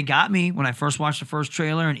they got me when I first watched the first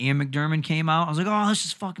trailer and Ian McDiarmid came out. I was like, oh, this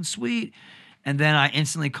is fucking sweet. And then I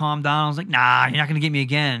instantly calmed down. I was like, nah, you're not gonna get me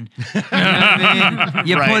again. You know what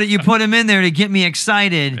I mean? You put him in there to get me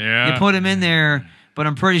excited. Yeah. You put him in there, but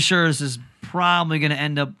I'm pretty sure this is probably gonna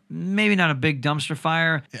end up maybe not a big dumpster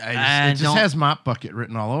fire. It just has mop bucket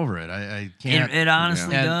written all over it. I can't. It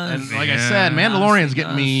honestly and, does. and like I Yeah. said, Mandalorian's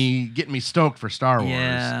Honestly getting me stoked for Star Wars.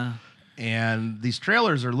 Yeah. And these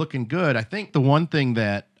trailers are looking good. I think the one thing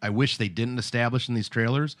that I wish they didn't establish in these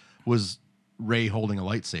trailers was Rey holding a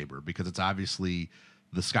lightsaber, because it's obviously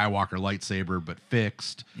the Skywalker lightsaber but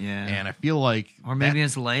fixed. Yeah. And I feel like Or maybe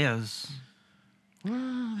it's Leia's.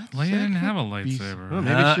 Leia didn't have a lightsaber. Well,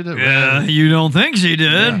 maybe she did. You don't think she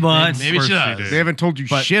did, but maybe Of she course she does. did. They haven't told you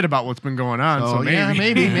But- shit about what's been going on, so maybe. yeah,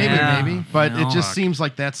 maybe. Yeah. But You it know. just seems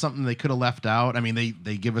like that's something they could have left out. I mean,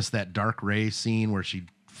 they give us that dark Rey scene where she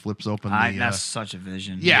flips open the. that's such a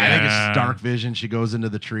vision. yeah, I think Yeah. it's dark vision. She goes into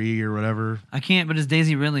the tree or whatever. I can't, but it's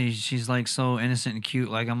Daisy Ridley. She's like so innocent and cute.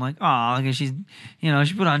 Like I'm like, oh, look at she's,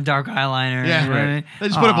 she put on dark eyeliner. Yeah, you know what I right. mean? They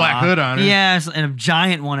just put a black Aw. hood on her. Yes, and a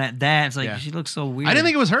giant one at that. It's like Yeah. she looks so weird. I didn't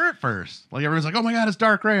think it was her at first. Like everyone's like, "Oh my god, it's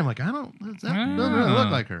dark Rey." I'm like, that doesn't really look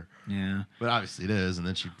like her, Yeah. but obviously it is. And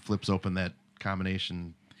then she flips open that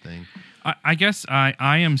combination thing. I guess I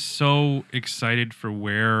am so excited for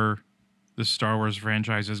where the Star Wars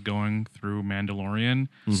franchise is going through Mandalorian.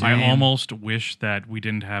 I almost wish that we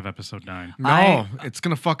didn't have Episode 9. No, it's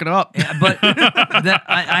going to fuck it up. Yeah, but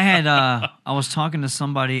I was talking to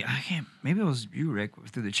somebody. I can't. Maybe it was you, Rick,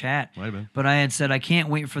 through the chat. Might have been. But I had said I can't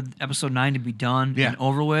wait for Episode 9 to be done Yeah. and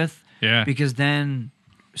over with. Yeah. Because then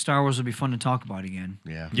Star Wars will be fun to talk about again.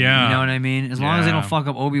 Yeah, Yeah. You know what I mean? As long as they don't Yeah. fuck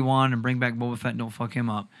up Obi-Wan and bring back Boba Fett and don't fuck him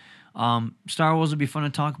up. Star Wars will be fun to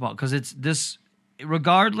talk about because it's this,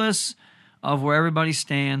 regardless of where everybody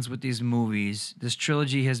stands with these movies, this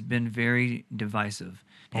trilogy has been very divisive.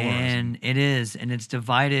 And it is. And it's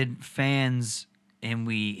divided fans, and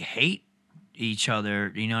we hate each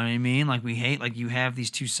other. You know what I mean? Like we hate, like you have these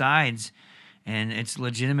two sides, and it's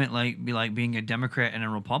legitimate, like being a Democrat and a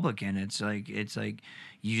Republican. It's like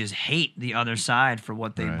you just hate the other side for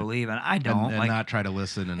what they Right. believe, and I don't. and like, not try to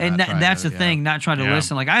listen. And and not try that's to, the thing, not try to Yeah.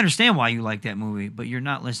 listen. Like I understand why you like that movie, but you're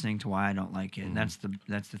not listening to why I don't like it. And that's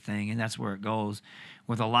the thing, and that's where it goes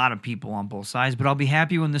with a lot of people on both sides. But I'll be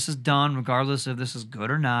happy when this is done, regardless if this is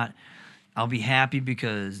good or not. I'll be happy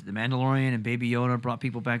because The Mandalorian and Baby Yoda brought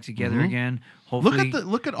people back together again. Hopefully,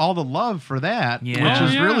 Look at all the love for that, Yeah. which Oh,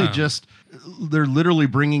 is yeah. really just they're literally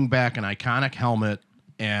bringing back an iconic helmet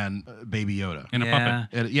and Baby Yoda. And a yeah,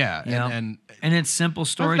 puppet. Yeah, Yeah. and and it's simple I've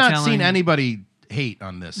storytelling. not seen anybody hate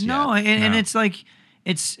on this No, yet. and No. it's like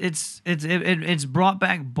it's brought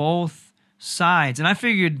back both sides. And I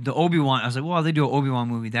figured the Obi-Wan, I was like, well, they do an Obi-Wan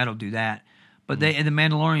movie, that'll do that. But the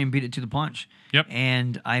Mandalorian beat it to the punch. Yep.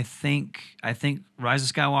 And I think Rise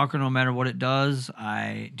of Skywalker, no matter what it does,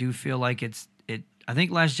 I do feel like it. I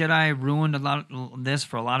think Last Jedi ruined a lot of this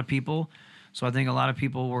for a lot of people. So I think a lot of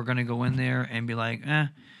people were going to go in there and be like,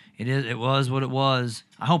 it was what it was.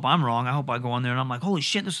 I hope I'm wrong. I hope I go in there and I'm like, holy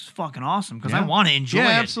shit, this is fucking awesome, because I Yeah. want to enjoy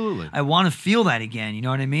Yeah, it. absolutely. I want to feel that again. You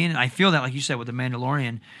know what I mean? I feel that, like you said, with The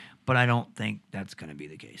Mandalorian, but I don't think that's going to be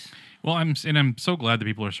the case. Well, I'm so glad that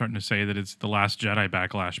people are starting to say that it's the Last Jedi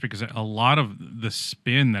backlash, because a lot of the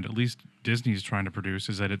spin that at least Disney's trying to produce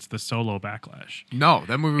is that it's the Solo backlash. No,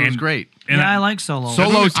 that movie was And- great. And yeah, I like Solo.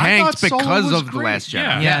 Solo I tanked thought Solo because was of The great. Last Jedi.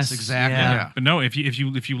 Yeah. Yes, exactly. Yeah. But no, if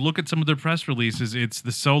you look at some of their press releases, it's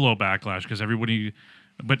the Solo backlash because everybody,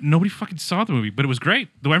 but nobody fucking saw the movie. But it was great.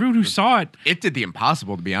 Though everyone who saw it, It did the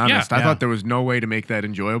impossible, to be honest. Yeah. I Yeah. thought there was no way to make that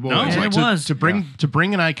enjoyable. No. It was And like it was. to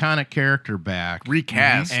bring an iconic character back,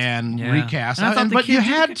 recast. and Yeah. recast, And I thought the but you kids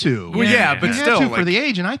had did to. Well, yeah, but You had still, to for like- the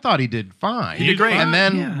age, and I thought he did fine. He did great. And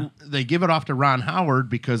then Yeah. they give it off to Ron Howard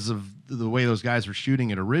because of the way those guys were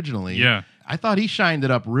shooting it originally. Yeah. I thought he shined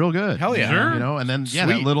it up real good. Hell yeah. Sure. You know, and then Sweet.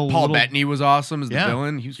 that little Paul little, Bettany was awesome as the Yeah.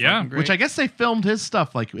 villain. He was Yeah. fucking great. which I guess they filmed his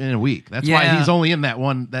stuff like in a week. That's why Yeah. he's only in that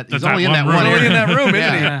one. He's That's only that in that one one. room. only in area. that room, isn't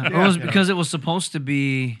Yeah. he? Yeah, it was because it was supposed to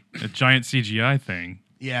be. a giant CGI thing.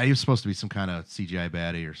 Yeah, he was supposed to be some kind of CGI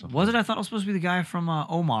baddie or something. Was it? I thought it was supposed to be the guy from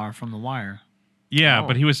Omar from The Wire. Yeah, Oh.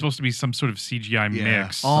 but he was supposed to be some sort of CGI Yeah.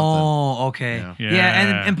 mix. Oh, okay. Yeah. Yeah,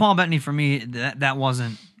 Yeah. and Paul Bettany for me that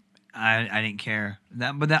wasn't. I didn't care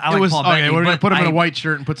that, but that I It like was Paul okay. Bettany. We're gonna but put him in I- a white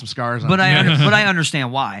shirt and put some scars on. But him. I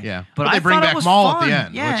understand why. Yeah. but But they I bring thought back it was Maul at fun. the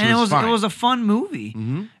end, Yeah, which and was fine. it was a fun movie,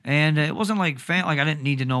 Mhm. and it wasn't like like I didn't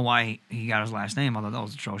need to know why he got his last name. Although that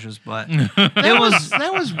was atrocious, but That it was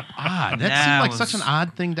that was odd. That That seemed like was- such an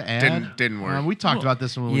odd thing to add. Didn't work. We talked about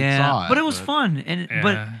this when we yeah, saw it. but it was fun, and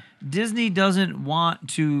but Yeah. Disney doesn't want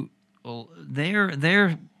to. Well,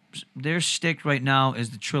 their stick right now is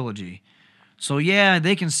the trilogy. So yeah,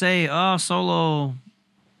 they can say, "Oh, Solo,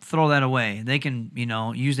 throw that away." They can,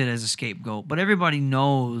 use it as a scapegoat. But everybody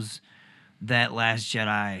knows that Last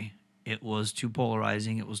Jedi, it was too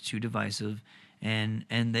polarizing, it was too divisive, and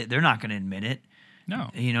they're not going to admit it. No.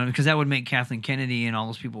 Because that would make Kathleen Kennedy and all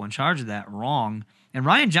those people in charge of that wrong. And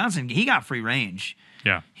Rian Johnson, he got free range.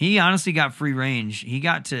 Yeah. He honestly got free range. He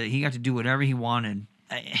got to do whatever he wanted.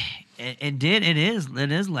 It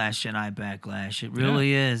is Last Jedi backlash. It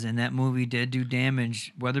really is, and that movie did do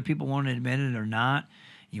damage, whether people want to admit it or not.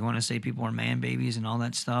 You want to say people are man babies and all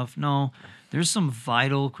that stuff? No, there's some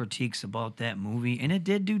vital critiques about that movie, and it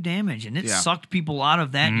did do damage, and it Yeah. sucked people out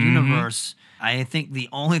of that universe. I think the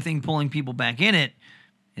only thing pulling people back in it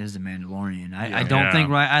is the Mandalorian. I don't Yeah. think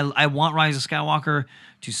I want Rise of Skywalker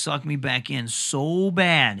to suck me back in so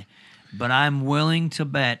bad, but I'm willing to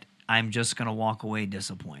bet I'm just gonna walk away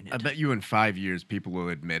disappointed. I bet you in 5 years people will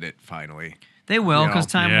admit it finally. They will, You because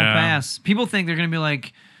know, time will yeah. pass. People think they're gonna be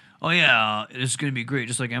like, "Oh yeah, this is gonna be great,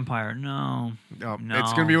 just like Empire." No. It's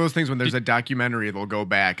gonna be one of those things when there's a documentary, they'll go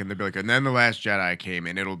back and they'll be like, and then The Last Jedi came,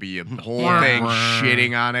 and it'll be a whole Yeah. thing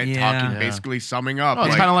shitting on it, Yeah. talking, Yeah. basically summing up. Oh,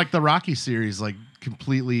 it's like- kind of like the Rocky series, like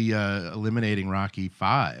completely eliminating Rocky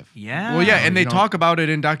 5. Yeah. well, yeah, and they you know- talk about it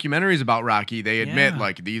in documentaries about Rocky. They admit Yeah.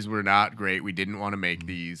 like these were not great. We didn't want to make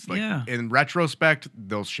these. Like Yeah. in retrospect,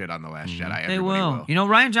 they'll shit on The Last Jedi. They Everybody will.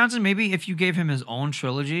 Ryan Johnson. Maybe if you gave him his own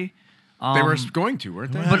trilogy, They were going to,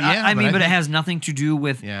 weren't they? Well, But yeah, I mean, but I but it think- has nothing to do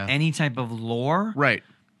with Yeah. any type of lore. right.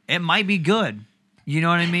 It might be good. You know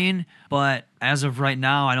what I mean? But as of right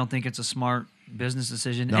now, I don't think it's a smart business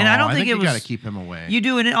decision. No, and I don't think it you was. got to keep him away. You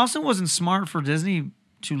do, and it also wasn't smart for Disney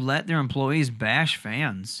to let their employees bash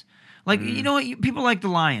fans. Like you know what? People like the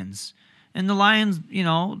Lions. And the Lions,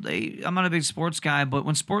 I'm not a big sports guy, but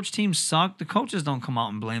when sports teams suck, the coaches don't come out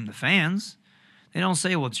and blame the fans. They don't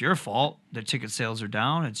say, well, it's your fault that ticket sales are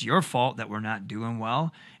down. It's your fault that we're not doing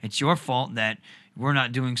well. It's your fault that we're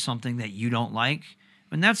not doing something that you don't like.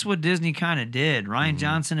 And that's what Disney kind of did. Ryan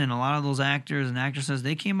Johnson and a lot of those actors and actresses,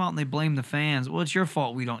 they came out and they blamed the fans. Well, it's your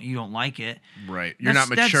fault you don't like it. Right. You're That's-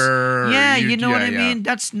 not that's- mature. or Yeah, you know what I yeah. mean?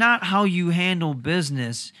 That's not how you handle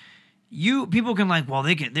business. People can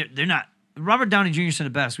they're not. Robert Downey Jr. said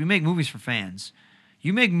it best. We make movies for fans.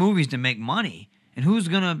 You make movies to make money. And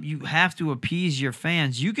you have to appease your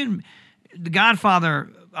fans. The Godfather,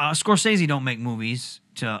 Scorsese don't make movies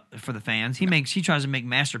for the fans. He tries to make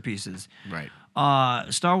masterpieces. Right.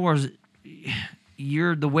 Star Wars,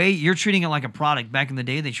 the way you're treating it like a product. Back in the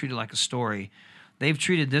day, they treated it like a story. They've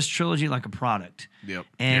treated this trilogy like a product. Yep.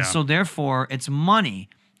 And Yeah. so therefore, it's money.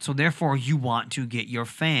 So therefore, you want to get your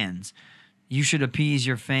fans. You should appease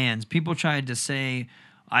your fans. People tried to say,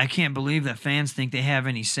 I can't believe that fans think they have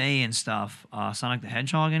any say in stuff. Sonic the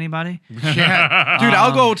Hedgehog, anybody? Yeah. Dude,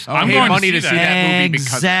 I'll go I'm pay going to money see to see that movie because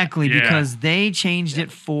Exactly, Yeah. because they changed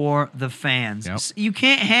it for the fans. Yep. You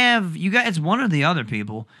can't have it's one or the other,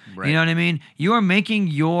 people. Right. You know what I mean? You are making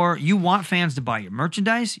you want fans to buy your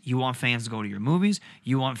merchandise, you want fans to go to your movies,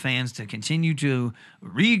 you want fans to continue to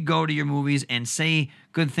go to your movies and say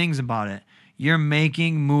good things about it. You're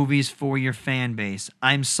making movies for your fan base.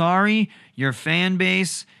 I'm sorry, your fan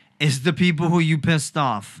base is the people who you pissed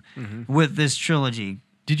off with this trilogy.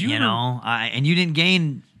 Did you ever- And you didn't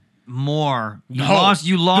gain more. You No.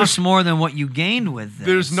 lost more than what you gained with this.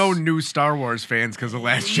 there's no new Star Wars fans because of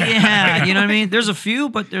Last Jedi. Yeah, you know what I mean? There's a few,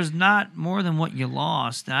 but there's not more than what you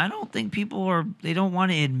lost. And I don't think they don't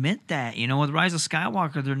want to admit that. With Rise of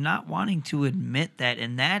Skywalker, they're not wanting to admit that.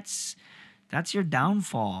 And that's your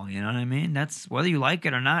downfall. You know what I mean? That's whether you like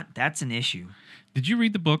it or not, that's an issue. Did you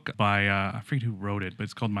read the book by I forget who wrote it, but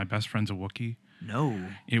it's called My Best Friend's a Wookiee? No.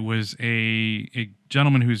 It was a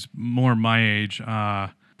gentleman who's more my age.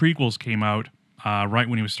 Prequels came out right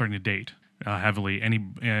when he was starting to date heavily, and he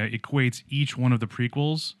equates each one of the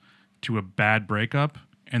prequels to a bad breakup,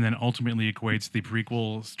 and then ultimately equates the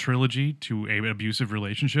prequels trilogy to an abusive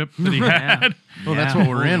relationship that he had. Well, that's what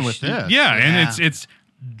we're in with this. Yeah, and Yeah. it's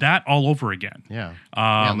that all over again. Yeah.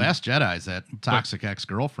 Um, Last Jedi's that toxic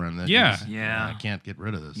ex-girlfriend that Yeah. just, Yeah. I can't get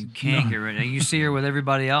rid of this. You can't get rid of it. You see her with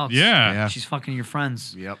everybody else. Yeah. Yeah. She's fucking your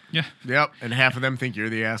friends. Yep. Yeah. Yep. And half of them think you're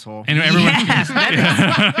the asshole. And everyone, Yes,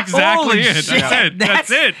 that exactly Holy it. shit. That's it.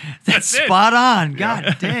 That's it. That's it. spot on.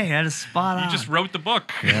 God dang, that is spot on. You just wrote the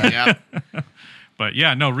book. Yep. But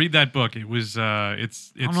yeah, no, read that book. It was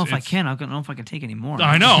it's I don't know if I it's- can. I don't know if I can take any more.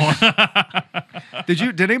 I know.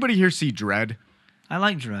 Did anybody here see Dread? I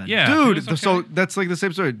like Dread. Yeah. it Dude, was okay. so that's like the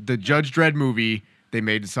same story. The Judge Dredd movie they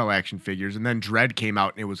made to sell action figures, and then Dread came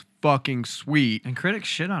out and it was fucking sweet. And critics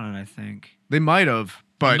shit on it, I think. They might have,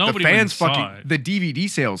 but the Nobody fans even saw fucking it. the DVD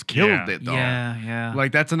sales killed Yeah. it though. Yeah.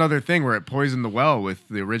 Like that's another thing where it poisoned the well with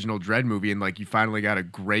the original Dread movie, and like you finally got a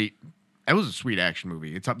great. It was a sweet action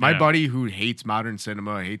movie. It's my Yeah. buddy who hates modern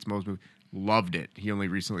cinema, hates most movies, loved it. He only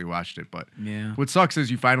recently watched it, but Yeah. what sucks is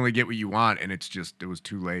you finally get what you want, and it was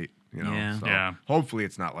too late. You know. Yeah. So Yeah. hopefully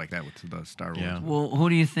it's not like that with the Star Wars. Yeah. Well, who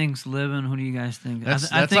do you think's living? Who do you guys think? That's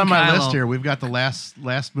I think on my Kylo- list here. We've got the last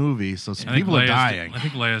movie, so some I think people are Leia's- dying. I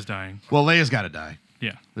think Leia's dying. Well, Leia's got to die.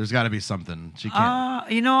 Yeah. There's got to be something. She can't.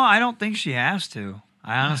 I don't think she has to.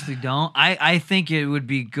 I honestly don't. I think it would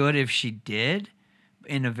be good if she did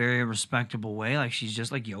in a very respectable way. Like she's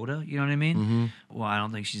just like Yoda. You know what I mean? Mm-hmm. Well, I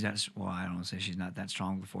don't think she's that. Well, I don't say she's not that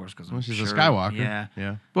strong with the Force because Well, she's a Skywalker. Yeah.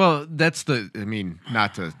 Yeah. Well, that's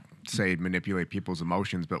not to say manipulate people's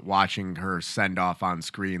emotions, but watching her send off on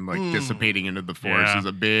screen, like dissipating into the Force, Yeah. is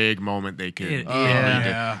a big moment they could. It- Oh, Yeah.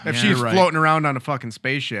 yeah. If Yeah, she's you're right. floating around on a fucking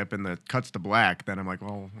spaceship and the cuts to black, then I'm like,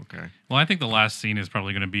 well, okay. Well, I think the last scene is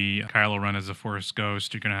probably going to be Kylo Ren as a Force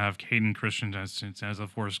ghost. You're going to have Hayden Christensen as a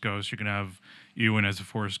Force ghost. You're going to have Ewan as a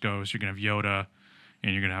Force ghost. You're going to have Yoda,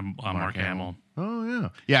 and you're going to have Mark Hamill. Oh yeah.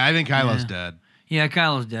 Yeah, I think Kylo's Yeah. dead. Yeah,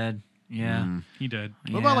 Kylo's dead. Yeah. He did.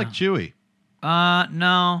 What about like Chewie?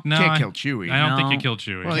 No. No, Can't I- kill Chewie. I don't think No. you killed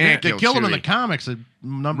Chewie. Well, Can't they kill killed him in the Chewie. comics a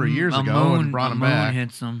number of years A ago moon, and brought a him moon back.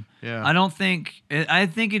 hits him. Yeah. I don't think. I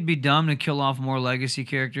think it'd be dumb to kill off more legacy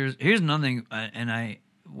characters. Here's another thing,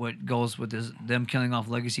 what goes with this: them killing off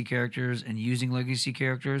legacy characters and using legacy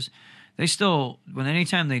characters. They still,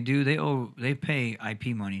 anytime they do, they pay IP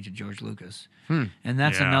money to George Lucas, and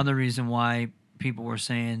that's Yeah. another reason why people were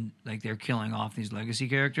saying like they're killing off these legacy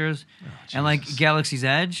characters, and like Galaxy's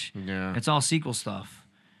Edge, Yeah. it's all sequel stuff.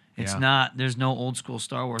 It's Yeah. not. There's no old school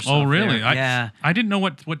Star Wars. Oh, stuff really? there. Yeah. I didn't know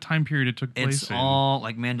what time period it took place It's in. all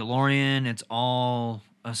like Mandalorian. It's all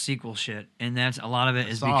a sequel shit, and that's a lot of it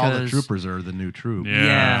is So all the because troopers are the new troop.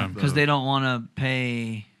 Yeah. because they don't want to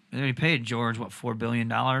pay. They already paid George $4 billion,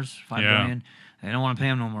 $5 billion. They don't want to pay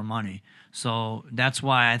him no more money. So that's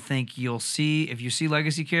why I think you'll see if you see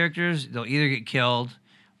legacy characters, they'll either get killed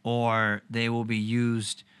or they will be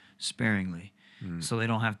used sparingly. So they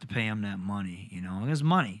don't have to pay him that money, you know. It's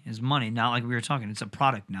money. It's money. Not like we were talking. It's a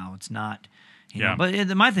product now. It's not, you Yeah. know.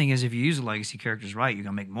 But my thing is, if you use the legacy characters right, you're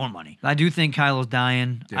gonna make more money. I do think Kylo's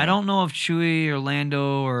dying. Yeah. I don't know if Chewie or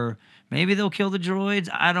Lando or maybe they'll kill the droids.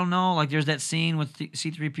 I don't know. Like there's that scene with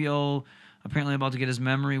C-3PO apparently about to get his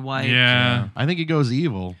memory wiped. Yeah. I think he goes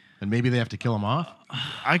evil, and maybe they have to kill him off.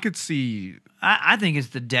 I could see. I think it's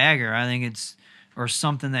the dagger. I think it's or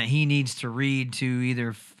something that he needs to read to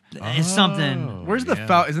either. It's something. Oh, Where's the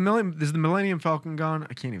yeah. Is the Millennium Falcon gone?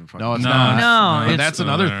 I can't even fucking. No, it's No, not. No, But it's that's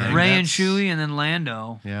another there. thing. Ray and That's- Chewie and then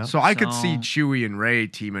Lando. Yeah. So I could see So- Chewie and Ray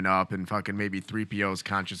teaming up, and fucking maybe 3PO's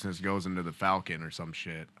consciousness goes into the Falcon or some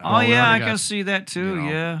shit. Oh Well, we yeah, I already can got- see that too. you know,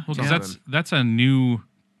 Yeah. Well, 'cause Something. that's a new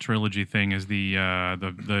trilogy thing. Is the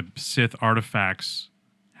Sith artifacts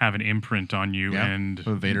have an imprint on you, Yeah. and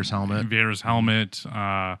Vader's helmet. Vader's helmet.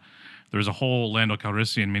 There's a whole Lando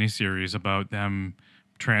Calrissian miniseries about them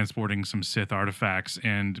transporting some Sith artifacts,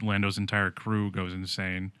 and Lando's entire crew goes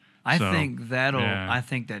insane. I So, think that'll. yeah. I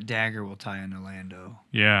think that dagger will tie into Lando.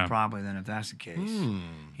 Yeah. Probably then, if that's the case. Hmm.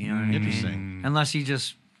 You know what I Interesting. mean? Unless he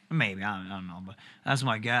just maybe I don't know, but that's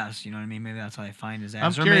my guess. You know what I mean? Maybe that's how they find his I'm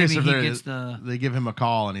ass. Or curious maybe if he they're- gets the they give him a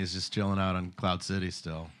call and he's just chilling out on Cloud City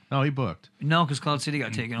still. No, he booked. no, because Cloud City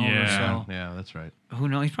got taken over. Yeah. So Yeah, that's right. who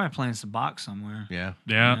knows? He's probably playing some box somewhere. Yeah.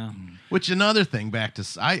 Yeah. Which another thing back to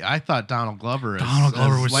I thought Donald Glover as, Donald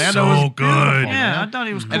Glover as was Lando so was good. beautiful, Yeah, man. I thought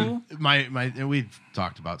he was cool. And and we've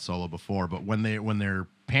talked about Solo before, but when they're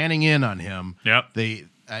panning in on him, Yep.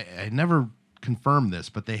 I never confirmed this,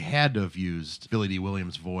 but they had to have used Billy D.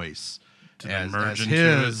 Williams' voice as merge into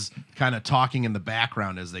his kind of talking in the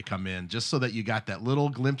background as they come in, just so that you got that little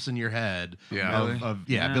glimpse in your head Yeah. of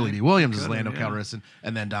Yeah, Billy D. Williams as could've, Lando yeah. Calrissian,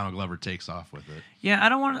 and then Donald Glover takes off with it. Yeah, I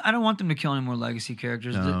don't want them to kill any more legacy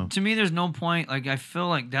characters. No. To me, there's no point. Like I feel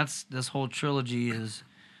like this whole trilogy is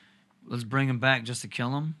let's bring them back just to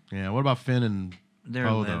kill them. Yeah. What about Finn and they're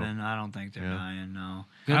Poe, though. living. I don't think they're Yeah. dying. No,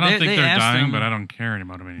 I don't think they're asked dying, him- but I don't care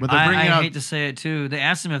anymore. But they're bringing I out. hate to say it too. They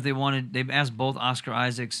asked him if they wanted. They asked both Oscar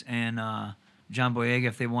Isaacs and John Boyega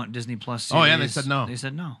if they want Disney Plus series. Oh, yeah, they said no. They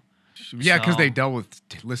said no. Yeah, because So- they dealt with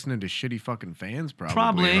listening to shitty fucking fans, probably.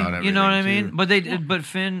 Probably, about you know what I everything, mean. too. But they did. But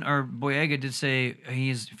Finn or Boyega did say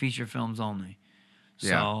he's feature films only.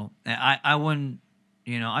 So I wouldn't.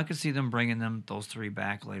 You know, I could see them bringing those three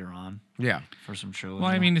back later on Yeah. for some shows. Well,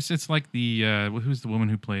 I mean, it's like the who's the woman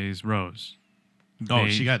who plays Rose? Oh,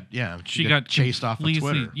 They- she got chased off of completely-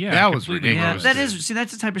 Twitter. Yeah, That was completely ridiculous. yeah, that roasted. is. See,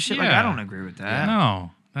 that's the type of shit. Like Yeah. I don't agree with that.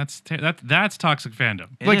 No, that's toxic fandom.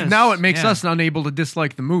 It Like is, now it makes yeah. us unable to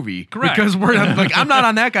dislike the movie. Correct. Because we're like, I'm not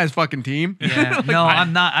on that guy's fucking team. Yeah, no,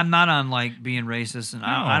 I'm not. I'm not on like being racist, and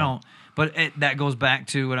I No. don't. But that goes back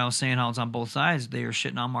to what I was saying. How it's on both sides. They are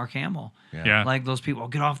shitting on Mark Hamill. Yeah. Like those people,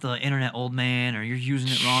 get off the internet, old man, or you're using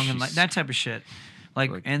it wrong, and like that type of shit. Like,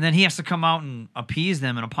 and then he has to come out and appease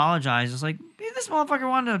them and apologize. It's like, this motherfucker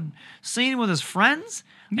wanted a scene with his friends.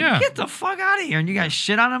 Like, Yeah. get the fuck out of here. And you guys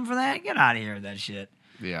shit on him for that. Get out of here with that shit.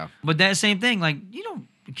 Yeah. But that same thing, like, you know,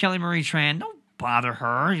 Kelly Marie Tran, don't bother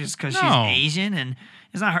her just because she's No. Asian and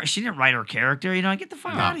it's not her. She didn't write her character. You know, get the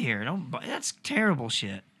fuck out of here. That's terrible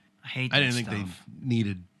shit. I hate that I didn't think stuff. they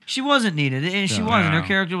needed. She wasn't needed, and she No. wasn't. Her No.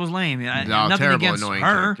 character was lame. No, Nothing terrible, against annoying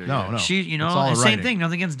her. character, No, no. She, you It's know, all and the same writing. thing.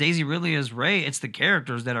 Nothing against Daisy Ridley as Ray. It's the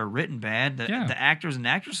characters that are written bad. Yeah. The actors and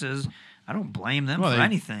actresses, I don't blame them Well, for they-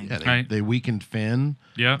 anything. Yeah, they, Right. they weakened Finn.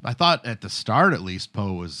 Yeah. I thought at the start, at least,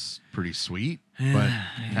 Poe was pretty sweet, but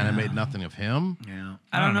kind of made nothing of him. Yeah.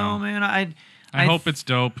 I I don't don't know, know. man. I hope it's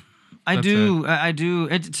dope. I That's do. I do.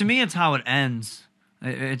 To me, it's how it ends.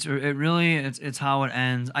 It's how it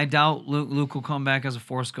ends. I doubt Luke will come back as a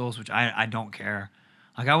Force Ghost, which I don't care.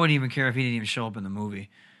 Like I wouldn't even care if he didn't even show up in the movie.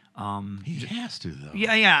 He has to, though.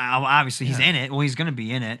 Yeah. Obviously, he's in it. Well, he's going to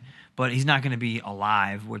be in it, but he's not going to be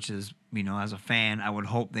alive. Which is, you know, as a fan, I would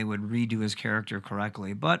hope they would redo his character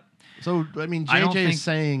correctly. But So I mean, I don't JJ think- is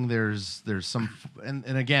saying there's some, and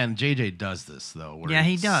again, JJ does this though. Where Yeah,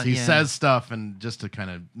 he does, He yeah. says stuff and just to kind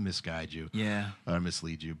of misguide you, yeah,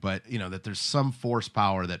 mislead you. But you know that there's some force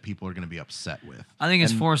power that people are going to be upset with. I think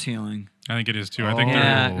it's Force healing. I think it is too. I think Oh. they're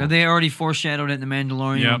Yeah, they already foreshadowed it in the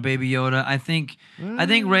Mandalorian Yep. with Baby Yoda. I think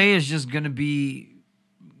Rey is just gonna be.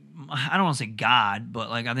 I don't want to say God, but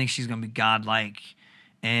like I think she's gonna be godlike,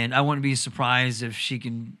 and I wouldn't be surprised if she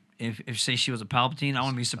can. If say she was a Palpatine, I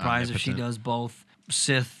wouldn't be surprised if she Omnipotent. does both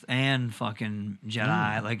Sith and fucking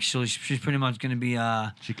Jedi. Like she's pretty much gonna be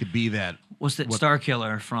She could be that. what's that Star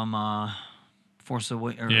Killer from Force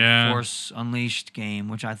Yeah. Force Unleashed game,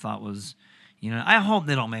 which I thought was, you know, I hope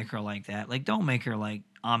they don't make her like that. Like, don't make her like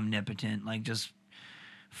omnipotent, like just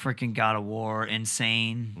freaking God of War,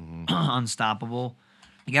 insane, unstoppable.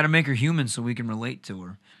 You got to make her human so we can relate to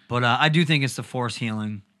her. But I do think it's the Force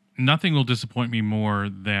healing. nothing will disappoint me more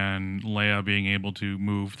than Leia being able to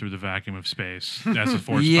move through the vacuum of space as a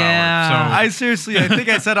force Yeah. power. So I seriously, I think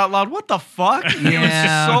I said out loud, "What the fuck?" It was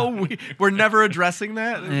Yeah. so weird. We're never addressing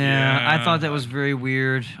that. Yeah, I Yeah. thought that was very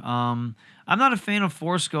weird. I'm not a fan of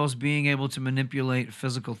Force Ghosts being able to manipulate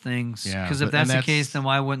physical things. Yeah, Because if but- that's and the case, that's- then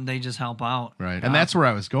why wouldn't they just help out? Right. And that's where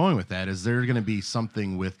I was going with that. Is there going to be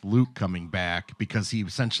something with Luke coming back because he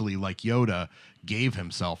essentially, like Yoda, gave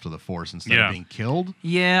himself to the Force instead Yeah. of being killed?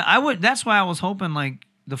 Yeah, I would. That's why I was hoping like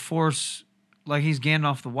the Force, like he's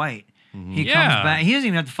Gandalf the White. He Yeah. comes back. He doesn't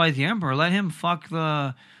even have to fight the Emperor. Let him fuck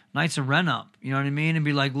the Knights of Ren up. You know what I mean? And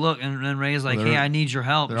be like, look, and then Rey's like, Well, hey, they're- I need your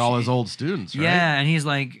help. They're all his old students, right? Yeah, and he's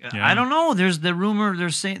like, Yeah. I don't know. There's the rumor. They're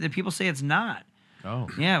saying that people say it's not. Oh.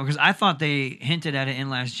 Yeah, because I thought they hinted at it in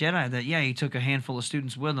Last Jedi that he took a handful of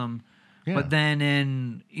students with him, Yeah. but then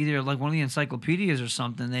in either like one of the encyclopedias or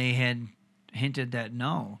something, they had hinted that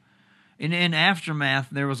no. In Aftermath,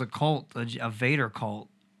 there was a cult, a Vader cult,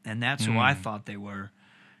 and that's who I thought they were.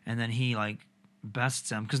 And then he like bests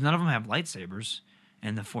them because none of them have lightsabers.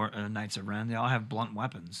 And the Knights of Ren, they all have blunt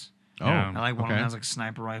weapons. Oh. Yeah. I like one of okay. them has like a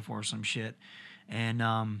sniper rifle or some shit. And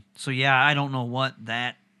so yeah, I don't know what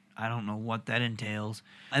that entails.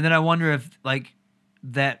 And then I wonder if like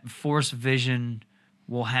that Force vision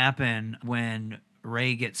will happen when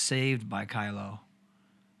Rey gets saved by Kylo.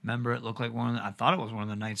 Remember, it looked like I thought it was one of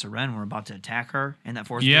the Knights of Ren were about to attack her in that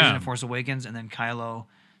Force Yeah. vision in Force Awakens, and then Kylo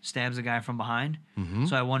stabs a guy from behind.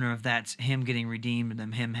 So I wonder if that's him getting redeemed and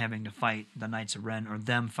then him having to fight the Knights of Ren or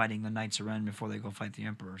them fighting the Knights of Ren before they go fight the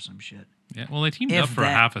Emperor or some shit. yeah, well, they teamed If up for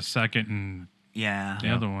that- half a second and Yeah. the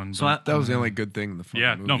other one. So but That was the only good thing in the fucking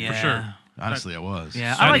Yeah, movie. no, Yeah. for sure. Honestly, it was.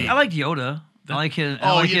 Yeah, So I neat. like Yoda. I like his.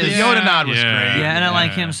 I Oh, like yeah, his, the Yoda nod was Yeah. great. Yeah, and I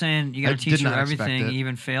like Yeah. him saying you I got to did teach her not expect everything, it.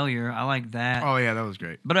 even failure. I like that. Oh yeah, that was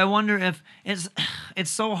great. But I wonder if it's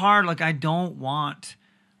so hard. Like I don't want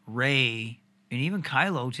Rey and even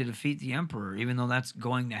Kylo to defeat the Emperor, even though that's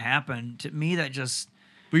going to happen. To me, that just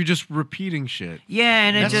But you're just repeating shit. yeah,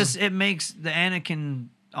 and That's- it makes the Anakin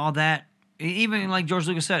all that. Even like George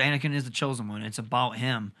Lucas said, Anakin is the chosen one. It's about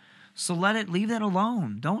him. So leave that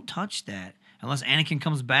alone. Don't touch that. Unless Anakin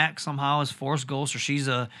comes back somehow as Force Ghost, or she's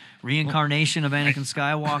a reincarnation of Anakin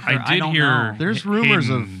Skywalker. I did don't hear know. There's rumors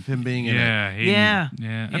of Hayden- him being in it. Yeah, Hayden- Yeah.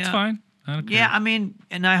 yeah. That's Yeah. fine. I don't care. Yeah, I mean,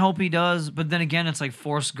 and I hope he does. But then again, it's like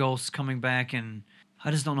Force Ghosts coming back, and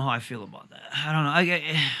I just don't know how I feel about that. I don't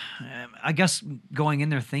know. I guess going in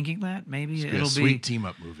there thinking that maybe It'll be a it'll sweet be. team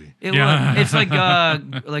up movie. It Yeah. would. It's like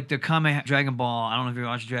the Kame Dragon Ball. I don't know if you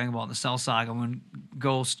watched Dragon Ball in the Cell Saga when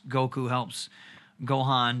Goku helps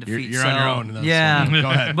Gohan defeat You're Cell. on your own. In this Yeah, one.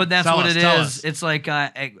 Go ahead. but that's Tell what us, it tell is. us. It's like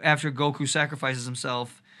after Goku sacrifices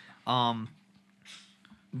himself,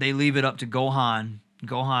 they leave it up to Gohan.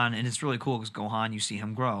 And it's really cool because Gohan, you see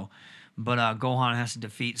him grow. But Gohan has to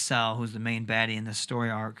defeat Cell, who's the main baddie in this story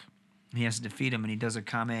arc. He has to defeat him, and he does a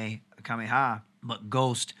Kamehameha. But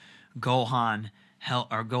Ghost Goku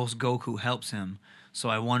helps him. So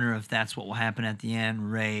I wonder if that's what will happen at the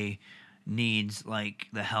end. Rey needs like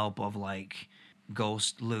the help of like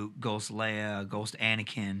Ghost Luke, Ghost Leia, Ghost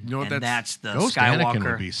Anakin, You know what, and that's- that's the Ghost Skywalker. Anakin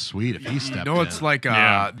would be sweet if he stepped You know, it's in. like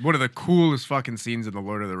Yeah. one of the coolest fucking scenes in the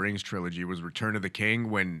Lord of the Rings trilogy was Return of the King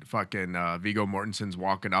when fucking Viggo Mortensen's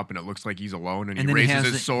walking up and it looks like he's alone and, And he then he raises has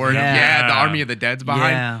his the- sword. yeah. Yeah, the Army of the Dead's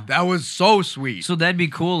behind. Yeah. That was so sweet. So that'd be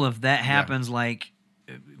cool if that happens. Like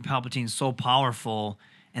Palpatine's so powerful,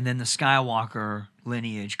 and then the Skywalker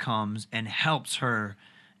lineage comes and helps her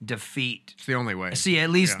defeat. It's the only way. See, at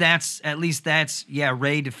least Yeah. that's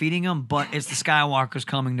Rey defeating him, but it's the Skywalkers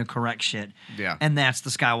coming to correct shit. Yeah. and that's the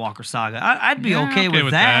Skywalker saga. I'd be Yeah, okay,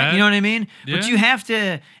 with that. You know what I mean? But Yeah. you have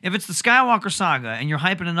to, if it's the Skywalker saga and you're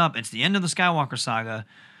hyping it up, it's the end of the Skywalker saga.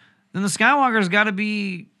 Then the Skywalker's got to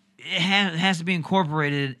be. It has to be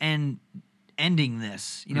incorporated and ending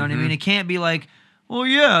this. You know what I mean? It can't be like, well,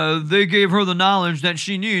 yeah, they gave her the knowledge that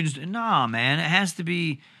she needs. Nah, man, it has to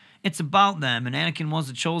be. It's about them, and Anakin was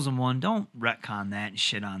the chosen one. Don't retcon that and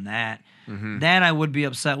shit on that. That I would be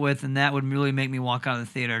upset with, and that would really make me walk out of the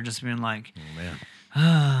theater just being like, Man.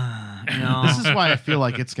 you know, This is why I feel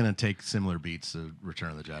like it's going to take similar beats to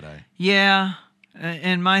Return of the Jedi. yeah.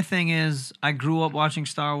 And my thing is, I grew up watching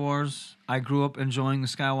Star Wars. I grew up enjoying the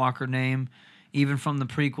Skywalker name. Even from the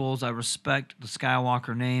prequels, I respect the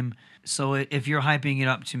Skywalker name. So if you're hyping it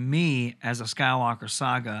up to me as a Skywalker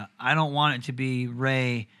saga, I don't want it to be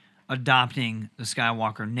Rey adopting the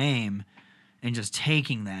Skywalker name and just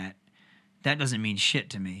taking that. That doesn't mean shit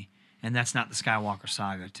to me. And that's not the Skywalker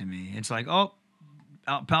saga to me. It's like, oh,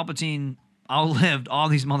 Palpatine outlived all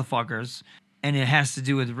these motherfuckers. And it has to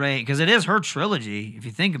do with Rey, because it is her trilogy, if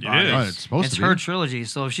you think about It it. is. Oh, it's supposed It's to be. her trilogy.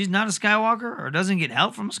 So if she's not a Skywalker or doesn't get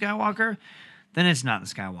help from a Skywalker, then it's not the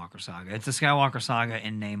Skywalker saga. It's the Skywalker saga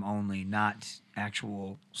in name only, not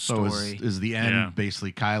actual So story. is the end Yeah.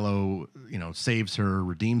 basically Kylo, saves her,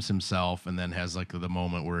 redeems himself, and then has like the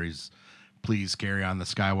moment where he's, please carry on the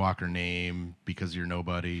Skywalker name because you're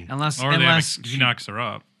nobody. unless Or he she- knocks her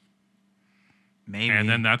up, maybe. and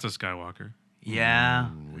then that's a Skywalker.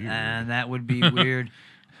 Yeah, weird. and that would be weird.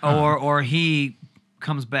 Or he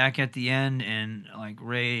comes back at the end and like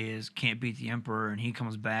Rey can't beat the Emperor, and he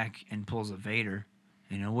comes back and pulls a Vader,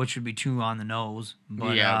 which would be too on the nose.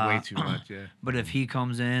 But, yeah, way too much. Yeah. But if he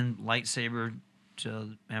comes in lightsaber to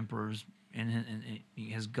the Emperor's in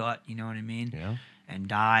his gut, you know what I mean? Yeah. And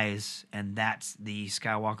dies, and that's the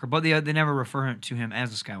Skywalker. But they never refer to him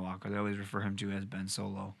as a Skywalker. They always refer him to as Ben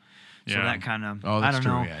Solo. So Yeah. that kind of, Oh, I that's don't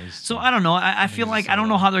true, know. yeah, he's So still- I don't know. I feel he's like still I don't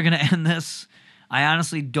know alive. how they're going to end this. I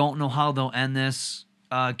honestly don't know how they'll end this.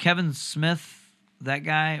 Kevin Smith, that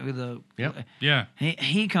guy with the, Yep. Yeah,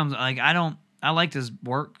 he comes like I liked his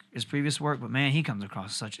work, his previous work, but man, he comes across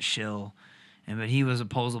as such a shill. But he was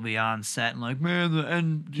supposedly on set and like, man, the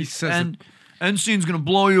end scene's gonna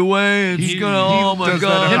blow you away. It's gonna, oh my does that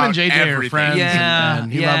god. Him about and JJ are everything. friends, Yeah,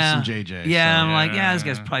 and he yeah. loves some JJ. Yeah, so- I'm like, yeah, this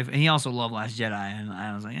guy's Yeah. probably. And he also loved Last Jedi, and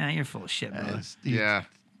I was like, yeah, you're full of shit, bro. Yeah.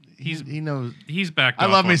 He knows. he's backed. I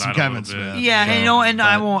off love on me some that a Kevin little bit. Smith. Yeah, So, and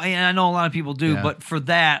I but- won't. And I know a lot of people do, Yeah. but for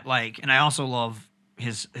that, like, and I also love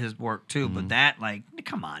his work too. Mm-hmm. But that, like,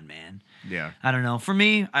 come on, man. Yeah. I don't know. For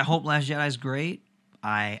me, I hope Last Jedi's great.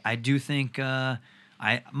 I do think.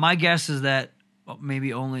 My guess is that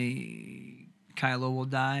maybe only Kylo will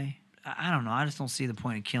die. I don't know. I just don't see the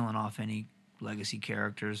point of killing off any legacy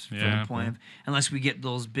characters from Yeah, the point of, unless we get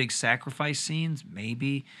those big sacrifice scenes,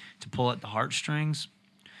 maybe to pull at the heartstrings.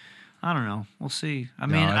 I don't know. We'll see. I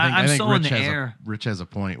mean, I'm so in the air. Rich has a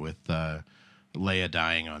point with Leia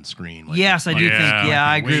dying on screen. Yes, I do think. Yeah. Yeah,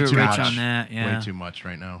 I Way agree with too Rich much. on that. Yeah, Way too much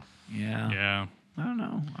right now. yeah. Yeah. I don't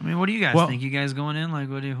know. I mean, what do you guys Well- think? You guys going in? Like,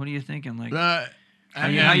 what are you thinking? Like, How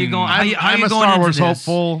you going- how you I'm a going Star into Wars this?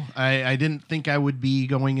 hopeful. I didn't think I would be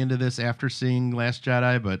going into this after seeing Last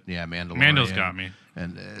Jedi, but yeah, Mandalorian. Mando's got me.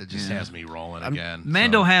 and it just Yeah. has me rolling again.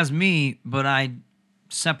 Mando so. has me, but I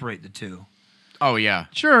separate the two. Oh yeah.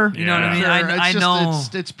 Sure, You know what I mean? Sure. I It's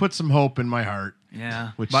just- know. it's put some hope in my heart,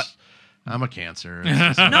 Yeah. which But- I'm a Cancer.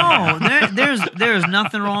 It's just- No, there's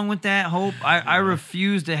nothing wrong with that hope. I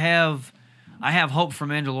refuse to have. I have hope for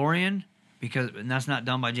Mandalorian and that's not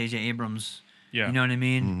done by J.J. Abrams. Yeah. You know what I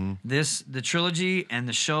mean? The trilogy and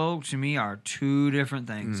the show to me are two different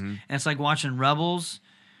things. And it's like watching Rebels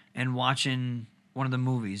and watching one of the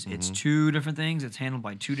movies. It's two different things. It's handled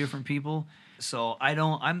by two different people. So I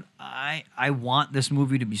want this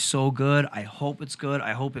movie to be so good. I hope it's good.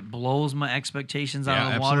 I hope it blows my expectations out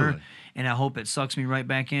of the water. absolutely. And I hope it sucks me right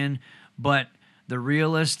back in. But the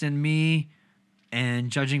realist in me,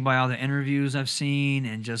 and judging by all the interviews I've seen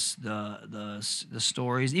and just the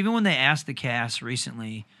stories, even when they asked the cast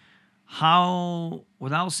recently, how,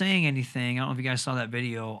 without saying anything, I don't know if you guys saw that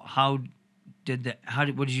video, what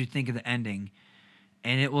did you think of the ending?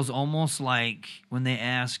 And it was almost like when they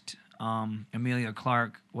asked Emilia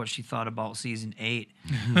Clarke what she thought about season 8,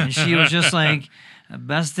 and she was just like,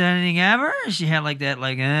 best ending ever. She had like that,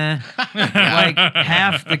 like half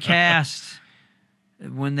the cast.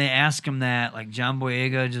 When they ask him that, like John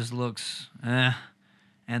Boyega just looks, and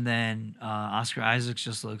then Oscar Isaacs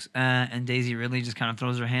just looks, and Daisy Ridley just kind of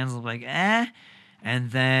throws her hands up like, and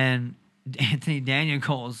then Anthony Daniel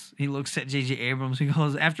goes, he looks at J.J. Abrams, he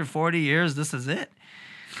goes, after 40 years, this is it.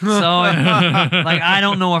 So, like, I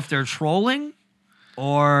don't know if they're trolling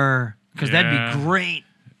or, because that'd Yeah. be great.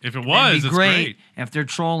 If it That'd was, be it's great great. if they're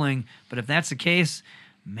trolling, but if that's the case,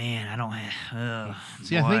 man, I don't have.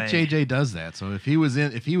 See, I think JJ does that. So if he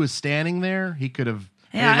was standing there, he could have.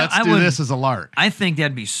 Yeah, hey, let's I do would- this as a lark. I think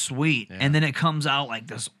that'd be sweet. Yeah. And then it comes out like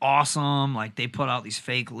this awesome, like they put out these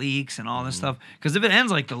fake leaks and all this stuff. Because if it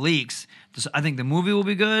ends like the leaks, I think the movie will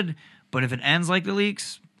be good. But if it ends like the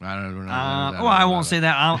leaks, I don't know. I won't say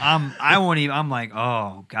that. I won't even. I'm like,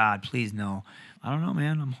 oh God, please no. I don't know,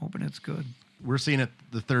 man. I'm hoping it's good. We're seeing it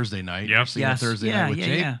the Thursday night. Yep. We're seeing it Thursday night with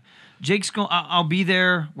Jake. Jake's going. I'll be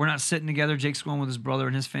there. We're not sitting together. Jake's going with his brother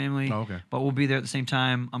and his family. Oh, okay. But we'll be there at the same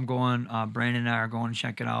time. I'm going. Brandon and I are going to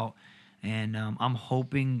check it out, and I'm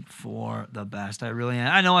hoping for the best. I really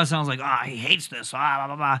am. I know it sounds like he hates this. Blah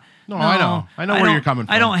blah blah. No, I know. I know where don't- you're coming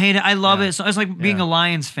I from. don't hate it. I love Yeah. it. So it's like being Yeah. a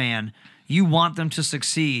Lions fan. You want them to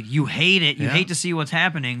succeed. You hate it. You Yeah. hate to see what's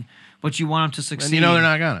happening, but you want them to succeed. And you know they're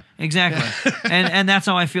not gonna. Exactly. and that's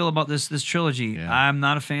how I feel about this trilogy. Yeah. I'm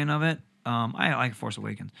not a fan of it. I like Force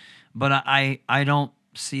Awakens, but I don't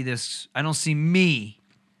see this. I don't see me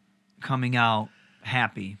coming out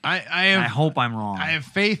happy. I I hope I'm wrong. I have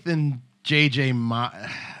faith in I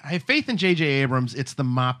have faith in JJ Abrams. It's the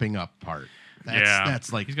mopping up part.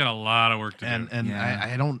 That's like he's got a lot of work to and do. and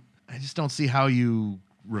Yeah. I just don't see how you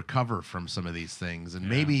recover from some of these things. And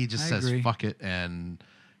maybe he just I says agree. fuck it and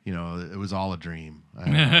it was all a dream. I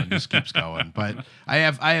don't know, and just keeps going. But I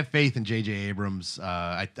have faith in J.J. Abrams.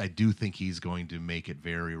 I do think he's going to make it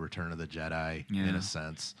very Return of the Jedi in Yeah. a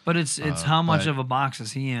sense. but it's how much but- of a box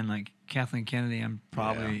is he in? Like Kathleen Kennedy, I'm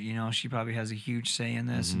probably she probably has a huge say in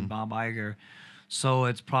this, and Bob Iger. So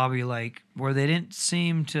it's probably like where they didn't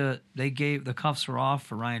seem to. They gave the cuffs were off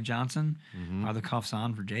for Ryan Johnson. Are the cuffs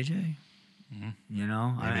on for JJ? You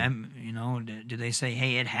know, do they say,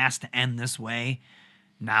 hey, it has to end this way?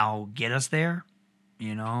 Now get us there.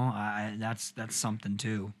 You know, that's something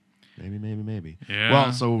too. Maybe. Yeah.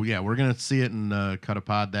 Well, so yeah, we're gonna see it in Cut a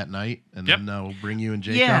Pod that night, and Yep. then we'll bring you and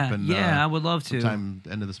Jake Yeah, up. And I would love to. sometime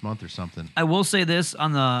end of this month or something. I will say this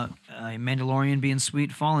on the Mandalorian being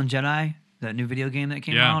sweet, Fallen Jedi, that new video game that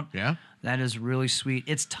came Yeah. out. Yeah. That is really sweet.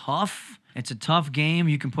 It's tough. It's a tough game.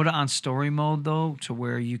 You can put it on story mode though, to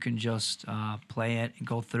where you can just play it and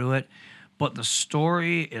go through it. But the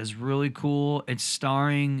story is really cool. It's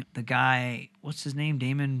starring the guy, what's his name?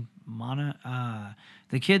 Damon Mana,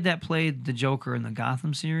 the kid that played the Joker in the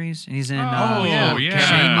Gotham series, and he's in. Oh, yeah. Shameless.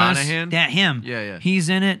 Kevin Monahan? That him. Yeah. He's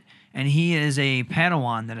in it, and he is a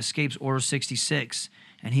Padawan that escapes Order 66,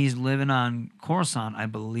 and he's living on Coruscant, I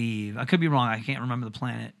believe. I could be wrong. I can't remember the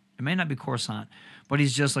planet. It may not be Coruscant, but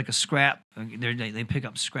he's just like a scrap. They pick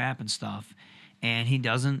up scrap and stuff, and he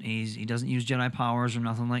doesn't. He doesn't use Jedi powers or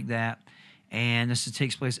nothing like that. and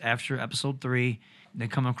takes place after Episode 3. They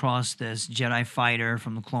come across this Jedi fighter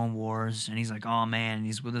from the Clone Wars, and he's like, oh man, and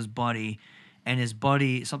he's with his buddy, and his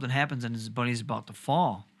buddy, something happens, and his buddy's about to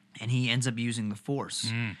fall, and he ends up using the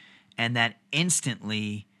Force, and that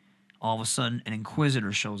instantly, all of a sudden, an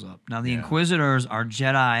Inquisitor shows up. Now the Inquisitors are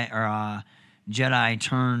Jedi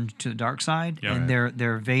turned to the dark side, and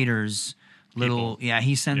they're Vader's little. People. Yeah,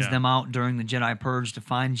 he sends them out during the Jedi Purge to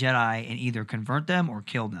find Jedi and either convert them or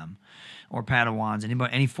kill them, or Padawans,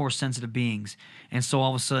 any Force sensitive beings. And so all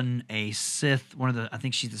of a sudden, a Sith, I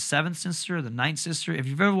think she's the 7th sister, the 9th sister. If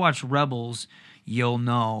you've ever watched Rebels, you'll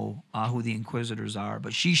know who the Inquisitors are.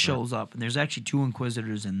 But she shows up, and there's actually 2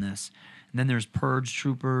 Inquisitors in this. And then there's Purge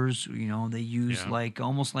troopers. They use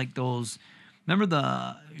almost like those. Remember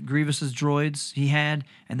the Grievous's droids he had,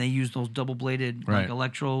 and they used those double-bladed like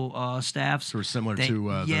electro staffs. Sort of similar to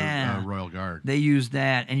the Royal Guard. They used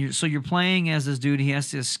that, and you're playing as this dude. He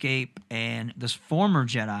has to escape, and this former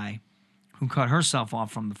Jedi who cut herself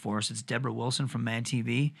off from the Force. It's Deborah Wilson from Mad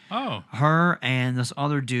TV. Oh, her and this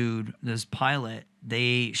other dude, this pilot.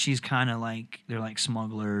 She's kind of like they're like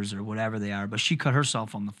smugglers or whatever they are, but she cut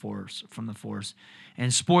herself from the Force.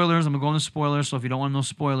 And spoilers, I'm gonna go into spoilers. So if you don't want to know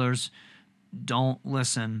spoilers, don't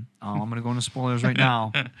listen. I'm going to go into spoilers right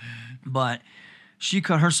now. But she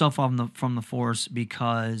cut herself off from the Force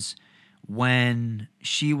because when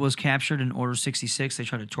she was captured in Order 66, they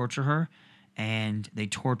tried to torture her, and they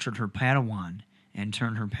tortured her Padawan and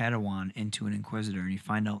turned her Padawan into an Inquisitor. And you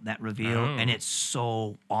find out that reveal, and it's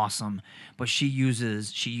so awesome. But she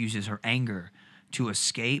uses her anger to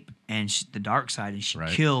escape and the dark side, and she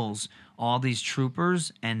kills all these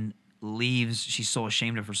troopers and leaves. She's so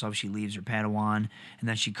ashamed of herself, she leaves her Padawan, and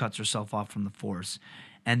then she cuts herself off from the Force.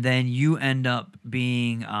 And then you end up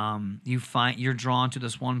being you're drawn to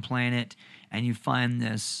this one planet, and you find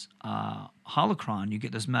this holocron. You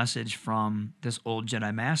get this message from this old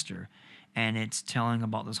Jedi Master, and it's telling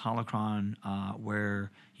about this holocron where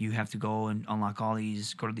you have to go and go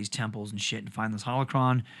to these temples and shit and find this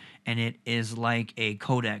holocron, and it is like a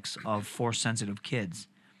codex of Force sensitive kids.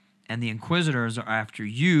 And the Inquisitors are after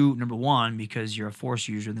you, number 1, because you're a Force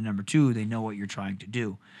user. Then number 2, they know what you're trying to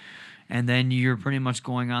do. And then you're pretty much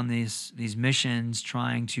going on these missions,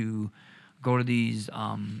 trying to go to these.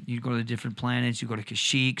 You go to the different planets. You go to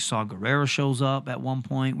Kashyyyk. Saw Gerrera shows up at one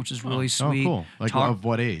point, which is really sweet. Oh, cool. Like of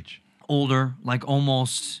what age? Older, like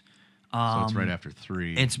almost. So it's right after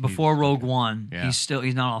 3. It's before Rogue One. Yeah.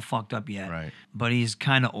 He's not all fucked up yet. Right. But he's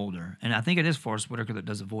kind of older. And I think it is Forrest Whitaker that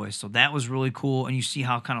does the voice. So that was really cool. And you see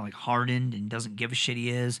how kind of like hardened and doesn't give a shit he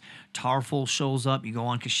is. Tarful shows up. You go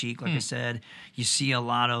on Kashyyyk, like I said. You see a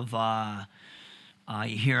lot of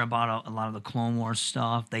you hear about a lot of the Clone Wars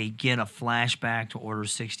stuff. They get a flashback to Order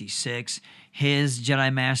 66. His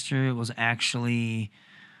Jedi Master was actually...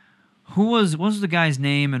 what was the guy's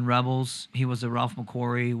name in Rebels? He was the Ralph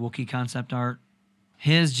McQuarrie Wookiee concept art.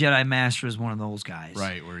 His Jedi Master is one of those guys.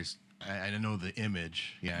 Right, where he's... I didn't know the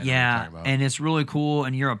image. Yeah, I know what Yeah, you're talking about. and it's really cool,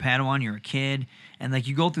 and you're a Padawan, you're a kid, and like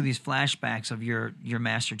you go through these flashbacks of your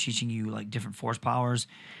master teaching you like different Force powers,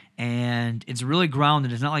 and it's really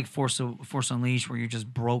grounded. It's not like Force Unleashed where you're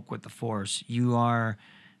just broke with the Force. You are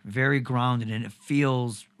very grounded, and it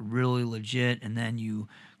feels really legit, and then you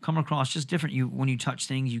come across just different. When you touch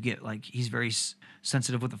things, you get like he's very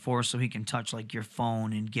sensitive with the Force, so he can touch like your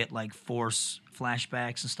phone and get like Force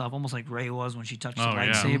flashbacks and stuff, almost like Rey was when she touched the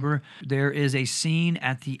lightsaber. There is a scene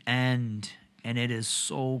at the end, and it is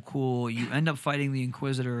so cool. You end up fighting the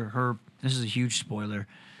Inquisitor. This is a huge spoiler.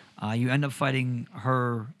 You end up fighting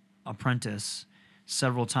her apprentice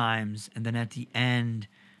several times, and then at the end,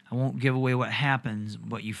 I won't give away what happens,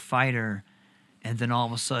 but you fight her, and then all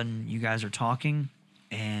of a sudden, you guys are talking.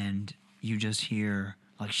 And you just hear,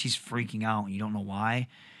 like, she's freaking out, and you don't know why.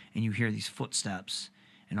 And you hear these footsteps,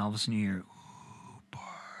 and all of a sudden you hear,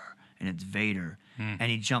 and it's Vader.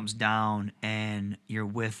 And he jumps down, and you're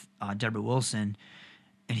with Deborah Wilson,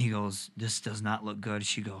 and he goes, this does not look good.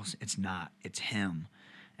 She goes, it's not. It's him.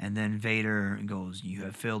 And then Vader goes, you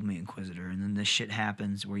have failed me, Inquisitor. And then this shit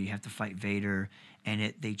happens where you have to fight Vader,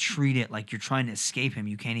 and they treat it like you're trying to escape him.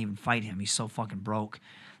 You can't even fight him. He's so fucking broke.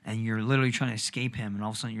 And you're literally trying to escape him, and all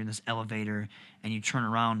of a sudden you're in this elevator, and you turn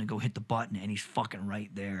around and go hit the button, and he's fucking right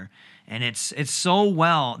there. And it's so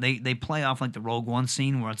well. They play off like the Rogue One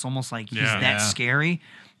scene where it's almost like he's that scary.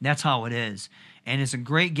 That's how it is. And it's a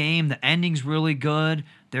great game. The ending's really good.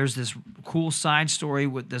 There's this cool side story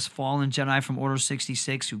with this fallen Jedi from Order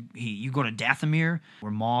 66 you go to Dathomir,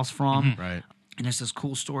 where Maul's from. Right. And there's this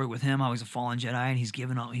cool story with him, how he's a fallen Jedi, and he's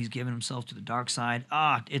given himself to the dark side.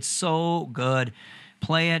 It's so good.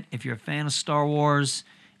 Play it if you're a fan of Star Wars.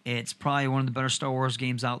 It's probably one of the better Star Wars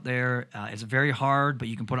games out there. It's very hard, but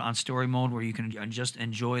you can put it on story mode where you can just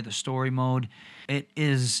enjoy the story mode.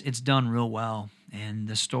 It's done real well, and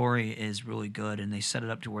the story is really good, and they set it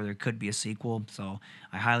up to where there could be a sequel. So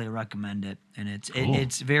I highly recommend it. And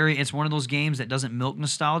it's one of those games that doesn't milk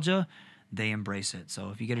nostalgia. They embrace it. So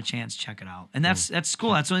if you get a chance, check it out. And that's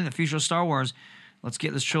cool. That's only the future of Star Wars. Let's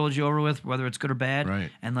get this trilogy over with, whether it's good or bad,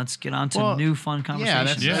 Right. and let's get on to new fun conversations. Yeah,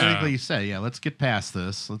 that's Yeah. exactly you say. Yeah, let's get past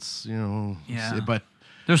this. Let's Yeah. But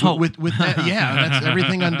There's hope. with that. Yeah, that's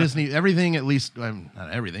everything on Disney. Everything, at least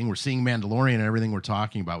not everything. We're seeing Mandalorian and everything we're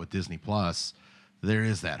talking about with Disney Plus. There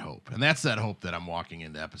is that hope, and that's that hope that I'm walking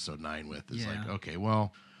into Episode 9 with. Is like, okay,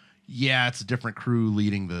 well, yeah, it's a different crew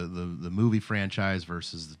leading the movie franchise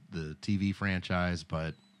versus the TV franchise,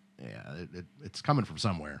 but yeah, it's coming from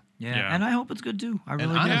somewhere. Yeah, and I hope it's good too. I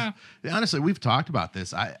really do. Honestly, we've talked about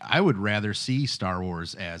this. I would rather see Star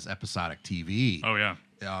Wars as episodic TV. Oh yeah.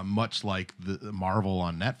 Much like the Marvel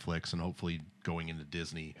on Netflix, and hopefully going into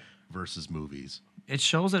Disney versus movies. It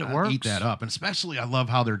shows that it I'd works. eat that up, and especially I love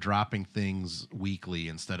how they're dropping things weekly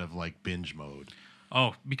instead of like binge mode.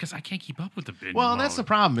 Oh, because I can't keep up with the binge. Well, mode. that's the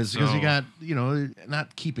problem is because you So- got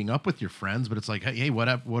not keeping up with your friends, but it's like, hey, what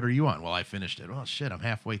are you on? Well, I finished it. Oh shit, I'm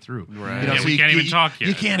halfway through. Right. Yeah, we can't even talk yet.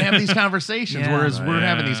 You can't have these conversations. Yeah. Whereas we're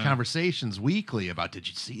having these Yeah. conversations weekly about, did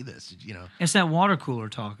you see this? It's that water cooler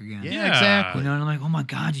talk again. Yeah, Yeah. exactly. You know, and I'm like, oh my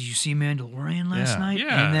God, did you see Mandalorian last Yeah. night?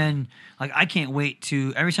 Yeah. And then, like, I can't wait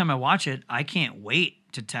to, every time I watch it, I can't wait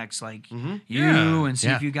to text, like, you Yeah. and see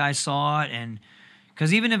Yeah. if you guys saw it. And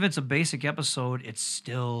because even if it's a basic episode, it's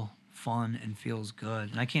still fun and feels good.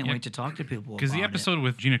 And I can't wait to talk to people Because the about it. episode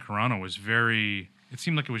with Gina Carano was very. It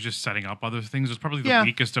seemed like it was just setting up other things. It was probably the Yeah.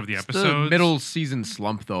 weakest of the The episodes. middle season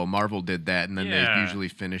slump, though. Marvel did that, and then Yeah. they usually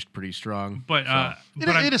finished pretty strong. But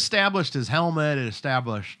It established his helmet. It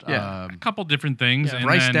established. Yeah. a couple different things. And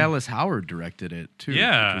Bryce then, Dallas Howard directed it too,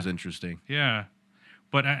 Yeah. which was interesting. Yeah.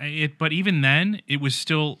 But even then, it was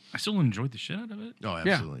still. I still enjoyed the shit out of it. Oh,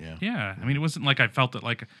 absolutely. Yeah. Yeah. I mean, it wasn't like I felt it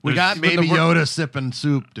like We there's- got Baby Yoda sipping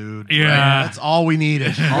soup, dude. Yeah. That's all we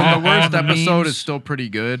needed. The worst the episode memes. is still pretty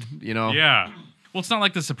good, you know. Yeah. Well, it's not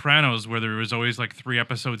like The Sopranos where there was always like 3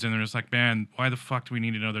 episodes in there. It's like, man, why the fuck do we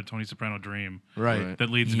need another Tony Soprano dream Right. that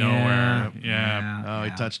leads Yeah. nowhere? Yeah. Oh, he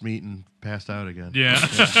touched meat and passed out again. Yeah.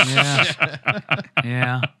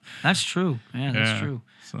 Yeah, that's true. Yeah, that's Yeah. true.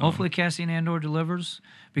 So- Hopefully, Cassian Andor delivers.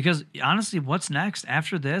 Because honestly, what's next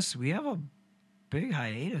after this? We have a big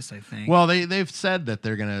hiatus, I think. Well, they've said that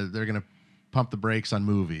they're gonna pump the brakes on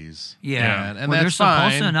movies. yeah, and well, they're that's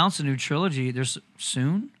supposed to fine. announce a new trilogy. There's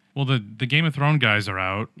soon. Well, the Game of Thrones guys are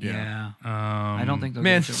out. Yeah, Um, I don't think they'll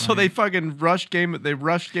Man, get it so right. they fucking rushed Game of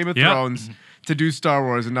Yep. Thrones to do Star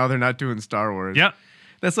Wars, and now they're not doing Star Wars. Yep.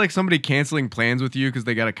 That's like somebody canceling plans with you because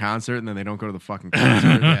they got a concert and then they don't go to the fucking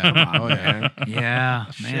concert. Yeah. Oh yeah. Yeah,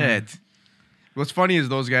 man. Shit. What's funny is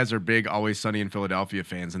those guys are big Always Sunny in Philadelphia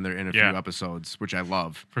fans, and they're in a Yeah. few episodes, which I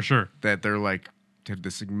love. For sure. That they're like have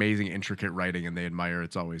this amazing intricate writing, and they admire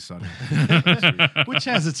It's Always Sunny. Which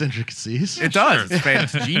has its intricacies. It does.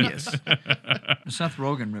 It's genius. Seth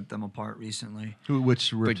Rogen ripped them apart recently.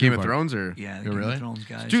 Which The Game of Thrones, or Yeah, the Oh, Game really? of Thrones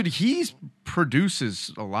guys. dude, he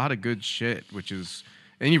produces a lot of good shit, which is,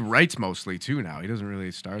 and he writes mostly too now. He doesn't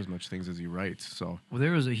really star as much things as he writes. So Well,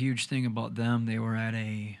 there was a huge thing about them. They were at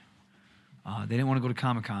they didn't want to go to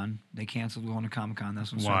Comic-Con. They canceled going to Comic-Con.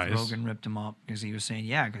 That's when Wise. Seth Rogen ripped them up because he was saying,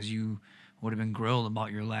 yeah, because you would have been grilled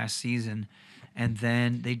about your last season. And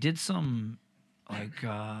then they did some like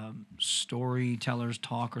storytellers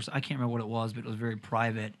talk, or I can't remember what it was, but it was very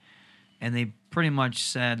private. And they pretty much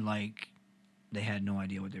said like they had no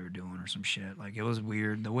idea what they were doing or some shit. Like it was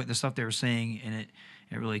weird. The stuff they were saying, and it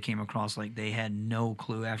really came across like they had no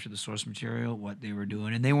clue after the source material what they were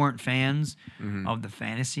doing, and they weren't fans of the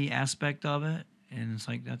fantasy aspect of it. And it's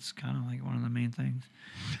like that's kind of like one of the main things.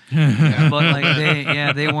 But like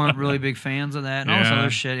they weren't really big fans of that and all this Yeah. other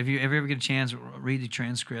shit. If you ever get a chance, read the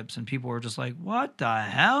transcripts, and people were just like, "What the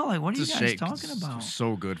hell? Like, what are you it's a guys shame, 'cause talking it's about?"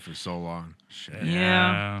 so good for so long. Shit.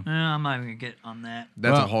 Yeah, I'm not even gonna get on that.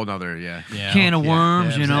 That's Well- a whole nother, Can of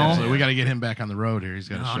worms, you know? So we got to get him back on the road here. He's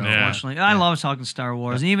got a show. Unfortunately, I love talking Star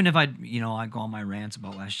Wars, and even if I go on my rants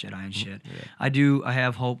about Last Jedi and shit, I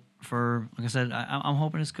have hope for. Like I said, I'm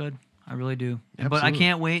hoping it's good. I really do. But I Absolutely.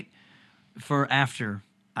 can't wait for after.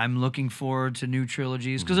 I'm looking forward to new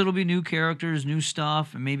trilogies because it'll be new characters, new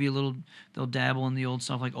stuff, and maybe they'll dabble in the old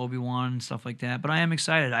stuff like Obi-Wan and stuff like that. But I am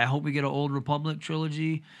excited. I hope we get an Old Republic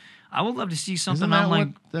trilogy. I would love to see something Isn't that on like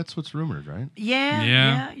that's what's rumored, right?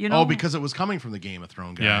 yeah, you know. Oh, because it was coming from the Game of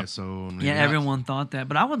Thrones guy. Yeah. So maybe Yeah, not. everyone thought that,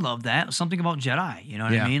 but I would love that. Something about Jedi, you know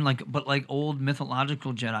what Yeah. I mean? Like old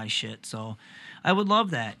mythological Jedi shit. So I would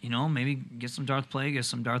love that. You know, maybe get some Darth Plagueis,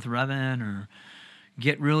 some Darth Revan, or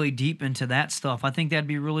get really deep into that stuff. I think that'd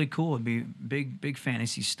be really cool. It'd be big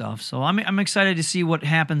fantasy stuff. So I'm excited to see what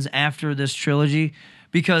happens after this trilogy,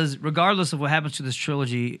 because regardless of what happens to this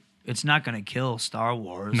trilogy, it's not going to kill Star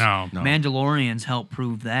Wars. No. Mandalorians help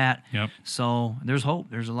prove that. Yep. So there's hope.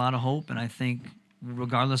 There's a lot of hope, and I think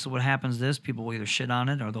regardless of what happens, people will either shit on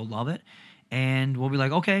it or they'll love it, and we'll be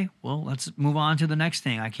like, okay, well, let's move on to the next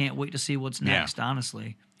thing. I can't wait to see what's next.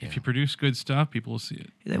 Honestly, If you produce good stuff, people will see it.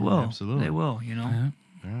 they will. Absolutely. They will. You know. Yeah.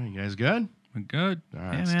 All right, you guys good? We're good. All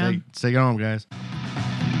right, Yeah, man. stay home, guys.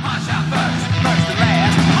 Punch out first.